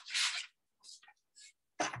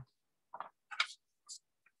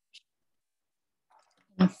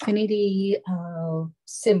infinity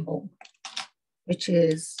symbol, which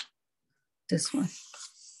is this one.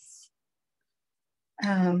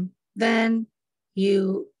 Then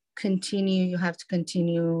you have to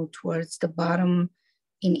continue towards the bottom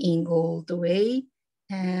in angle the way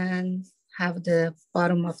and have the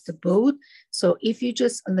bottom of the boat. So if you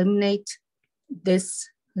just eliminate this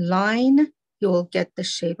line, you will get the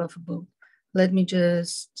shape of a boat. Let me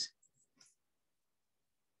just,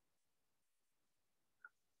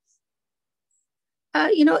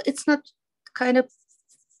 you know, it's not kind of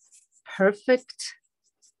perfect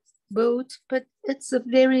boat, but it's a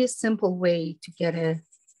very simple way to get a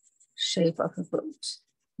shape of a boat.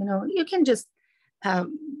 You know, you can just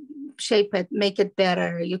shape it, make it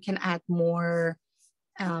better. You can add more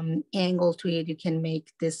angle to it. You can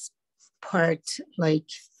make this part like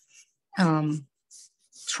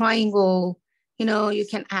triangle. You know, you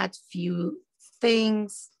can add few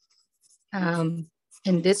things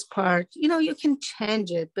in this part. You know, you can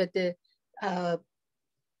change it, but the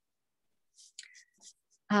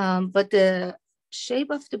shape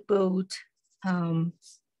of the boat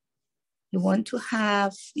you want to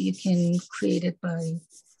have, you can create it by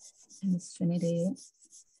infinity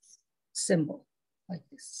symbol like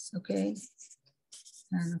this, okay?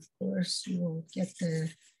 And of course, you will get the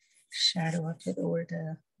shadow of it over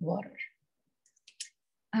the water.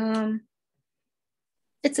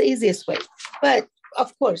 It's the easiest way, but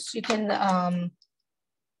of course, you can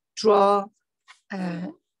draw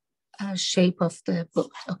a shape of the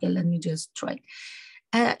boat. Okay, let me just try.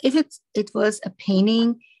 If it was a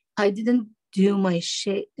painting, I didn't do my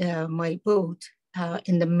shape, my boat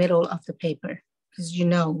in the middle of the paper, because you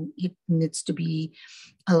know it needs to be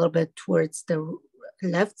a little bit towards the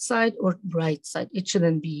left side or right side. It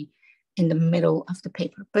shouldn't be in the middle of the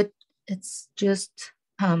paper, but it's just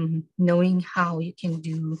knowing how you can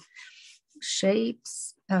do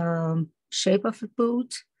shapes, shape of a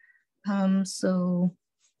boat. So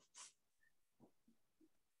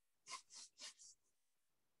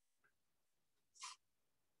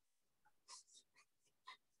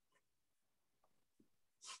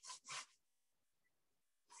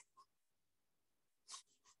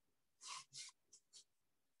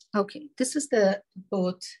okay, this is the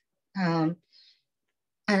boat.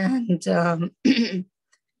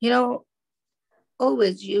 You know,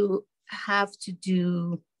 always you have to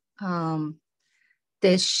do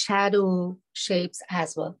the shadow shapes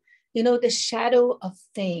as well. You know, the shadow of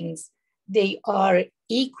things, they are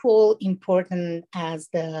equal important as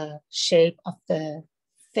the shape of the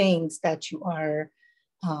things that you are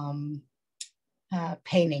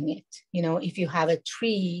painting it. You know, if you have a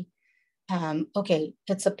tree, okay,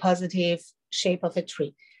 it's a positive shape of a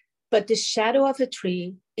tree, but the shadow of a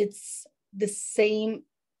tree, it's the same,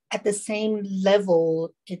 at the same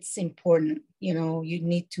level, it's important. You know, you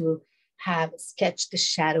need to have sketch the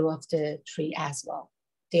shadow of the tree as well.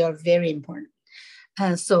 They are very important.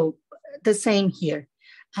 So the same here.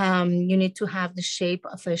 You need to have the shape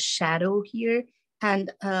of a shadow here.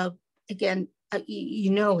 And again,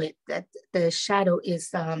 you know it, that the shadow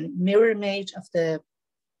is mirror image of the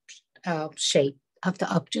shape of the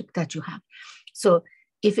object that you have. So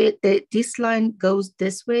if this line goes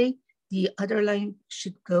this way, the other line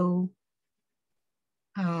should go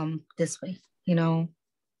this way. You know,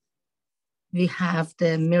 we have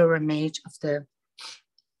the mirror image of the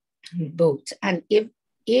boat. And if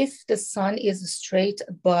the sun is straight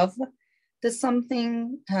above the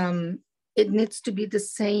something, it needs to be the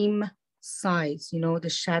same size. You know, the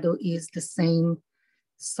shadow is the same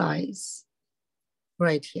size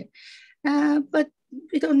right here. But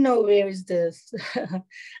we don't know where is the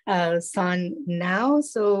sun now.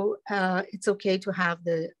 So it's okay to have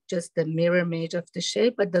just the mirror image of the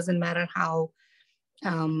shape, but doesn't matter how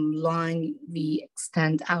long we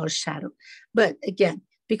extend our shadow. But again,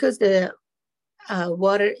 because the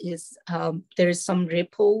water is, there is some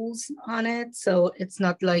ripples on it, so it's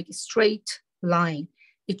not like a straight line.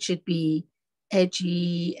 It should be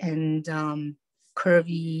edgy and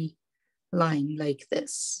curvy line like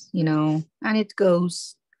this, you know, and it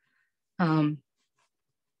goes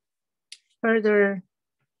further,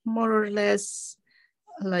 more or less,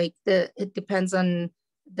 like it depends on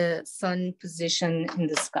the sun position in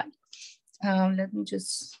the sky. Let me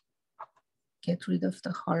just get rid of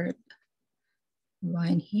the hard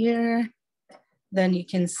line here. Then you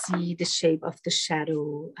can see the shape of the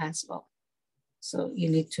shadow as well. So you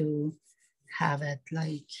need to have it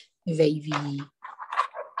like wavy.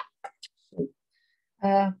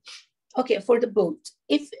 Okay, for the boat,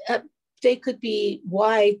 if they could be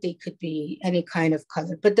white, they could be any kind of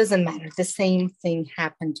color, but doesn't matter. The same thing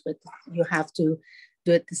happened with, you have to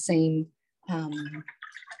do it the same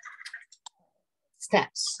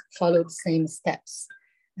steps, follow the same steps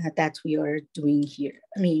that we are doing here.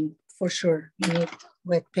 I mean, for sure, you need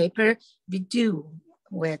wet paper. We do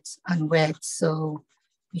wet and wet, so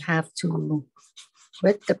we have to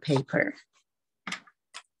wet the paper.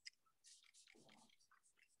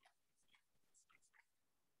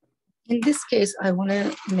 In this case, I want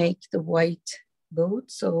to make the white boat,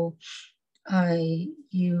 so I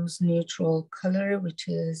use neutral color, which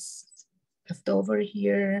is left over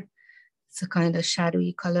here. It's a kind of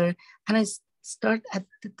shadowy color, and I start at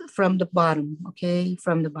from the bottom, okay,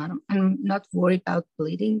 from the bottom. I'm not worried about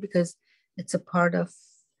bleeding because it's a part of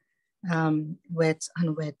wet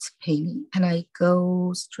and wet painting, and I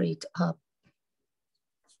go straight up.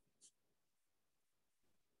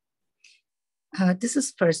 This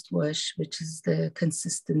is first wash, which is the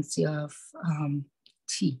consistency of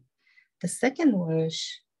tea. The second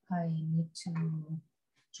wash, I need to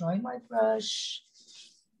dry my brush,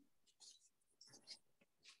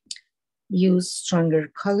 use stronger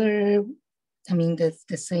color. I mean,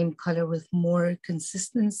 the same color with more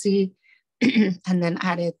consistency, and then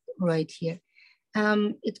add it right here.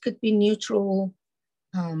 It could be neutral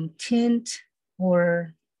tint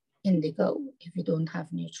or indigo if you don't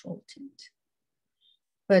have neutral tint.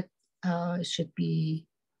 But it should be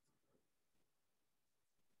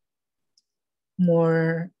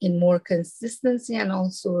more consistency, and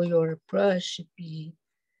also your brush should be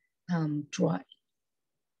dry.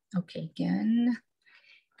 Okay, again,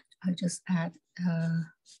 I'll just add a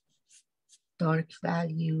dark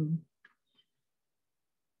value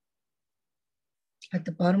at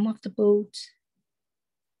the bottom of the boat,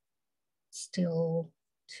 still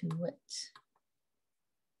too wet.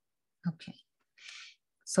 Okay,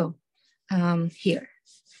 so here,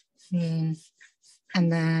 and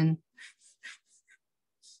then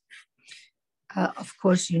of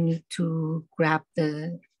course you need to grab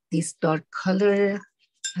this dark color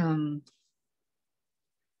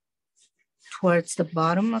towards the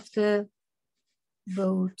bottom of the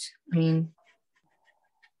boat. I mean,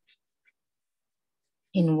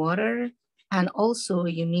 in water, and also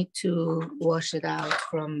you need to wash it out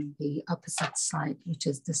from the opposite side, which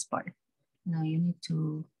is this part. Now you need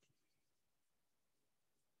to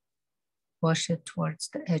wash it towards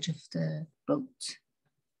the edge of the boat.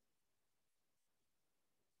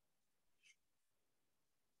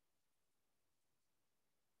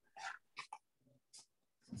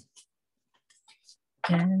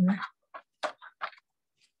 And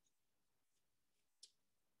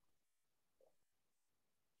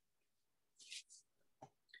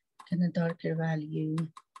a darker value.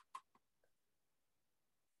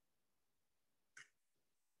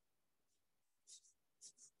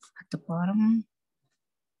 At the bottom.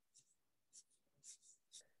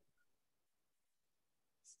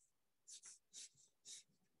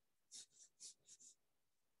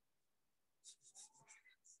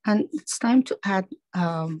 And it's time to add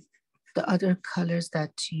the other colors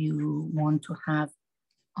that you want to have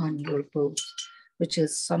on your boat, which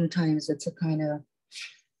is sometimes it's a kind of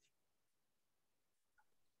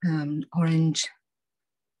orange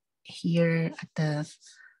here at the,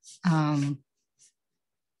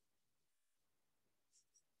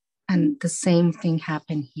 and the same thing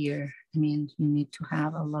happened here. I mean, you need to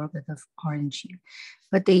have a little bit of orange here,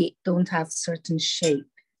 but they don't have certain shape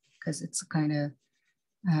because it's a kind of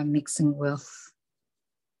mixing with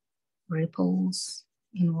ripples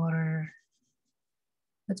in water.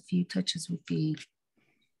 But a few touches would be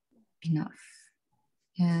enough.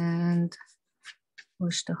 And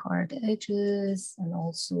push the hard edges, and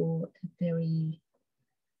also a very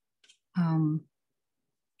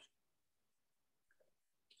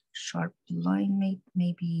sharp line,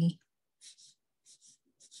 maybe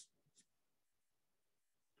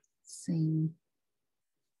same.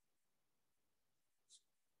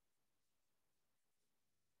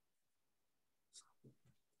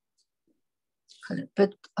 Color,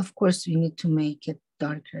 but of course we need to make it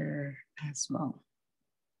darker as well.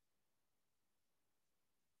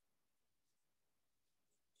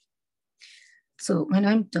 So when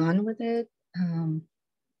I'm done with it,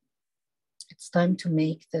 it's time to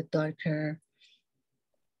make the darker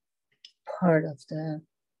part of the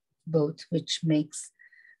boat, which makes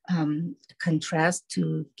contrast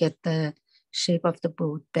to get the shape of the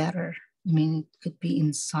boat better. I mean, it could be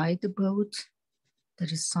inside the boat. There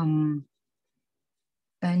is some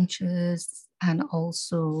benches, and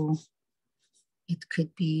also it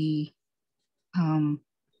could be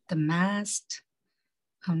the mast.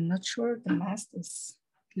 I'm not sure the mast is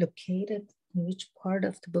located in which part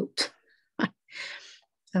of the boat.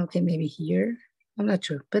 Okay, maybe here. I'm not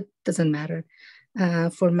sure, but doesn't matter.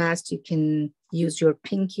 For mast, you can use your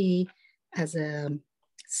pinky as a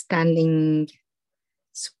standing,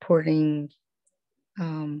 supporting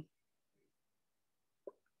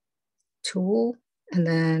tool, and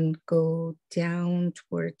then go down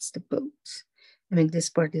towards the boat. I mean, this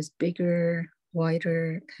part is bigger,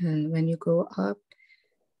 wider, and when you go up,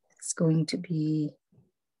 it's going to be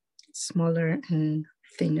smaller and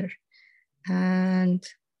thinner. And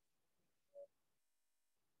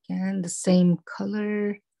again, the same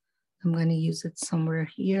color. I'm going to use it somewhere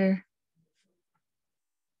here.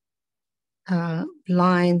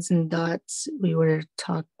 Lines and dots.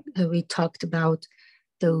 We talked about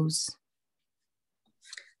those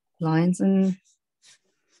lines and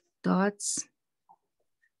dots.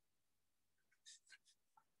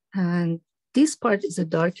 And this part is the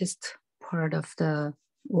darkest part of the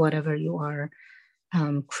whatever you are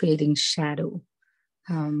creating shadow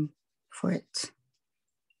for it.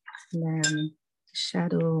 And then the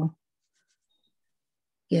shadow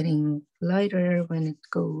getting lighter when it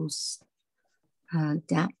goes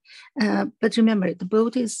down. But remember, the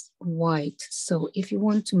boat is white. So if you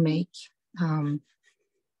want to make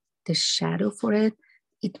the shadow for it,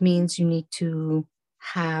 it means you need to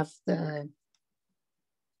have the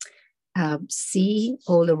sea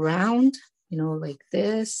all around, you know, like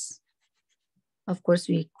this. Of course,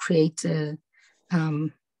 we create the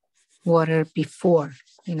water before,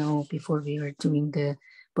 you know, before we were doing the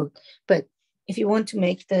boat. But if you want to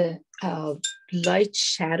make the light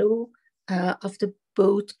shadow of the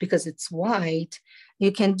boat, because it's white,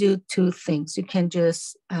 you can do two things. You can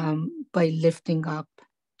just, by lifting up,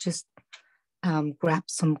 just grab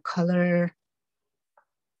some color,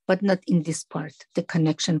 but not in this part. The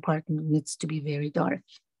connection part needs to be very dark.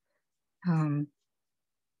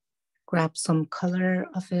 Grab some color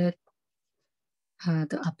of it,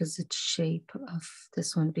 the opposite shape of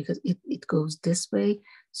this one, because it goes this way.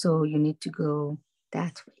 So you need to go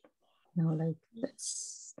that way, you know, like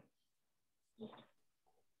this.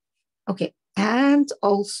 Okay, and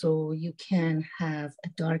also you can have a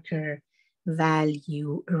darker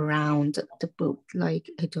value around the boat. Like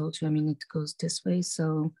I told you, I mean, it goes this way.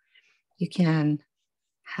 So you can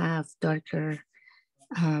have darker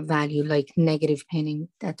value, like negative painting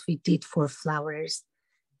that we did for flowers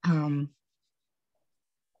in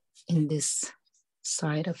this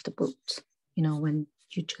side of the boat. You know, when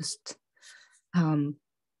you just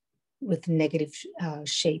with negative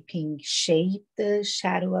shaping shape the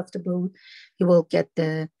shadow of the boat, you will get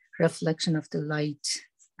the reflection of the light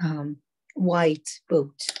white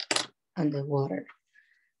boat on the water.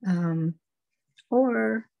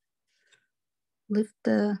 Or lift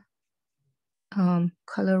the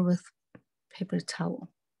color with paper towel.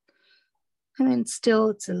 I mean, still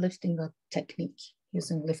it's a lifting up technique,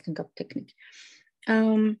 using lifting up technique.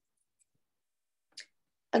 And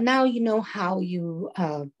now you know how you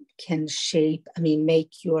can shape, I mean,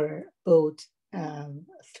 make your boat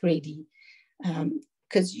 3D,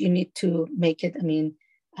 because you need to make it, I mean,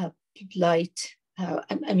 light,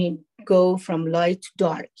 I mean, go from light to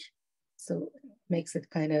dark. So it makes it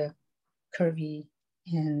kind of curvy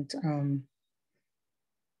and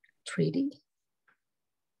 3D.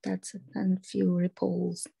 That's it, and a few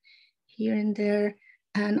ripples here and there.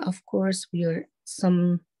 And of course, we are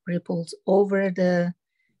some ripples over the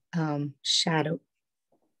shadow,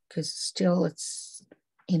 because still it's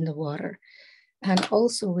in the water. And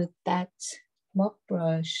also with that mop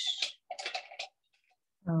brush,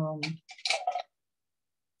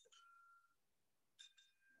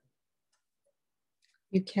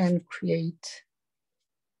 you can create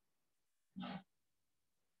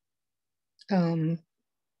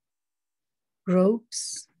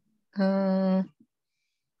ropes.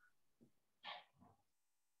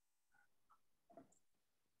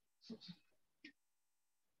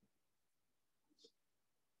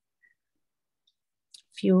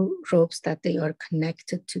 Few ropes that they are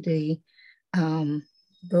connected to the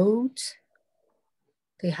boat.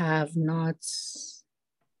 They have knots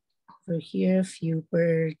over here, few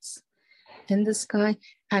birds in the sky.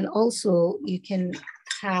 And also you can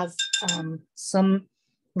have some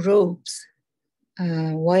ropes,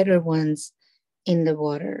 wider ones in the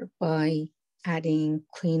water by adding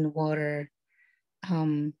clean water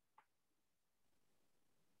to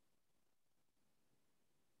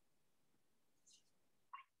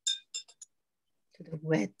the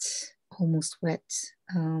wet, almost wet.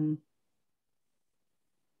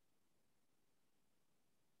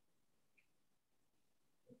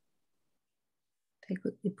 They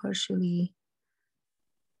could be partially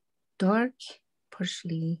dark,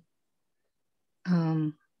 partially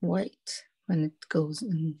white when it goes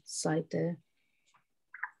inside the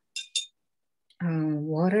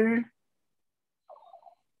water.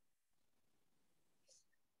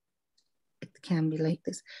 it can be like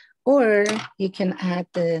this. Or you can add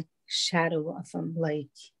the shadow of them, like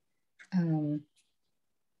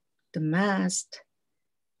the mast.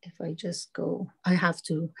 If I just go, I have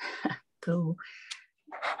to go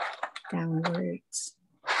downwards.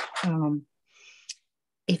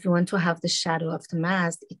 If you want to have the shadow of the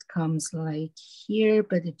mast, it comes like here,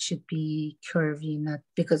 but it should be curvy, not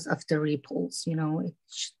because of the ripples, you know, it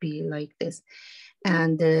should be like this.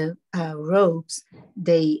 And the ropes,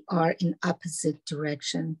 they are in opposite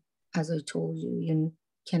direction. As I told you, you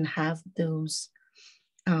can have those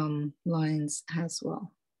lines as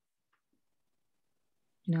well,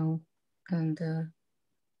 you know, and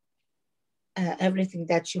everything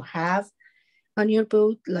that you have on your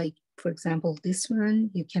boat, like for example, this one,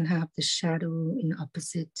 you can have the shadow in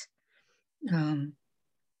opposite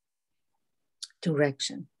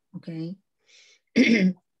direction, okay?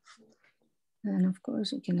 And of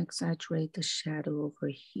course, you can exaggerate the shadow over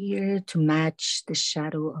here to match the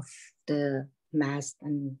shadow of the mast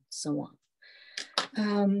and so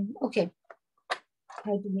on. Okay,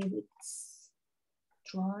 I believe it's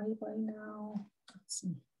dry by now. Let's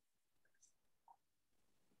see.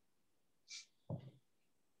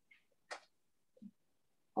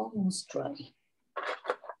 Almost dry.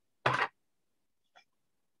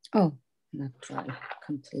 Oh, not dry,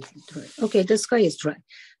 completely dry. Okay, the sky is dry.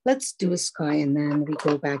 Let's do a sky and then we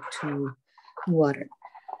go back to water.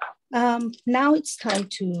 Now it's time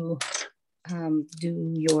to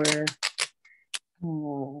do your,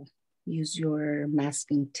 use your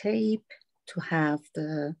masking tape to have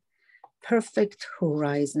the perfect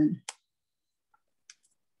horizon.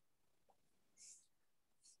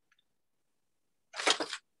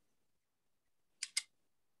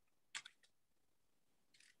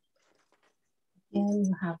 And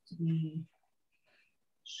you have to be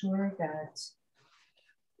sure that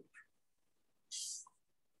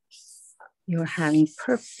you're having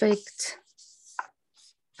perfect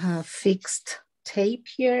fixed tape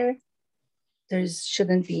here. There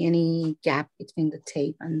shouldn't be any gap between the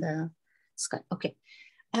tape and the sky. Okay,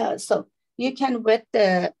 so you can wet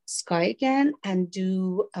the sky again and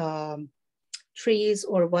do trees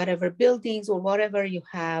or whatever, buildings or whatever you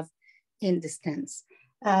have in distance.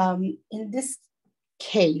 In this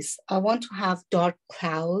case, I want to have dark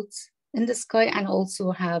clouds in the sky and also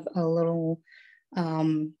have a little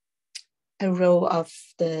a row of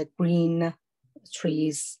the green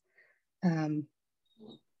trees in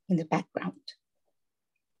the background.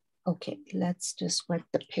 Okay, let's just wet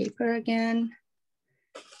the paper again.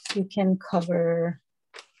 You can cover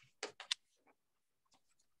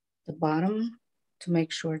the bottom to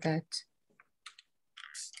make sure that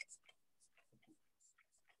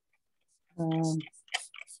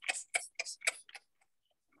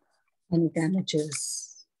any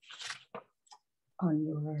damages on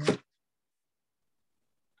your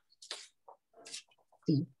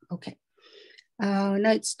theme. Okay,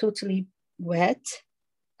 now it's totally wet.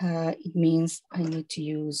 It means I need to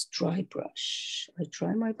use dry brush. I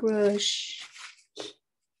dry my brush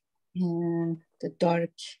and the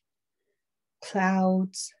dark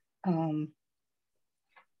clouds.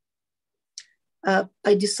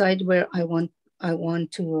 I decide where I want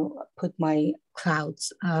to put my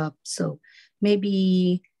clouds up. So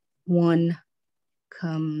maybe one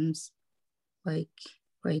comes like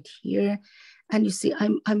right here, and you see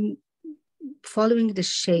I'm following the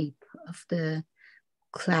shape of the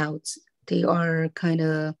clouds. They are kind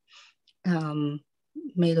of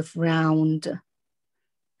made of round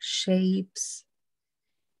shapes,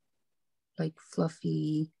 like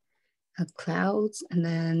fluffy clouds, and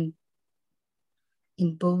then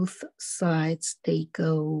in both sides they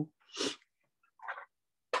go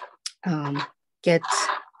get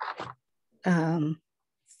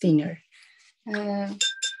thinner.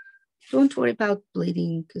 Don't worry about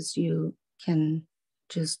bleeding because you can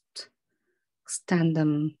just extend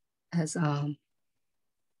them as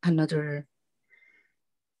another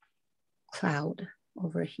cloud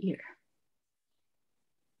over here.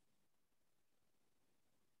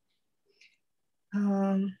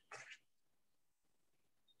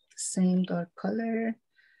 Same dark color,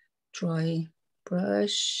 dry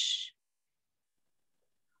brush.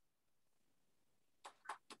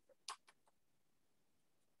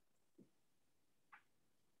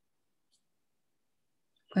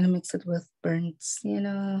 I'm gonna mix it with burnt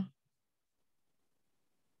sienna.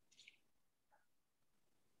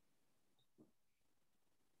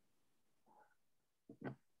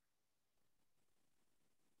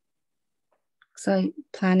 So I'm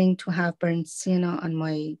planning to have burnt sienna on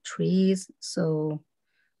my trees. So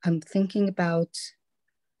I'm thinking about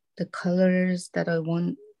the colors that I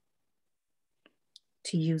want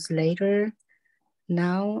to use later.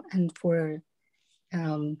 now, and for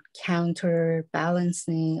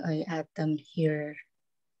counterbalancing, I add them here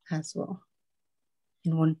as well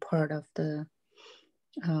in one part of the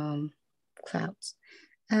clouds,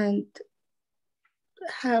 and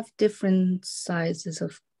have different sizes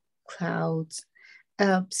of clouds,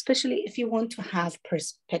 especially if you want to have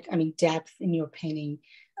depth in your painting.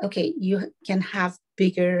 Okay, you can have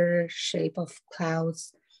bigger shape of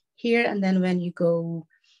clouds here, and then when you go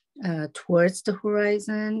towards the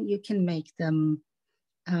horizon, you can make them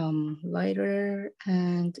lighter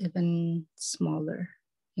and even smaller.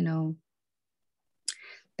 You know,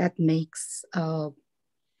 that makes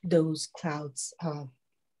those clouds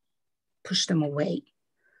push them away.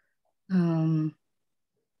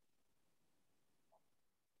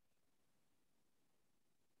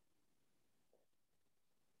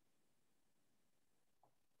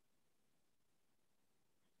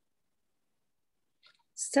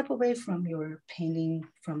 Step away from your painting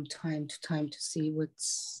from time to time to see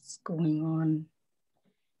what's going on.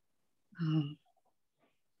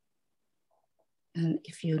 And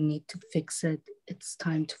if you need to fix it, it's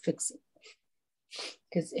time to fix it.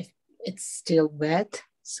 Because if it's still wet,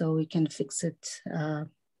 so we can fix it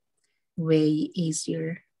way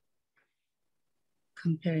easier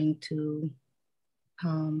comparing to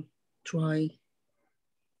dry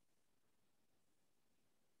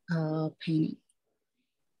painting.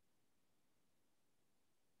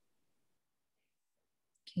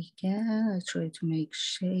 Okay, again, I try to make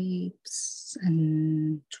shapes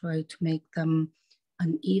and try to make them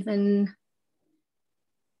uneven.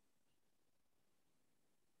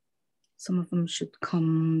 Some of them should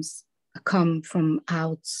come from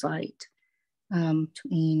outside to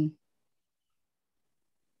in.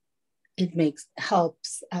 It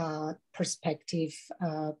helps perspective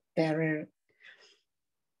better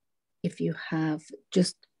if you have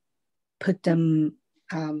just put them,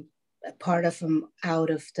 part of them out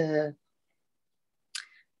of the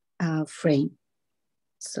frame.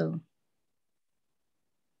 So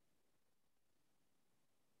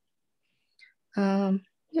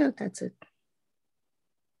yeah, that's it.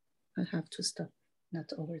 I have to stop, not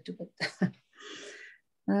to overdo it.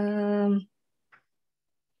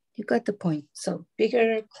 You got the point. So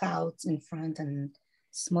bigger clouds in front and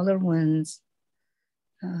smaller ones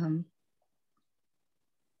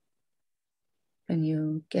when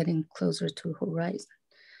you're getting closer to horizon.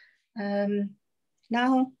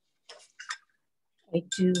 Now I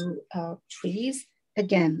do trees.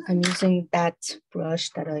 Again, I'm using that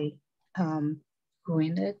brush that I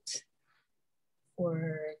ruined it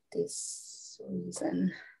for this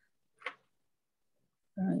reason.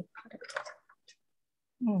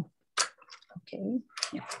 Oh, okay,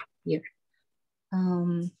 yeah, here.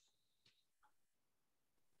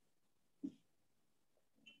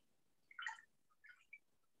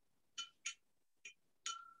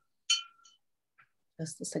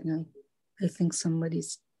 Just a second. I think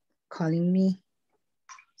somebody's calling me,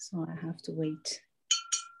 so I have to wait.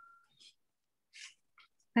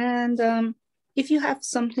 And if you have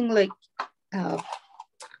something like,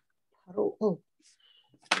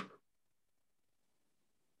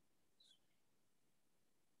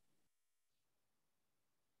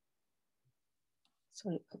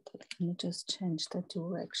 sorry about that. Let me just change the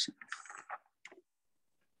direction.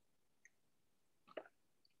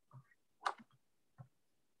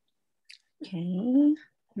 Okay.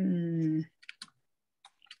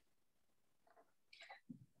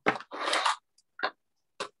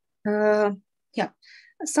 Yeah,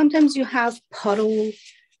 sometimes you have puddle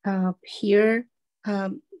here,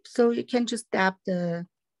 so you can just dab the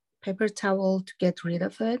paper towel to get rid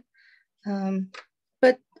of it.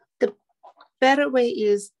 But the better way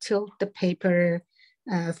is tilt the paper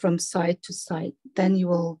from side to side. Then you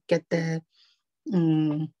will get the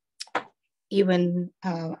even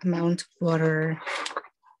amount of water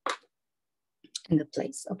in the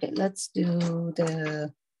place. Okay, let's do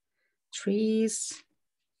the trees.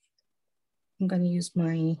 I'm gonna use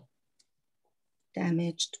my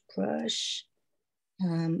damaged brush.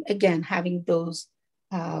 Again, having those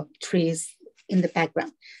trees in the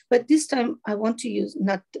background. But this time I want to use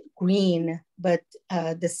not green, but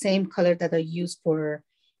the same color that I use for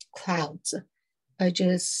clouds. I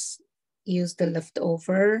just use the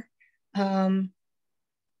leftover.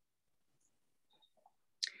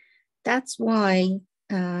 That's why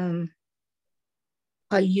I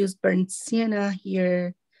use burnt sienna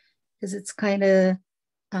here, because it's kind of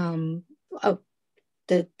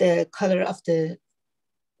the color of the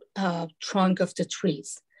trunk of the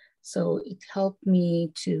trees. So it helped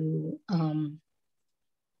me to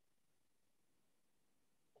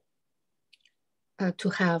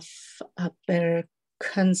have a better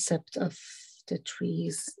concept of the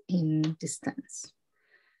trees in distance.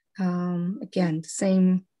 Again, the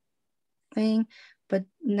same thing, but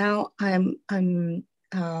now I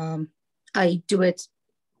do it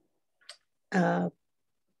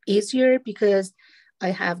easier because I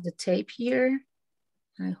have the tape here.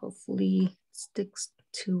 I hopefully sticks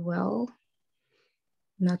too well,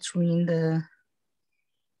 not ruin the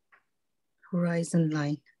horizon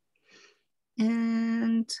line.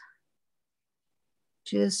 And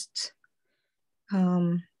just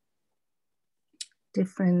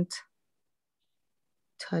different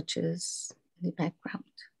touches in the background.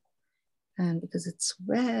 And because it's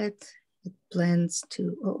wet, it blends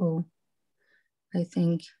to, I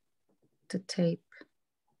think the tape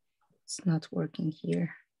is not working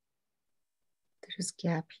here. There's a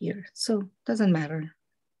gap here, so doesn't matter.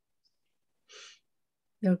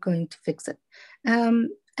 You're going to fix it. And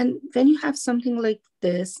when you have something like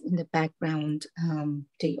this in the background,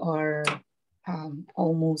 they are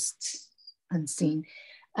almost unseen.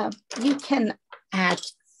 You can add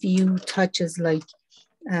few touches like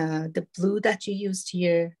the blue that you used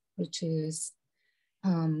here, which is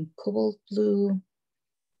cobalt blue,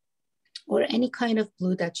 or any kind of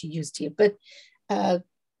blue that you used here, but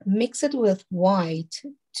mix it with white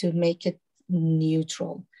to make it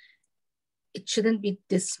neutral. It shouldn't be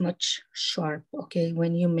this much sharp, okay,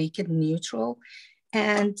 when you make it neutral.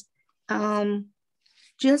 And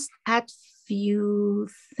just add few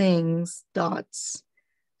things, dots,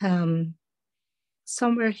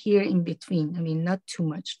 somewhere here in between. I mean, not too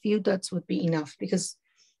much. Few dots would be enough because,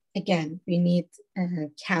 again, we need a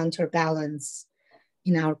counterbalance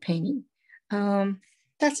in our painting.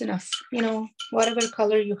 That's enough. You know, whatever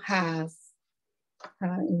color you have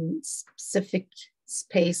in specific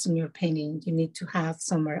space in your painting, you need to have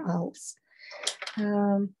somewhere else.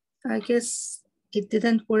 I guess it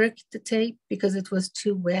didn't work, the tape, because it was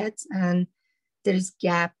too wet and there is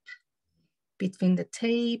gap between the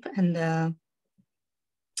tape and the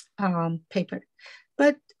paper,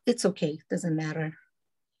 but it's okay, doesn't matter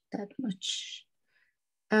that much.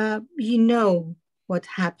 You know what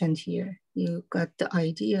happened here, you got the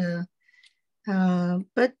idea,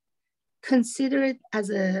 but consider it as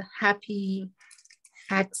a happy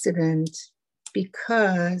accident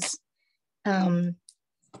because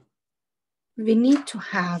we need to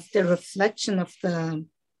have the reflection of the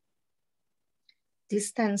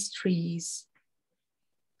distance trees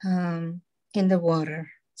in the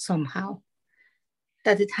water somehow,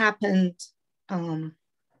 that it happened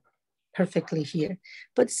perfectly here.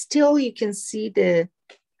 But still you can see the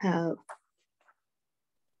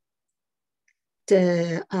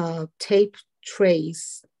tape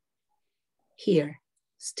trace here.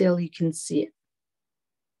 Still you can see it.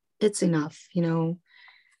 It's enough, you know,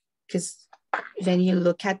 because when you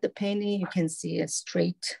look at the painting, you can see a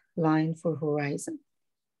straight line for horizon.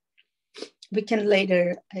 We can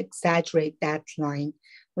later exaggerate that line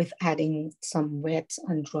with adding some wet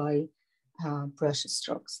and dry brush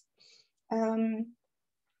strokes.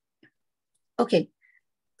 Okay,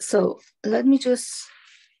 so let me just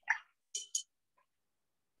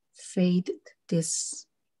fade this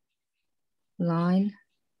line,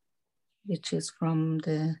 which is from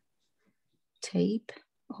the tape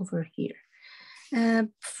over here.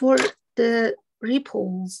 For the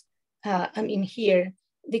ripples, I mean here,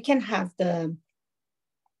 we can have the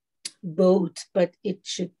boat, but it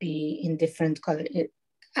should be in different color.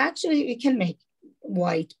 Actually, we can make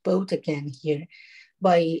white boat again here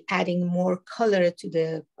by adding more color to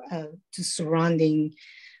the to surrounding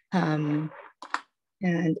and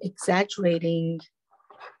exaggerating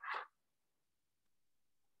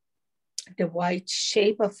the white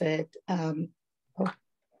shape of it.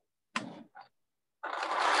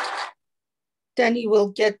 Then you will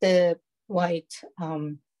get the white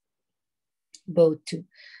boat too.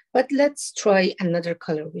 But let's try another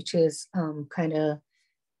color, which is kind of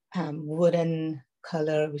wooden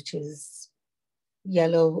color, which is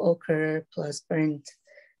yellow ochre plus burnt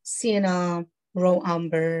sienna, raw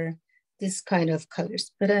umber, this kind of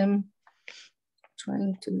colors. But I'm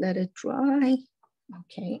trying to let it dry.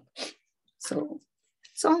 Okay, so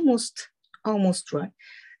it's almost dry.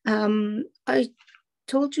 I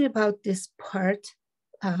told you about this part,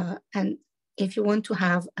 and if you want to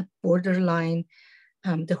have a border line,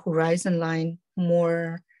 the horizon line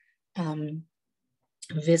more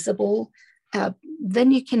visible,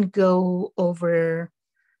 then you can go over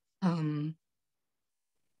the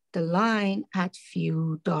line, add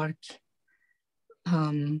few dark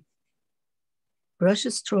brush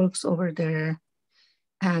strokes over there,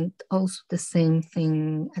 and also the same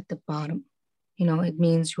thing at the bottom. You know, it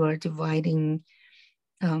means you are dividing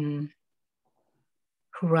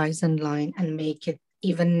horizon line and make it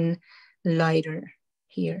even lighter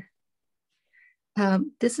here.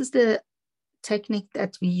 This is the technique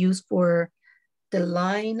that we use for the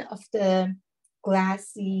line of the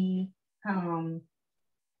glassy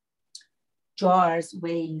jars,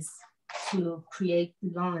 ways to create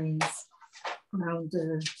lines around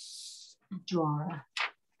the jar.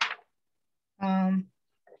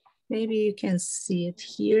 Maybe you can see it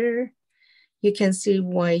here. You can see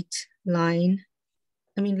white line.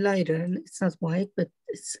 I mean, lighter, it's not white, but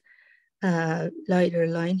it's a lighter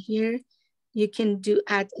line here. You can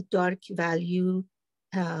add a dark value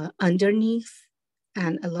underneath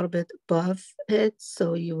and a little bit above it.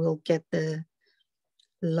 So you will get the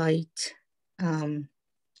light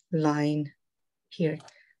line here.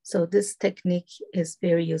 So this technique is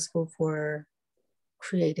very useful for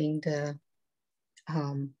creating the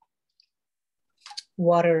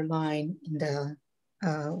water line in the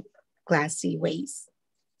glassy ways.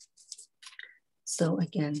 So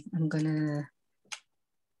again, I'm gonna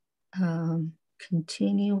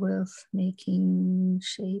continue with making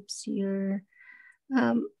shapes here.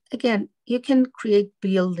 Again, you can create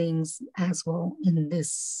buildings as well in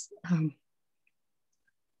this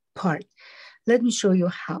part. Let me show you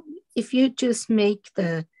how. If you just make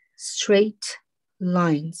the straight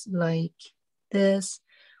lines like this,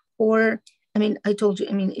 or, I mean, I told you,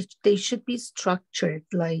 I mean, they should be structured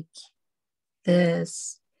like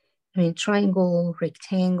this. I mean, triangle,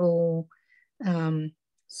 rectangle,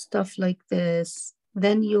 stuff like this.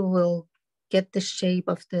 Then you will get the shape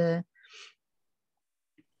of the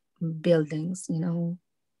buildings, you know.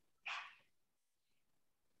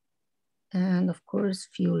 And of course,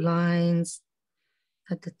 few lines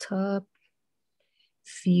at the top,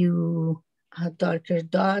 few darker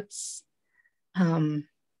dots.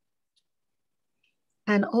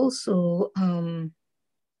 And also,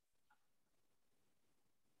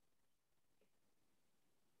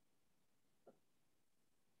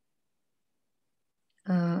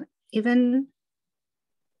 even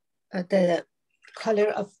the color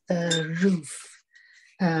of the roof.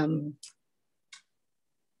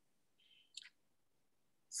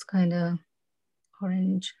 It's kind of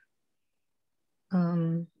orange.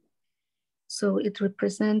 So it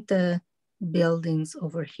represents the buildings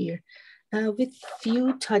over here. With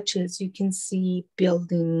few touches, you can see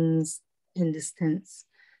buildings in distance.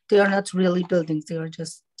 They are not really buildings, they are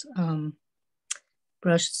just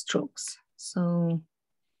brush strokes. So,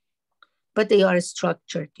 but they are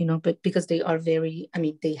structured, you know, but because they are very, I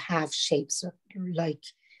mean, they have shapes like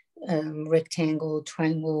rectangle,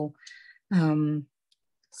 triangle.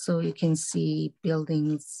 So you can see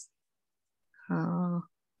buildings in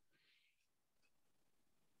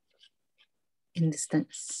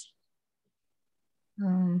distance.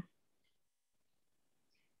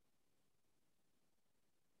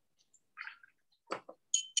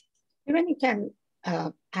 Even you can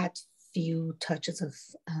add few touches of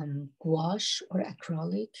gouache or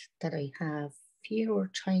acrylic that I have here, or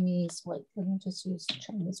Chinese white. Let me just use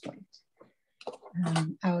Chinese white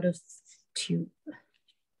out of tube.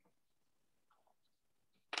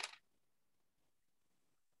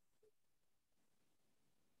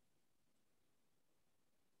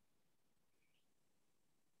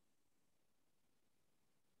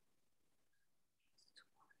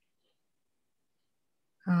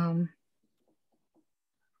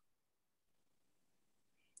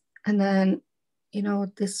 And then, you know,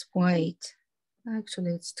 this white,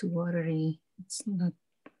 actually it's too watery. It's not,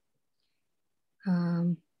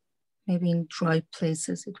 maybe in dry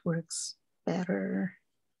places it works better.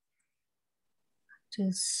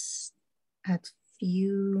 Just add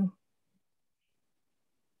few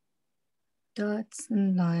dots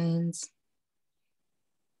and lines.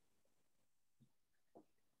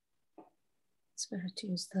 It's better to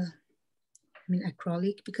use the, I mean,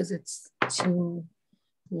 acrylic because it's too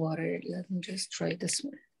watered. Let me just try this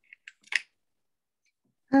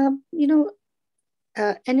one. You know,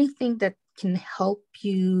 anything that can help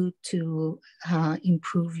you to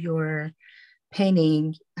improve your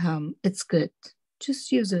painting, it's good. Just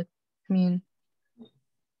use it. I mean,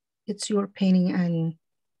 it's your painting and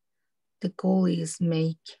the goal is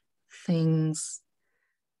make things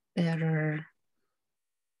better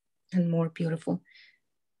and more beautiful.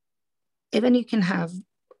 Even you can have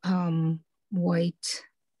white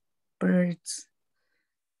birds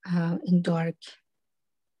in dark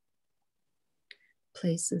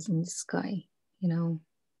places in the sky, you know.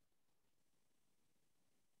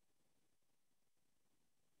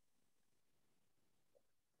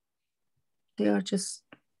 They are just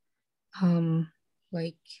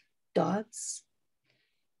like dots.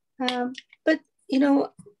 But you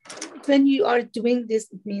know, when you are doing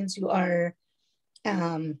this, it means you are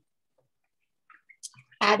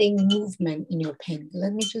adding movement in your painting.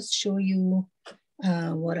 Let me just show you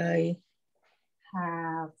what I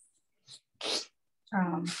have.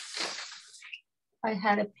 I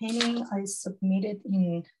had a painting I submitted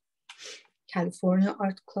in California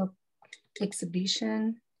Art Club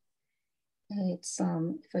exhibition. It's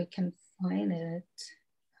if I can find it.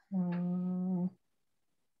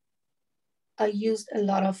 I used a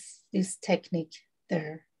lot of this technique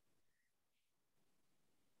there.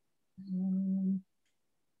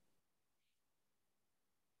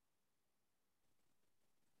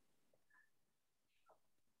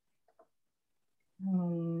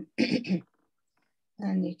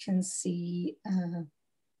 And you can see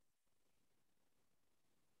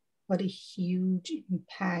what a huge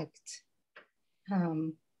impact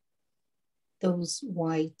those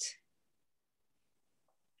white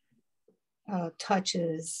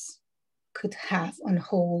touches could have on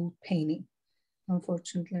whole painting.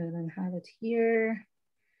 Unfortunately, I don't have it here.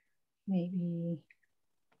 Maybe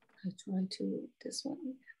I try to this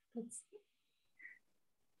one. Let's see.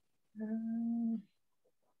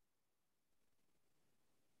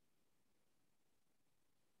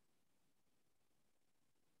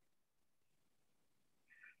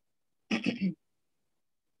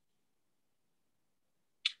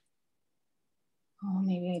 Oh,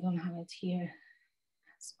 maybe I don't have it here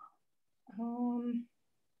as well.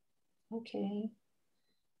 Okay.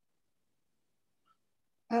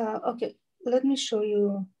 Okay, let me show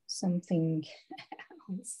you something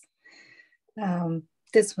else.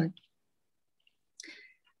 This one.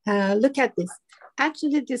 Look at this.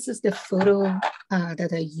 Actually, this is the photo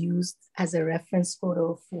that I used as a reference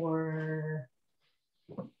photo for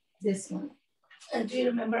this one. Do you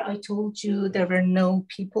remember I told you there were no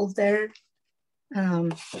people there?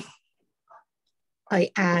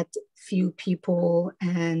 I add few people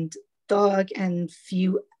and dog and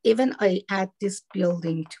few, even I add this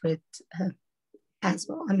building to it as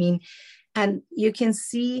well. I mean, and you can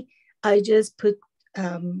see I just put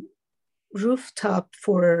rooftop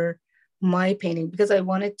for my painting because I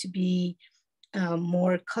want it to be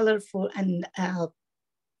more colorful and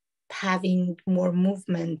having more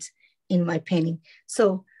movement in my painting.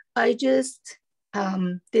 So I just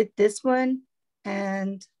did this one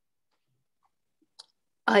and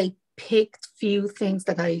I picked few things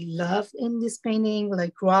that I love in this painting,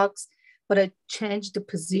 like rocks, but I changed the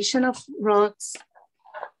position of rocks.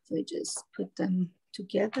 So I just put them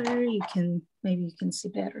together. You can, maybe you can see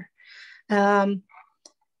better.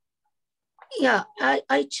 Yeah,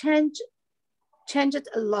 I change it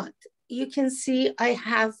a lot. You can see I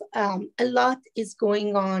have a lot is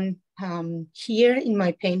going on here in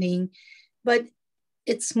my painting, but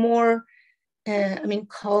it's more, I mean,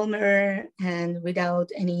 calmer and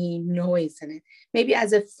without any noise in it. Maybe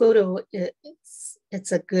as a photo,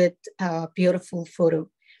 it's a good, beautiful photo.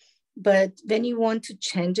 But when you want to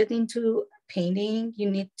change it into painting, you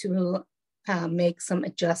need to make some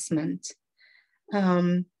adjustment.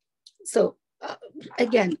 So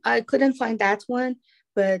again, I couldn't find that one,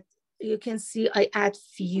 but you can see I add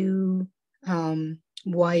few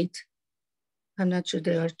white. I'm not sure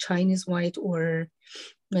they are Chinese white or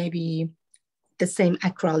maybe the same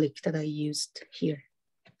acrylic that I used here,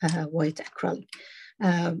 white acrylic.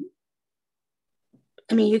 I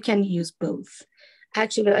mean, you can use both.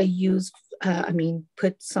 Actually, I used,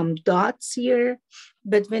 put some dots here,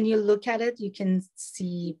 but when you look at it, you can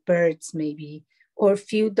see birds maybe, or a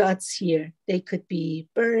few dots here. They could be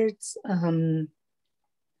birds.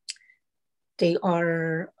 They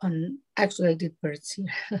are on, actually I did birds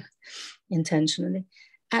here intentionally.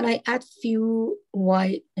 And I add few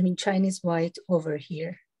white, Chinese white over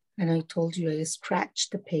here. And I told you I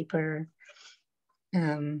scratched the paper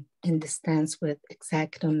in the stance with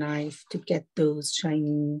X-Acto knife to get those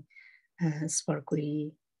shiny,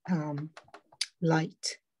 sparkly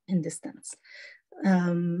light in the stance.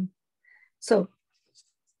 So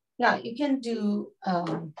yeah, you can do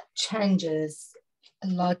changes, a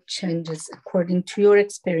lot changes according to your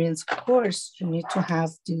experience. Of course, you need to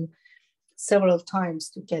have to several times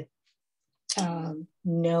to get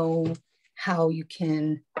know how you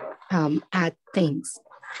can add things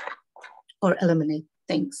or eliminate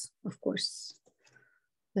things, of course.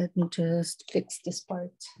 Let me just fix this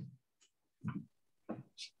part.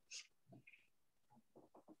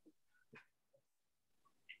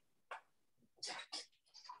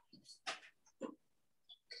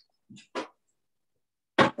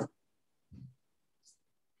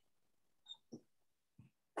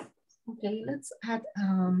 Okay, let's add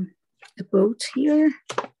a boat here.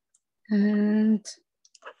 And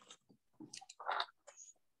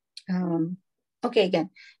Okay, again,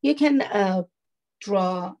 you can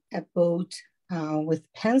draw a boat with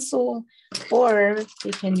pencil, or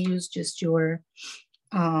you can use just your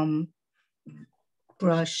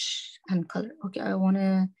brush and color. Okay, I want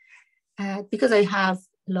to add, because I have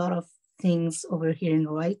a lot of things over here in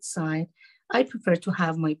the right side, I prefer to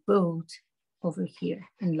have my boat over here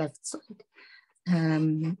in left side.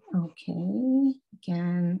 Okay,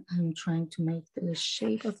 again, I'm trying to make the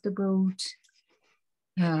shape of the boat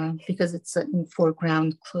because it's in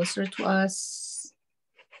foreground closer to us.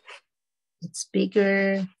 It's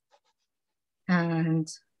bigger,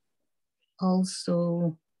 and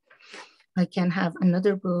also I can have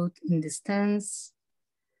another boat in distance.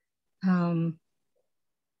 It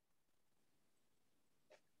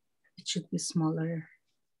should be smaller.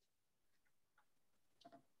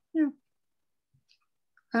 Yeah.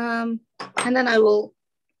 And then I will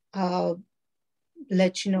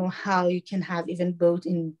let you know how you can have even boat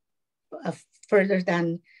in further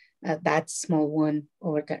than that small one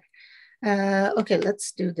over there. Okay,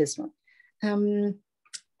 let's do this one.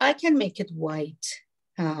 I can make it white.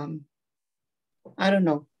 I don't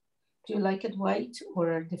know. Do you like it white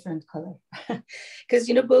or a different color? Because,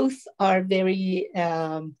 you know, both are very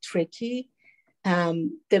tricky.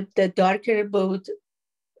 The darker boat,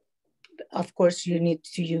 of course, you need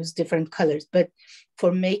to use different colors. But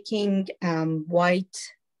for making white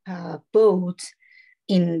boat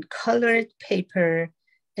in colored paper,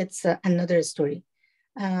 it's another story.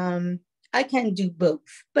 I can do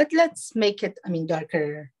both, but let's make it, I mean,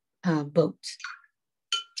 darker boat,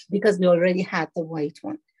 because we already had the white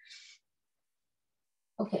one.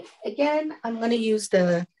 Okay, again, I'm gonna use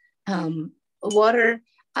the water.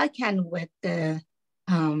 I can wet the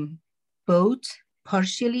boat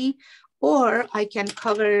partially, or I can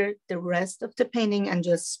cover the rest of the painting and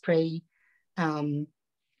just spray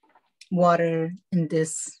water in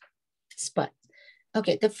this spot.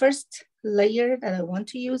 Okay, the first layer that I want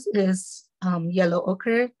to use is yellow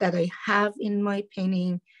ochre that I have in my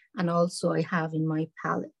painting, and also I have in my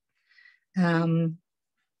palette.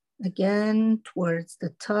 Again, towards the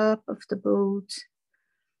top of the boat.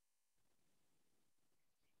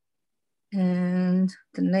 And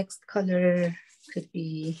the next color could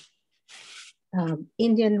be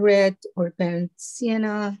Indian red or burnt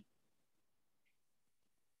sienna.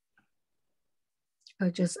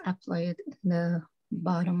 I'll just apply it in the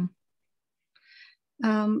bottom.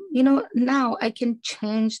 You know, now I can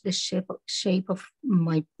change the shape of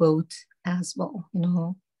my boat as well. You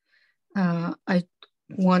know, I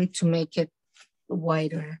want to make it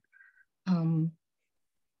wider.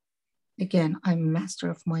 Again, I'm a master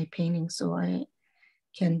of my painting, so I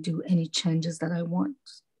can do any changes that I want.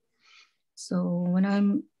 So when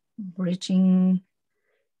I'm reaching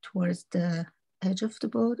towards the edge of the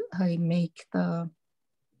boat, I make the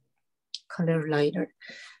color lighter.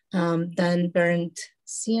 Then burnt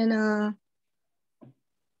sienna.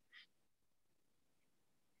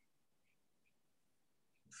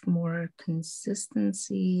 More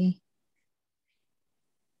consistency.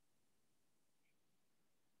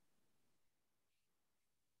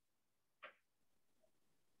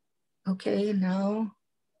 Okay, now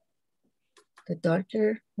the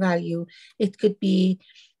darker value, it could be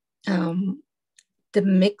the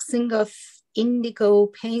mixing of indigo,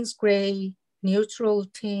 Payne's gray, neutral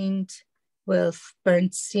tint with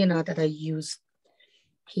burnt sienna that I used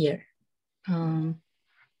here.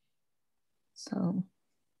 So,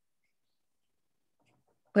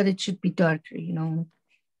 but it should be darker, you know,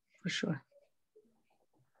 for sure.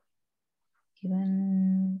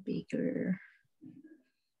 Even bigger.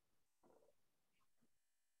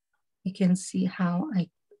 You can see how I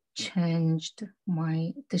changed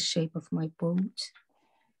the shape of my boat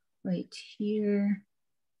right here.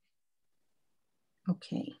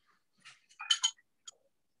 Okay.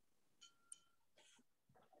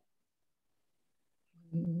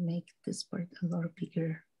 Make this part a lot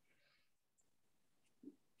bigger.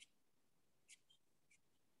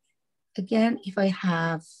 Again, if I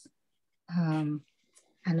have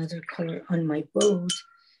another color on my boat,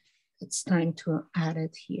 it's time to add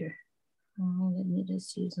it here. Oh, let me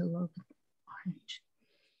just use a little bit orange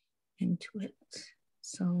into it.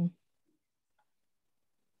 So,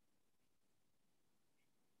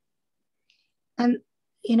 and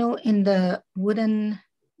you know, in the wooden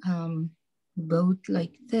boat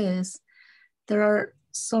like this, there are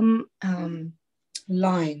some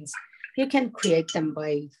lines. You can create them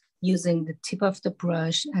by using the tip of the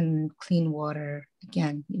brush and clean water.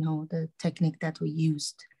 Again, you know, the technique that we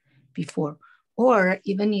used before. Or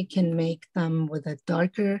even you can make them with a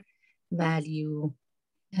darker value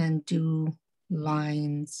and do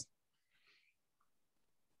lines.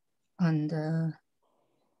 on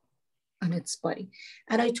its body.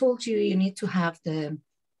 And I told you, you need to have the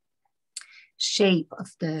shape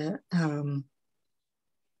of the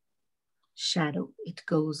shadow. It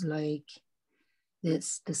goes like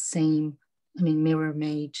this, the same, I mean, mirror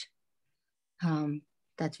image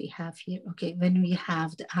that we have here. Okay, when we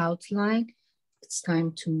have the outline, it's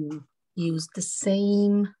time to use the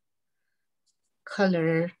same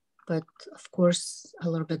color, but of course, a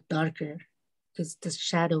little bit darker because the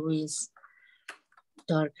shadow is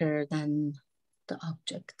darker than the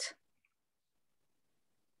object.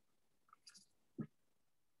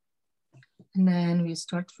 And then we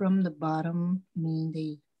start from the bottom, I mean,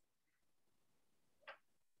 they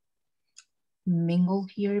mingle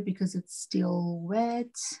here because it's still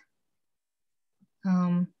wet.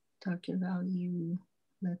 Darker value,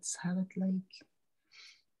 let's have it like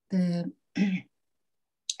the,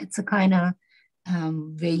 it's a kind of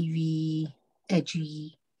wavy,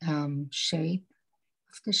 edgy shape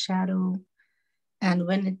of the shadow. And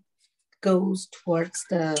when it goes towards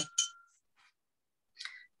the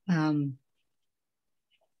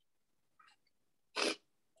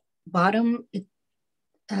bottom,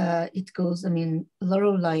 it goes, I mean, a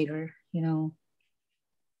little lighter, you know.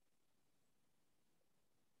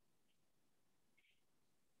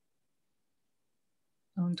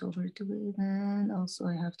 Don't overdo it. And also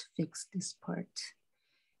I have to fix this part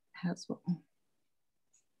as well.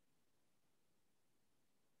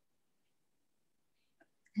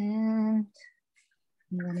 And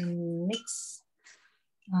I'm gonna mix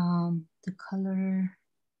the color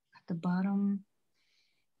at the bottom.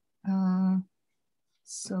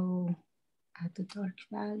 So add the dark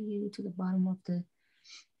value to the bottom of the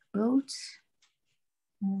boat.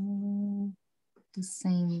 The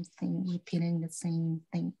same thing, repeating the same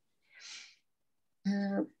thing.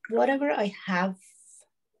 Whatever I have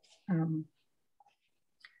in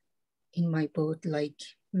my boat, like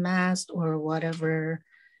mast or whatever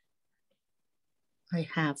I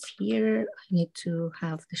have here, I need to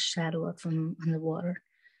have the shadow of them on the water.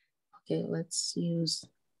 Okay, let's use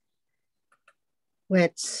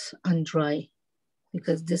wet on dry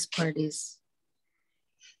because this part is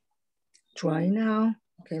dry now.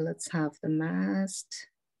 Okay, let's have the mast.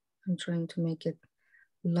 I'm trying to make it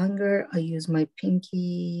longer. I use my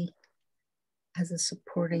pinky as a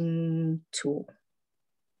supporting tool.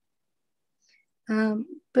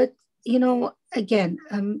 But you know, again,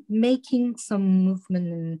 making some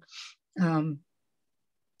movement and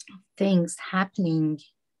things happening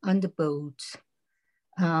on the boat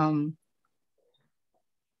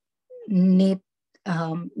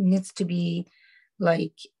needs to be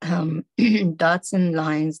like dots and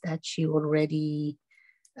lines that you already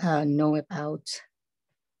know about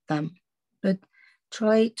them. But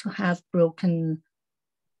try to have broken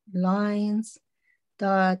lines,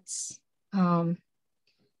 dots, and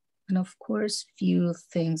of course, few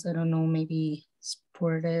things, I don't know, maybe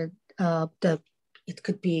supported, it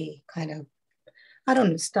could be kind of, I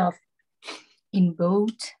don't know, stuff in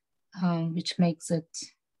boat, which makes it,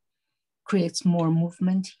 creates more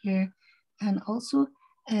movement here. And also,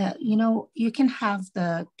 you know, you can have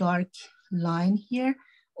the dark line here,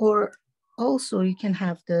 or also you can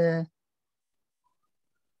have the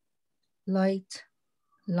light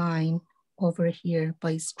line over here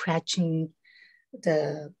by scratching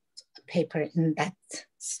the paper in that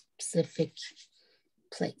specific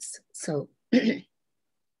place. So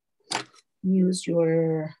use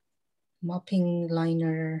your mopping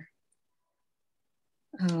liner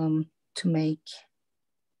to make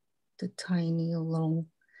the tiny little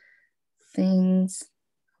things,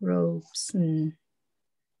 ropes and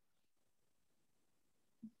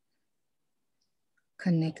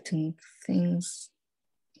connecting things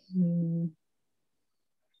in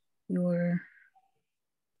your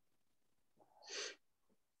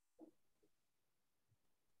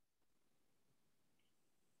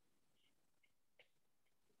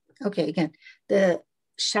okay, again, the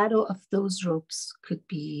shadow of those ropes could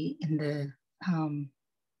be in the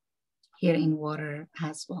here in water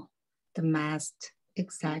as well. The mast,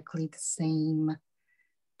 exactly the same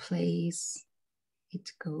place.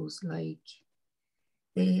 It goes like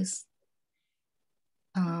this.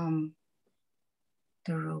 The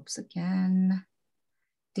ropes again,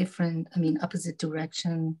 different, I mean, opposite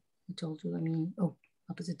direction. I told you, I mean, oh,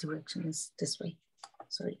 opposite direction is this way,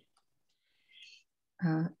 sorry.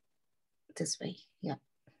 This way, yeah.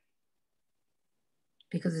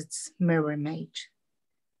 Because it's mirror image.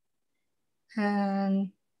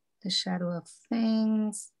 And the shadow of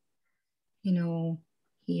things, you know,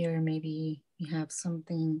 here maybe we have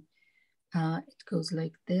something, it goes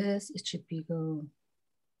like this, it should be go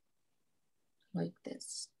like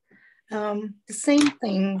this. The same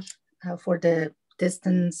thing for the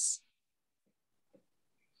distance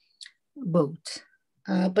boat,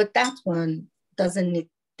 but that one doesn't need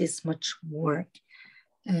this much work.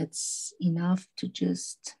 It's enough to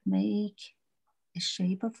just make a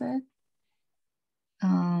shape of it.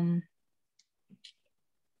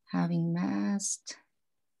 Having mast,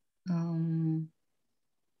 tiny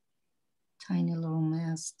little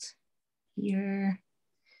mast here,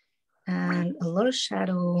 and a little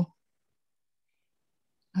shadow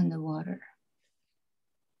on the water.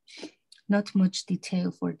 Not much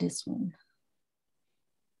detail for this one.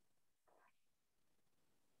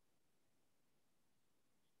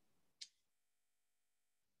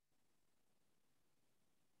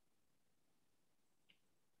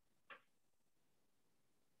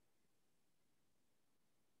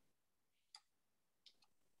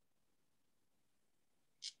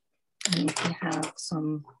 And we have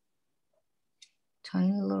some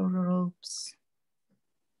tiny little ropes.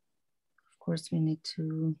 Of course, we need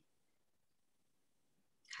to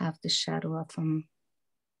have the shadow of them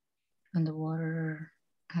on the water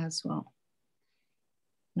as well.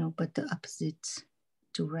 No, but the opposite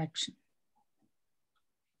direction.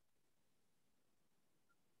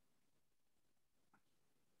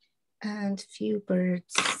 And few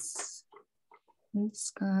birds in the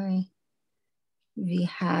sky. We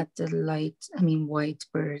had the white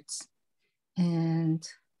birds, and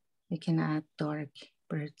we can add dark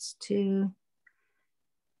birds too,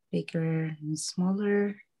 bigger and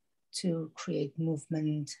smaller, to create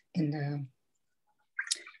movement in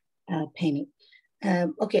the painting.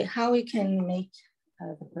 Okay, how we can make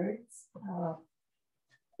the birds?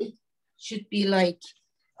 It should be like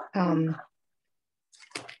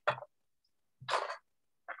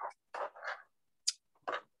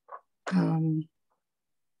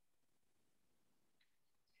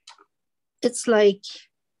it's like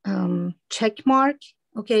check mark,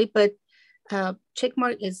 okay, but check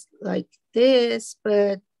mark is like this,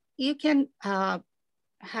 but you can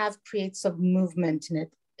create some movement in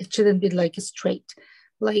it. It shouldn't be like a straight,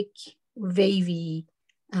 like wavy,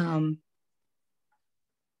 and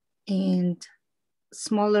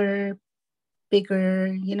smaller, bigger,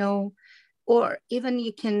 you know, or even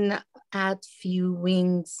you can add few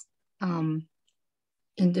wings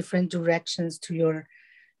in different directions to your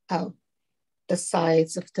the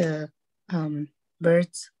sides of the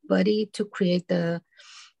bird's body to create the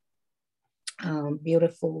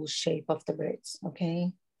beautiful shape of the birds.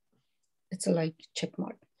 Okay, it's like check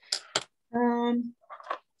mark.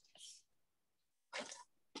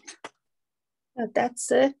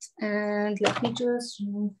 That's it, and let me just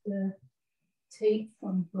remove the tape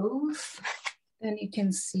from both, then you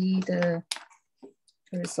can see the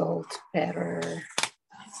result better.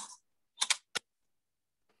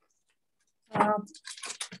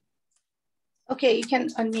 Okay, you can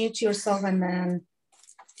unmute yourself and then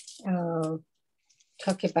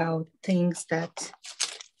talk about things that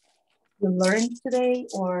you learned today,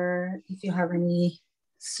 or if you have any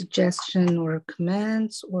suggestion or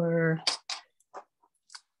comments or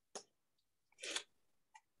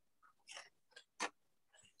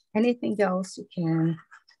anything else you can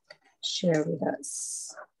share with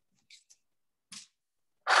us.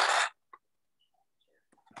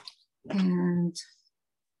 And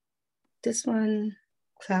this one,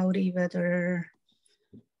 cloudy weather.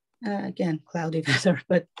 Again, cloudy weather,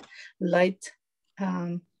 but light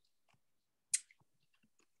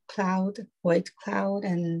cloud, white cloud,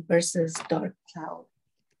 and versus dark cloud.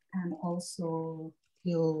 And also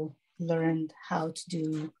you'll learn how to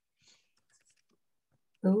do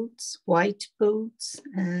boats, white boats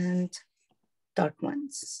and dark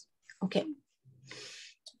ones. Okay.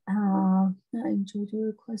 I enjoyed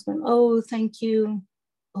your question. Oh, thank you,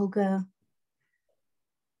 Olga.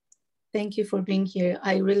 Thank you for being here.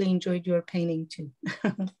 I really enjoyed your painting too.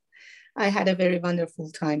 I had a very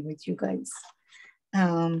wonderful time with you guys.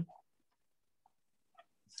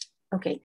 Okay,